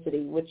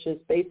Karenicity, which is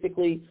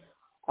basically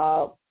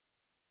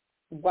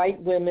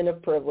white women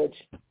of privilege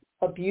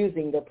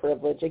abusing their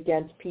privilege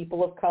against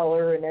people of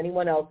color and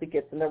anyone else that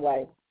gets in their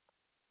way.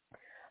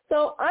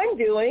 So I'm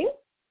doing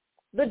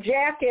the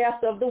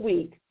Jackass of the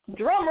Week.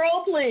 Drum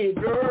roll, please.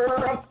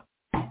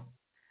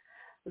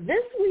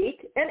 This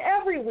week and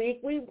every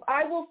week,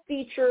 I will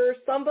feature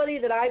somebody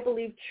that I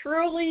believe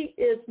truly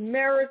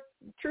merits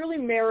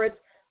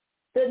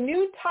the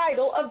new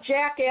title of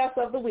Jackass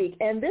of the Week.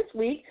 And this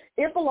week,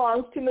 it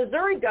belongs to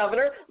Missouri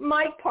Governor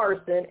Mike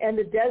Parson and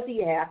the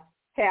Desi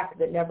hack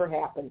that never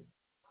happened.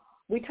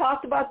 We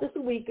talked about this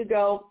a week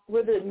ago,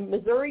 where the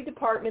Missouri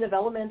Department of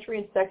Elementary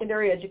and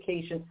Secondary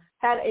Education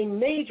had a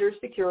major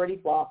security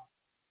flaw.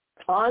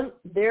 On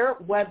their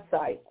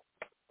website,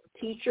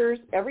 teachers,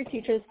 every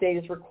teacher in the state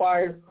is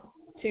required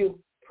to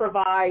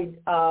provide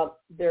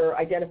their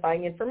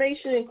identifying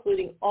information,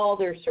 including all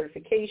their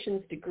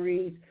certifications,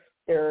 degrees,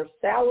 their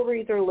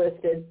salaries are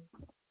listed.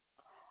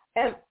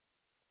 And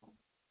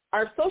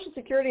our Social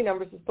Security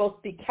numbers are supposed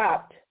to be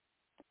kept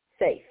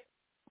safe.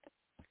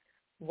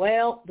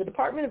 Well, the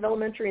Department of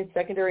Elementary and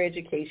Secondary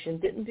Education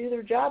didn't do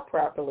their job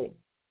properly.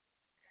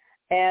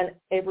 And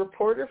a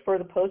reporter for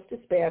the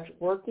Post-Dispatch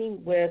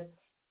working with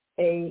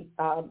an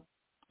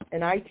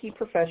IT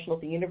professional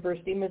at the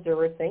University of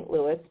Missouri, St.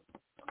 Louis,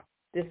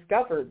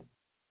 discovered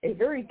a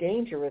very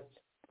dangerous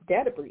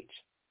data breach.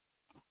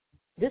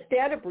 This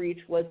data breach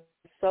was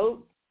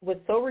so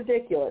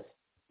ridiculous.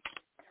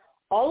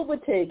 All it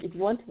would take, if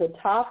you went to the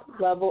top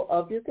level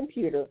of your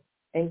computer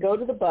and go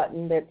to the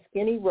button, that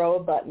skinny row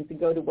of buttons, and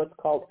go to what's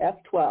called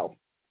F12,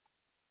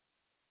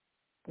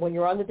 when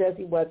you're on the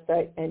DESE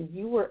website, and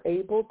you were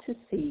able to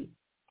see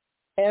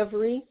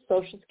every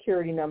Social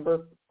Security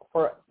number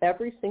for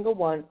every single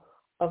one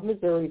of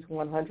Missouri's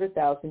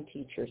 100,000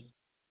 teachers.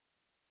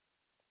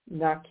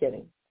 Not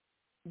kidding.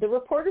 The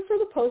reporter for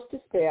the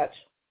Post-Dispatch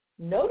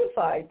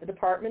notified the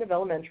Department of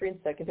Elementary and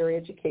Secondary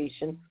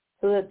Education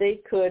so that they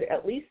could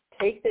at least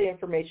take the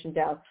information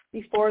down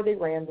before they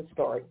ran the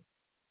story.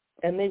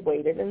 And they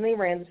waited and they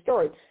ran the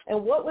story.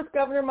 And what was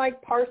Governor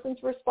Mike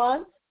Parson's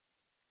response?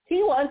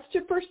 He wants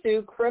to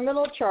pursue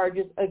criminal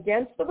charges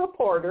against the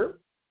reporter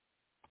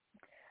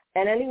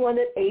and anyone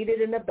that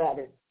aided and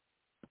abetted.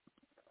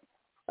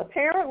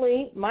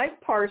 Apparently, Mike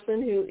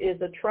Parson, who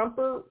is a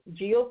Trumper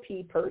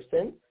GOP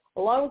person,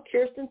 along with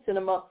Kyrsten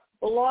Sinema,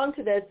 belong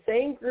to that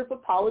same group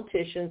of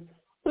politicians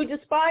who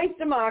despise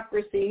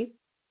democracy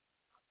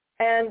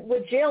and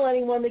would jail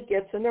anyone that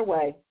gets in their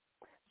way.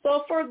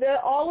 So for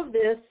all of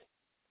this,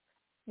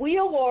 we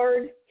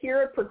award here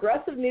at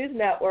Progressive News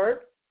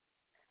Network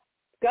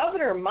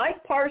Governor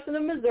Mike Parson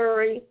of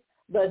Missouri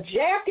the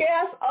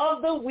Jackass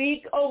of the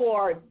Week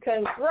Award.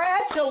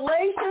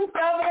 Congratulations,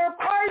 Governor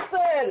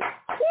Parson!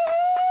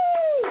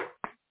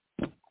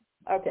 Woo!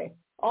 Okay,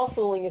 all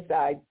fooling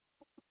aside,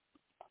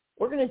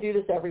 we're going to do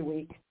this every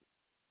week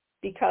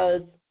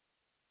because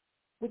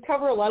we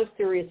cover a lot of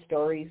serious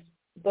stories,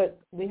 but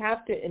we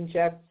have to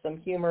inject some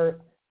humor.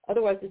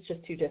 Otherwise, it's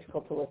just too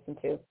difficult to listen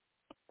to.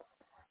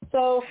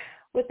 So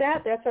with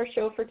that, that's our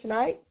show for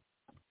tonight.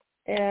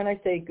 And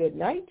I say good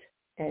night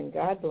and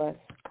God bless.